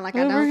wave them around like I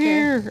Over don't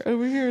care. here,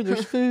 over here,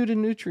 there's food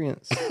and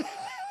nutrients.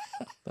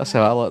 That's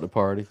how I like to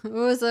party. What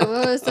was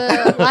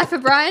the Life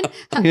of Brian?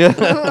 Yeah.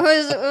 What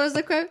was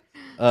the quote?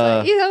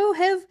 You don't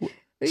have.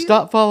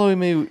 Stop following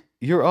me.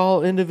 You're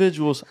all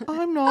individuals.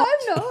 I'm not.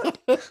 I'm not.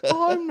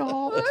 I'm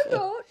not.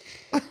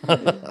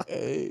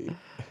 I'm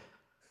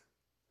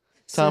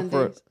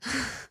not.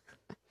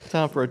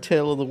 Time for a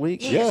tale of the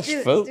week. Yes, do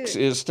it, folks, do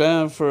it. it's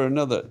time for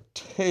another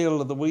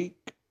tale of the week.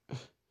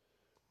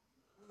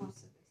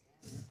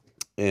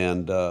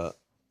 And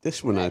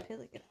this one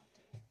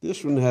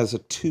has a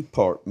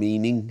two-part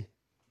meaning,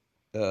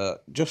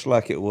 just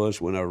like it was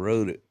when I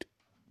wrote it.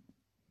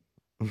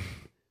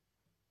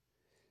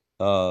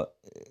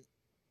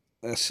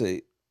 Let's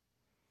see.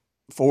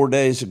 4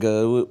 days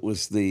ago, it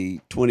was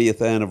the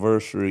 20th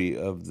anniversary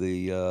of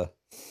the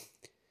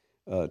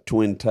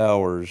Twin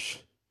Towers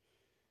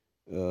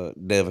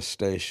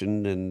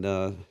devastation,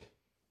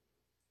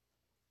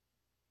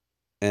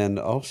 and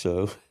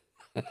also.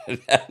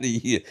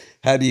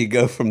 How do you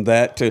go from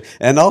that to?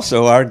 And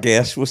also, our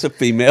guest was a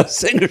female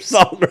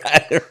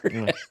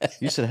singer-songwriter.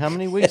 You said how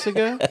many weeks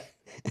ago?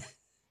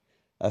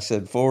 I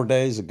said 4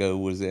 days ago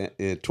was the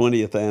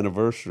 20th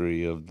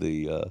anniversary of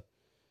the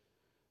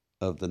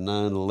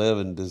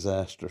 9/11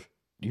 disaster.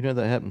 You know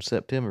that happened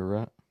September,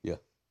 right? Yeah,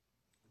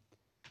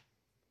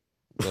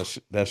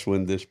 that's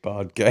when this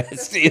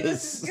podcast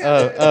is.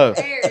 Oh.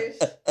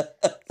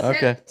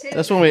 Okay,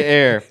 that's when we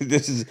air.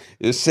 This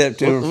is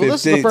September 15th. Well,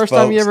 this is the first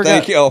time you ever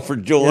Thank got- y'all for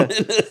joining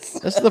us.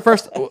 That's the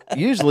first.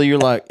 Usually, you're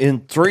like, in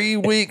 3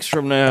 weeks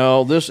from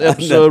now, this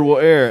episode will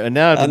air. And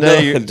now I know,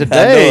 today, I know,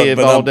 today of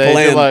but all I'm days,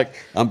 planned- you're like,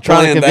 I'm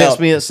trying to planned convince out.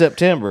 me it's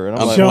September. And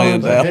I'm I'm like,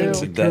 planned what out the hell?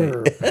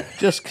 today.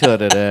 Just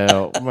cut it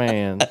out,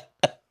 man.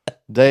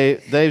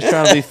 Dave's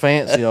trying to be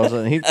fancy. All of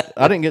a sudden,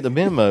 I didn't get the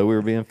memo. We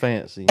were being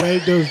fancy.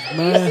 Dave does See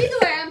mine. the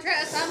way I'm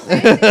dressed. I'm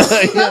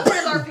fancy. We both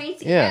have our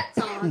fancy Yeah. hats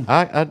on.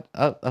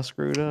 I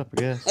screwed up,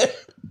 I guess.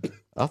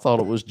 I thought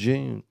it was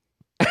June.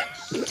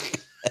 You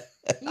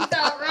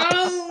thought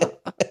wrong.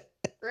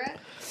 Right?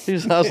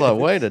 I was like,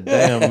 wait a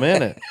damn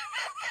minute.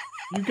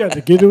 You got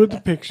to get it with the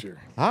picture.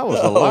 I was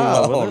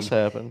alive when Lord. this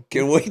happened.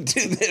 Can we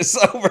do this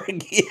over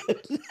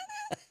again?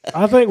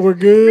 I think we're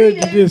good.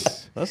 You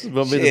just This is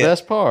going to be Shit. the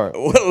best part.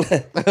 Well,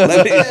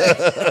 let me.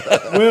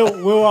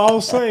 we'll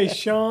all say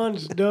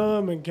Sean's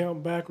dumb and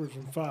count backwards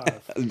from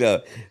 5.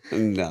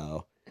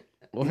 No.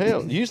 Well,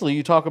 hell, usually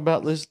you talk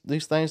about these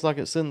things like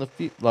it's in the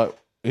future. Like,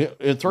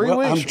 in 3 Well,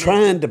 weeks. I'm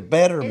trying to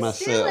better It's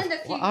still myself. in the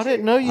future. Well, I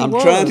didn't know you I'm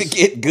was. trying to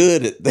get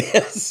good at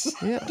this.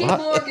 Yeah, Get well,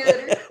 more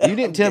gooder. you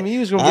didn't tell me you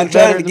was going to I'm get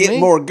better trying to than get me.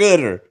 more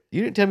gooder.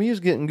 You didn't tell me you was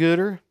getting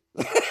gooder.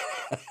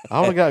 I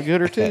would have got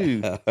gooder too.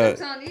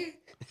 Joke's on you.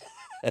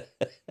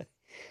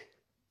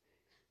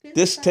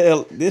 This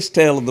tale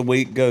of the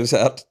week goes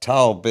out to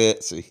Tall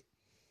Betsy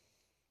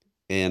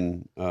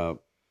and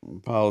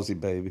Palsy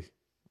Baby.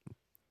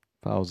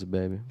 Palsy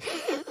baby.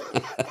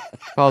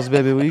 Palsy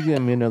baby, will you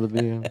give me another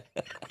beer?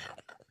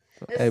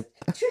 Hey,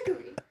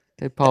 Trickery.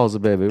 hey, Palsy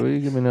baby, will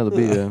you give me another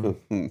beer?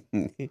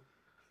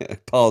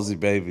 Palsy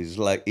Baby's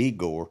like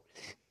Igor.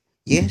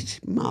 Yes,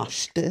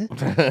 master.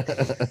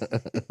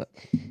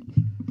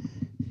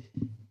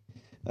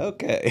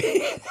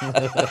 Okay.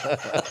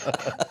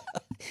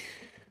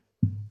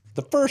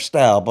 The first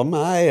album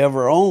I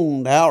ever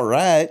owned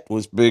outright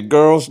was Big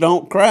Girls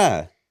Don't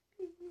Cry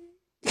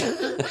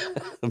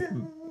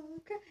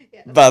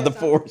by the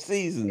Four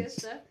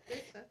Seasons.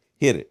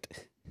 Hit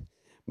it.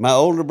 My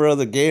older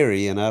brother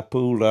Gary and I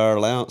pooled our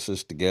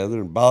allowances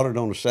together and bought it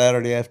on a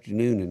Saturday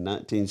afternoon in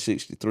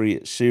 1963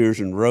 at Sears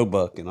and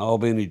Roebuck in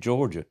Albany,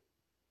 Georgia,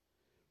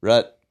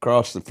 right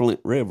across the Flint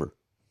River.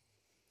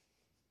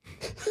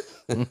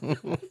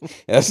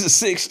 As a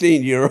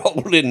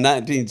 16-year-old in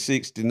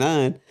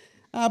 1969,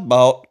 I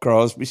bought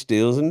Crosby,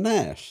 Stills, and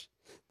Nash,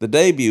 the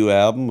debut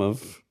album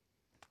of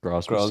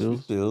Crosby, Crosby,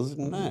 Stills, Stills,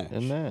 and Nash.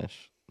 and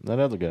Nash. That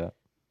other guy.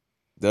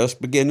 Thus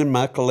beginning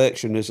my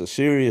collection as a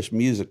serious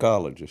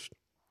musicologist.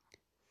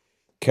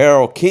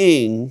 Carole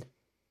King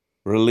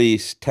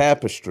released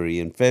Tapestry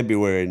in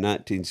February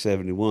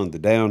 1971, the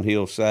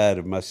downhill side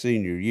of my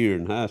senior year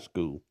in high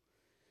school.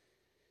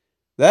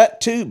 That,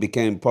 too,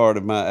 became part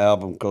of my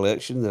album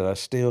collection that I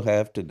still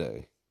have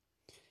today.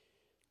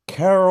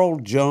 Carol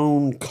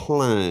Joan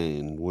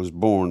Klein was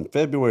born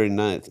February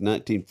 9th,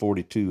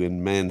 1942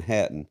 in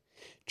Manhattan,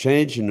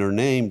 changing her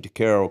name to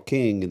Carole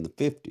King in the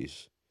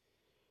 50s.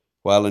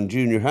 While in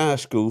junior high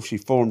school, she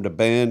formed a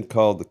band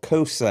called the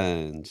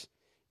Cosigns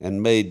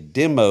and made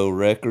demo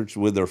records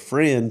with her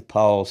friend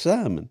Paul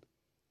Simon,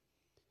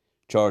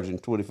 charging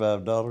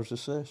 $25 a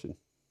session.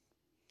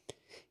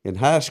 In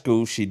high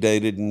school, she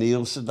dated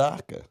Neil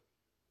Sedaka.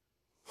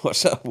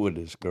 What's up with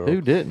this girl?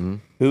 Who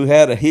didn't? Who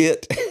had a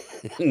hit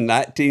in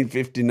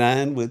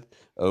 1959 with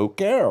Oh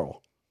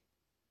Carol.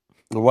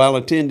 While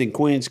attending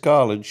Queens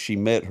College, she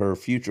met her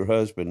future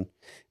husband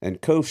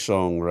and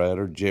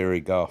co-songwriter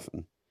Jerry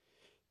Goffin.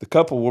 The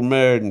couple were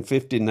married in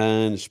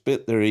 1959 and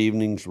spent their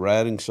evenings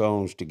writing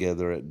songs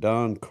together at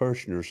Don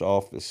Kirshner's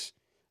office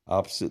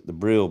opposite the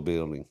Brill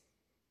Building.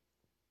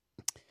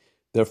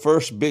 Their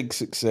first big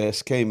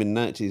success came in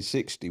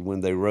 1960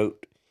 when they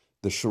wrote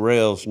the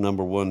Shirelles'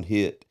 #1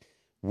 hit,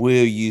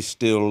 Will You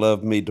Still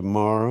Love Me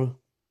Tomorrow?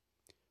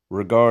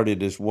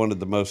 Regarded as one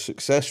of the most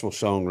successful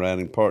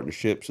songwriting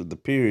partnerships of the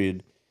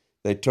period,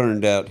 they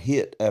turned out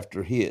hit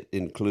after hit,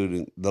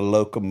 including The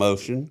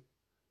Locomotion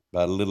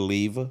by Little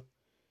Eva,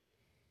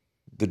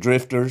 The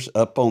Drifters'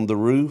 Up on the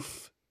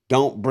Roof,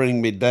 Don't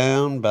Bring Me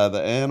Down by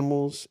the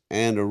Animals,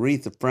 and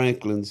Aretha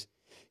Franklin's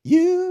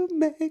You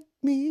Make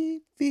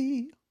Me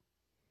Feel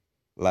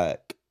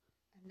Like.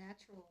 A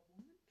natural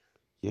woman.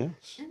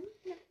 Yes.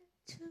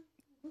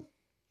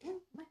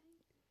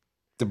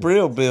 The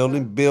Brill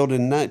Building, built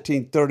in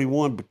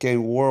 1931,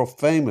 became world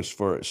famous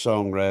for its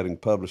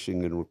songwriting,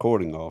 publishing, and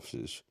recording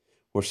offices,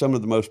 where some of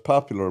the most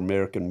popular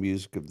American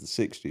music of the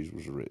 60s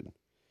was written.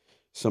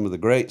 Some of the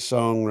great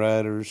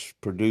songwriters,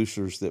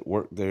 producers that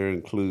worked there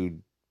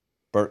include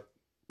Burt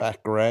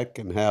Bacharach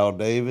and Hal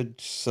David,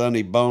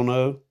 Sonny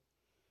Bono,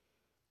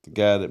 the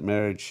guy that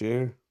married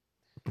Cher.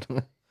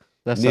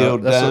 Neil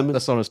Diamond.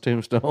 That's on his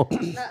tombstone. Not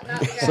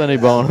the guy- Sonny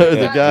Bono,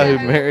 the guy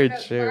who married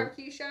opened up Cher.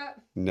 barbecue shop.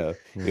 No,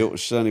 it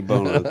was Sonny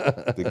Bono,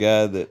 the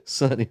guy that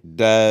Sonny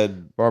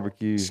died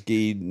barbecue.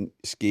 skiing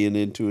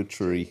into a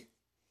tree.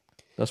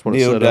 That's what it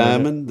Neil said on it.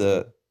 Diamond,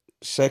 the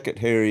second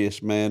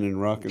hairiest man in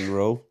rock and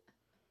roll.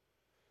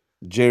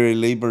 Jerry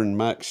Lieber and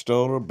Mike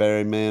Stoller,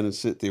 Barry Mann and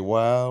Cynthia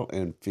Weil,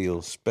 and Phil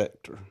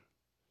Spector.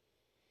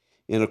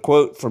 In a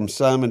quote from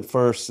Simon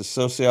First, The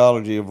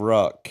Sociology of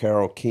Rock,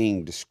 Carole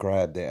King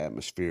described the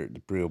atmosphere at the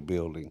Brill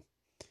Building.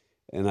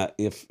 And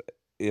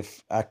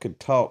if I could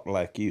talk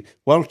like you,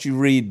 why don't you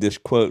read this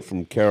quote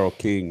from Carole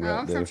King right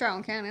I'm there? from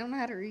Charlton County. I don't know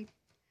how to read.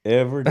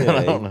 Every day.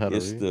 I don't know how to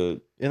it's read.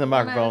 the In the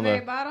Bottom at microphone the very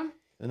there. bottom.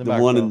 In the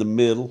microphone. one in the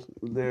middle.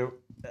 There,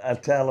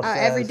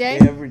 italicized. every day?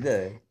 Every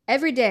day.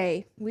 Every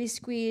day, we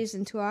squeeze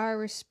into our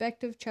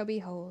respective chubby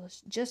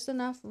holes just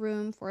enough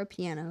room for a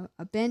piano,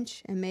 a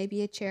bench, and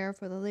maybe a chair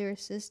for the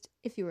lyricist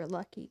if you were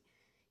lucky.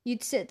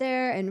 You'd sit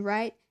there and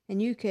write,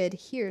 and you could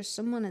hear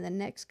someone in the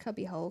next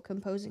cubbyhole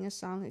composing a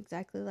song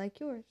exactly like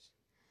yours.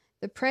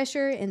 The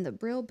pressure in the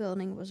Brill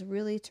Building was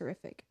really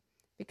terrific,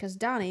 because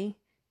Donnie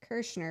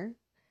Kirshner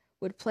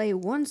would play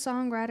one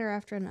songwriter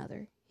after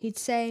another. He'd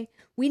say,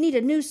 "We need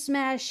a new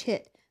smash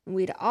hit," and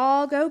we'd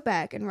all go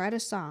back and write a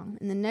song,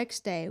 and the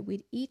next day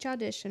we'd each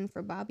audition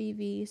for Bobby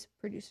V's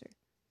producer.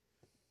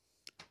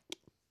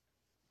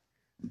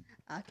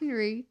 I can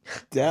read.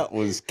 That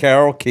was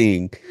Carole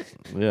King.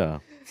 Yeah.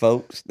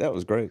 Folks, that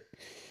was great.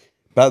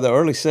 By the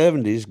early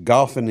 70s,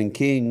 Goffin and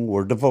King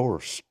were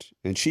divorced,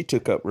 and she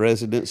took up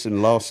residence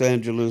in Los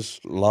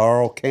Angeles'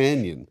 Laurel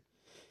Canyon.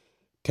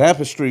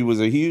 Tapestry was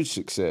a huge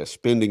success,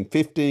 spending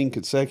 15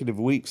 consecutive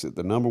weeks at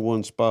the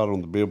 #1 spot on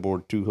the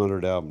Billboard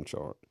 200 album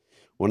chart.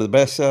 One of the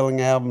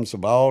best-selling albums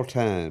of all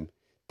time,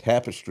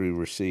 Tapestry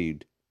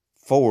received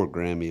 4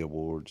 Grammy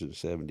Awards in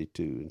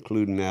 '72,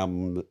 including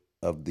Album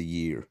of the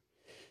Year.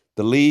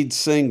 The lead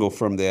single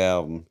from the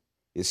album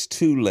is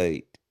Too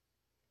Late,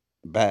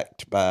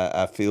 backed by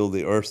I Feel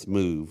the Earth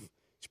Move.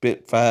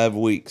 Spent 5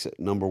 weeks at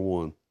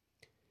 #1.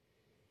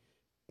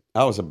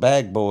 I was a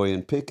bag boy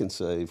in Pick and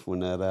Save when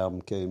that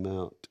album came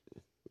out,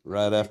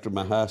 right after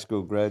my high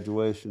school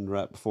graduation,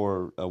 right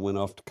before I went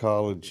off to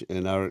college.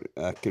 And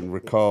I can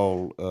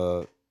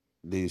recall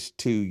these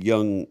 2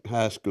 young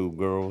high school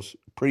girls,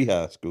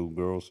 pre-high school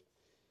girls,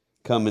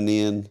 coming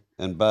in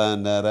and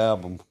buying that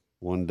album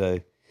one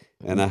day,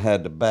 and I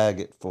had to bag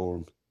it for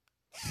them.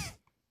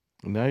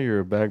 Now you're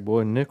a bag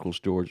boy in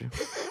Nichols, Georgia.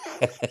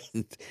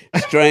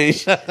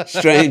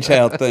 strange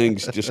how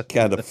things just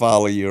kind of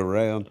follow you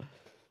around.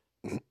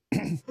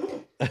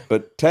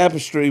 But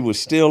Tapestry was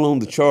still on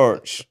the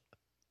charts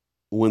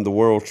when the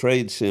World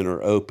Trade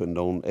Center opened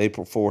on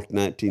April 4th,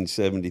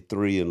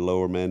 1973 in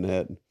Lower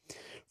Manhattan.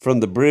 From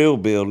the Brill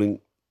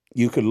Building,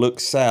 you could look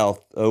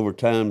south over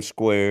Times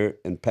Square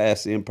and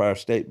past the Empire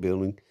State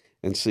Building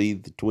and see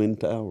the Twin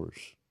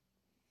Towers.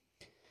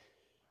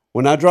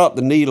 When I dropped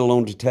the needle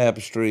onto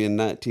Tapestry in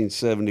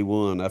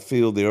 1971, I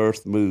Feel the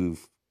Earth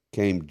Move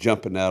came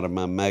jumping out of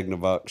my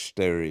Magnavox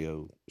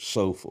stereo,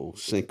 soulful,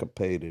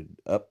 syncopated,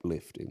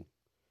 uplifting.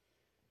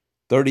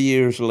 30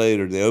 years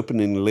later, the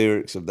opening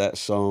lyrics of that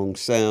song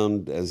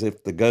sound as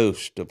if the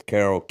ghost of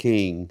Carole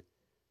King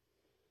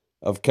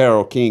of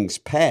Carole King's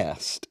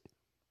past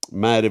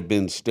might have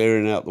been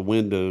staring out the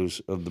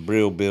windows of the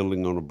Brill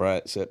Building on a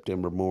bright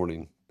September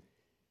morning.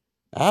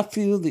 I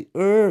feel the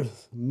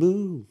earth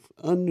move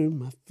under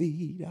my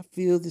feet. I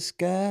feel the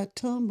sky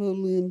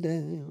tumbling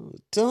down,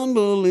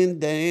 tumbling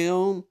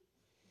down.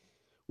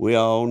 We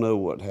all know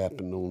what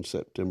happened on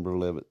September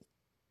 11th,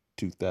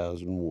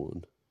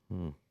 2001.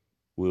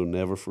 We'll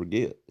never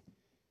forget.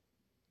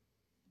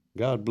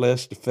 God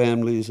bless the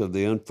families of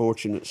the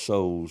unfortunate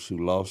souls who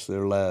lost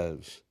their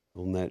lives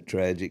on that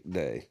tragic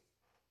day.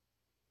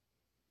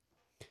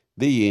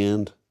 The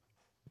end.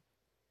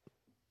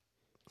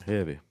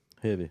 Heavy.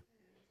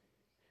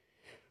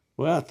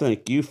 Well, I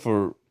thank you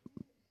for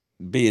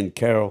being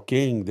Carole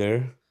King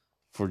there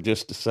for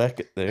just a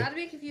second Not there. to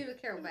be confused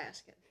with Carol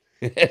Baskin.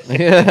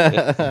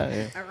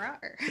 Yeah. All right.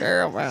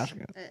 Carole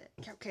Baskin.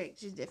 Okay,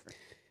 she's different.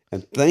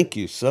 And thank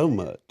you so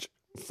much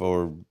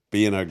for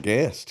being our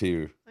guest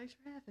here Thanks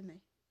for having me.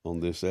 on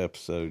this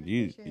episode.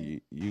 You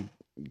appreciate you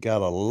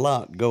got a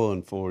lot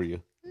going for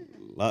you. A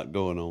lot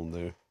going on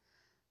there.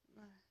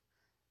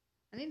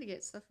 I need to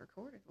get stuff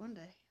recorded one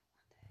day.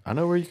 I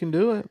know where you can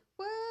do it.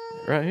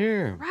 What? Right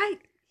here. Right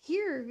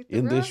here. with the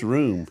In this rug?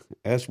 room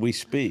as we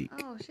speak.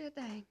 Oh, shit,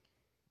 dang.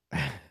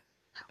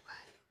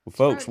 Well,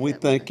 folks, Try to we do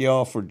that one thank day.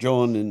 y'all for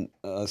joining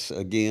us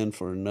again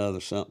for another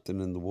Something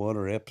in the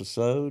Water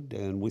episode.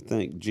 And we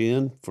thank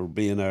Jen for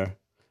being our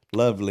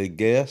lovely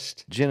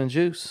guest. Gin and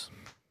juice.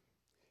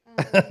 Oh,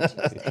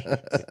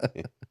 jeez,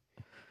 dang.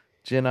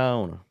 Gin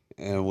Iona.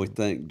 And we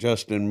thank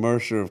Justin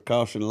Mercer of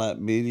Caution Light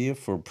Media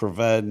for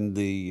providing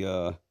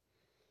the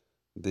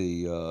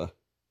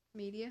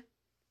Media.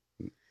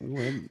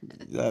 well,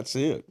 that's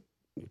it.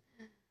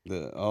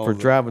 All For the,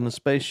 driving the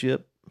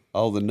spaceship.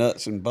 all the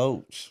nuts and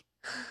bolts,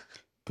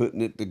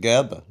 putting it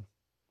together.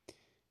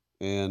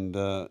 And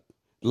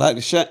like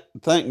to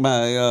thank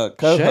my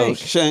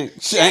co-host Shank.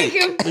 Thank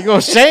you. You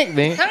gonna shank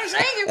me? Come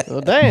sing him.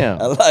 Oh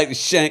damn. I'd like to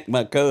shank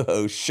my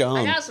co-host I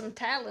Sean. got some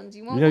talons.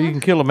 You want You know you one?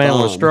 can kill a man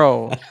with a Thumb.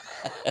 straw.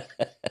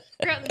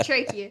 Grab the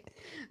trachea.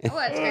 Oh,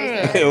 that's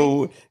crazy.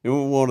 And we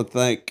want to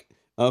thank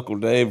Uncle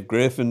Dave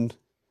Griffin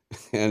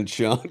and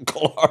Sean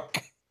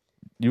Clark.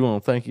 You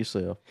want to thank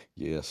yourself.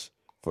 Yes,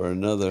 for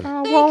another.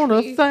 I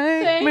wanna you.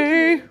 thank Thank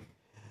me. you.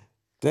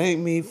 Thank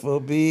me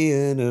for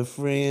being a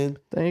friend.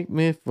 Thank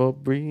me for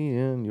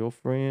being your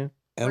friend.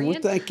 And we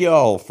Friend? thank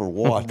y'all for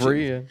watching.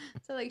 Brian.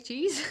 Is that like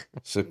cheese?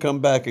 So come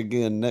back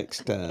again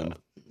next time.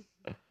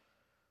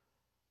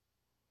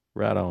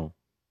 Right on.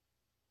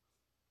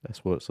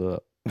 That's what's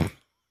up. When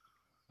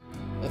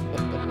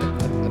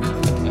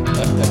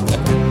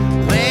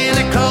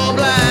the cold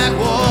black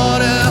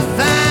water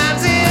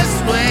finds its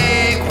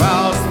way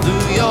across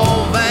through your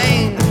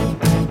veins,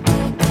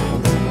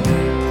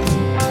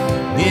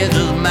 it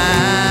just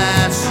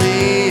might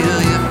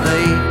seal your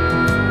fate.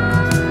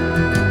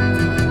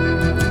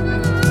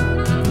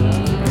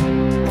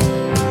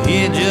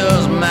 It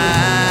just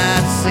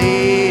might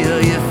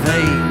seal your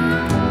fate.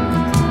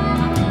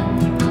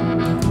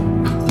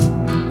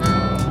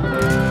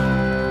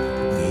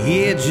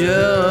 It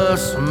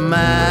just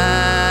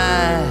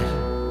might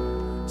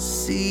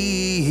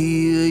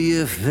seal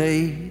your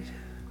fate.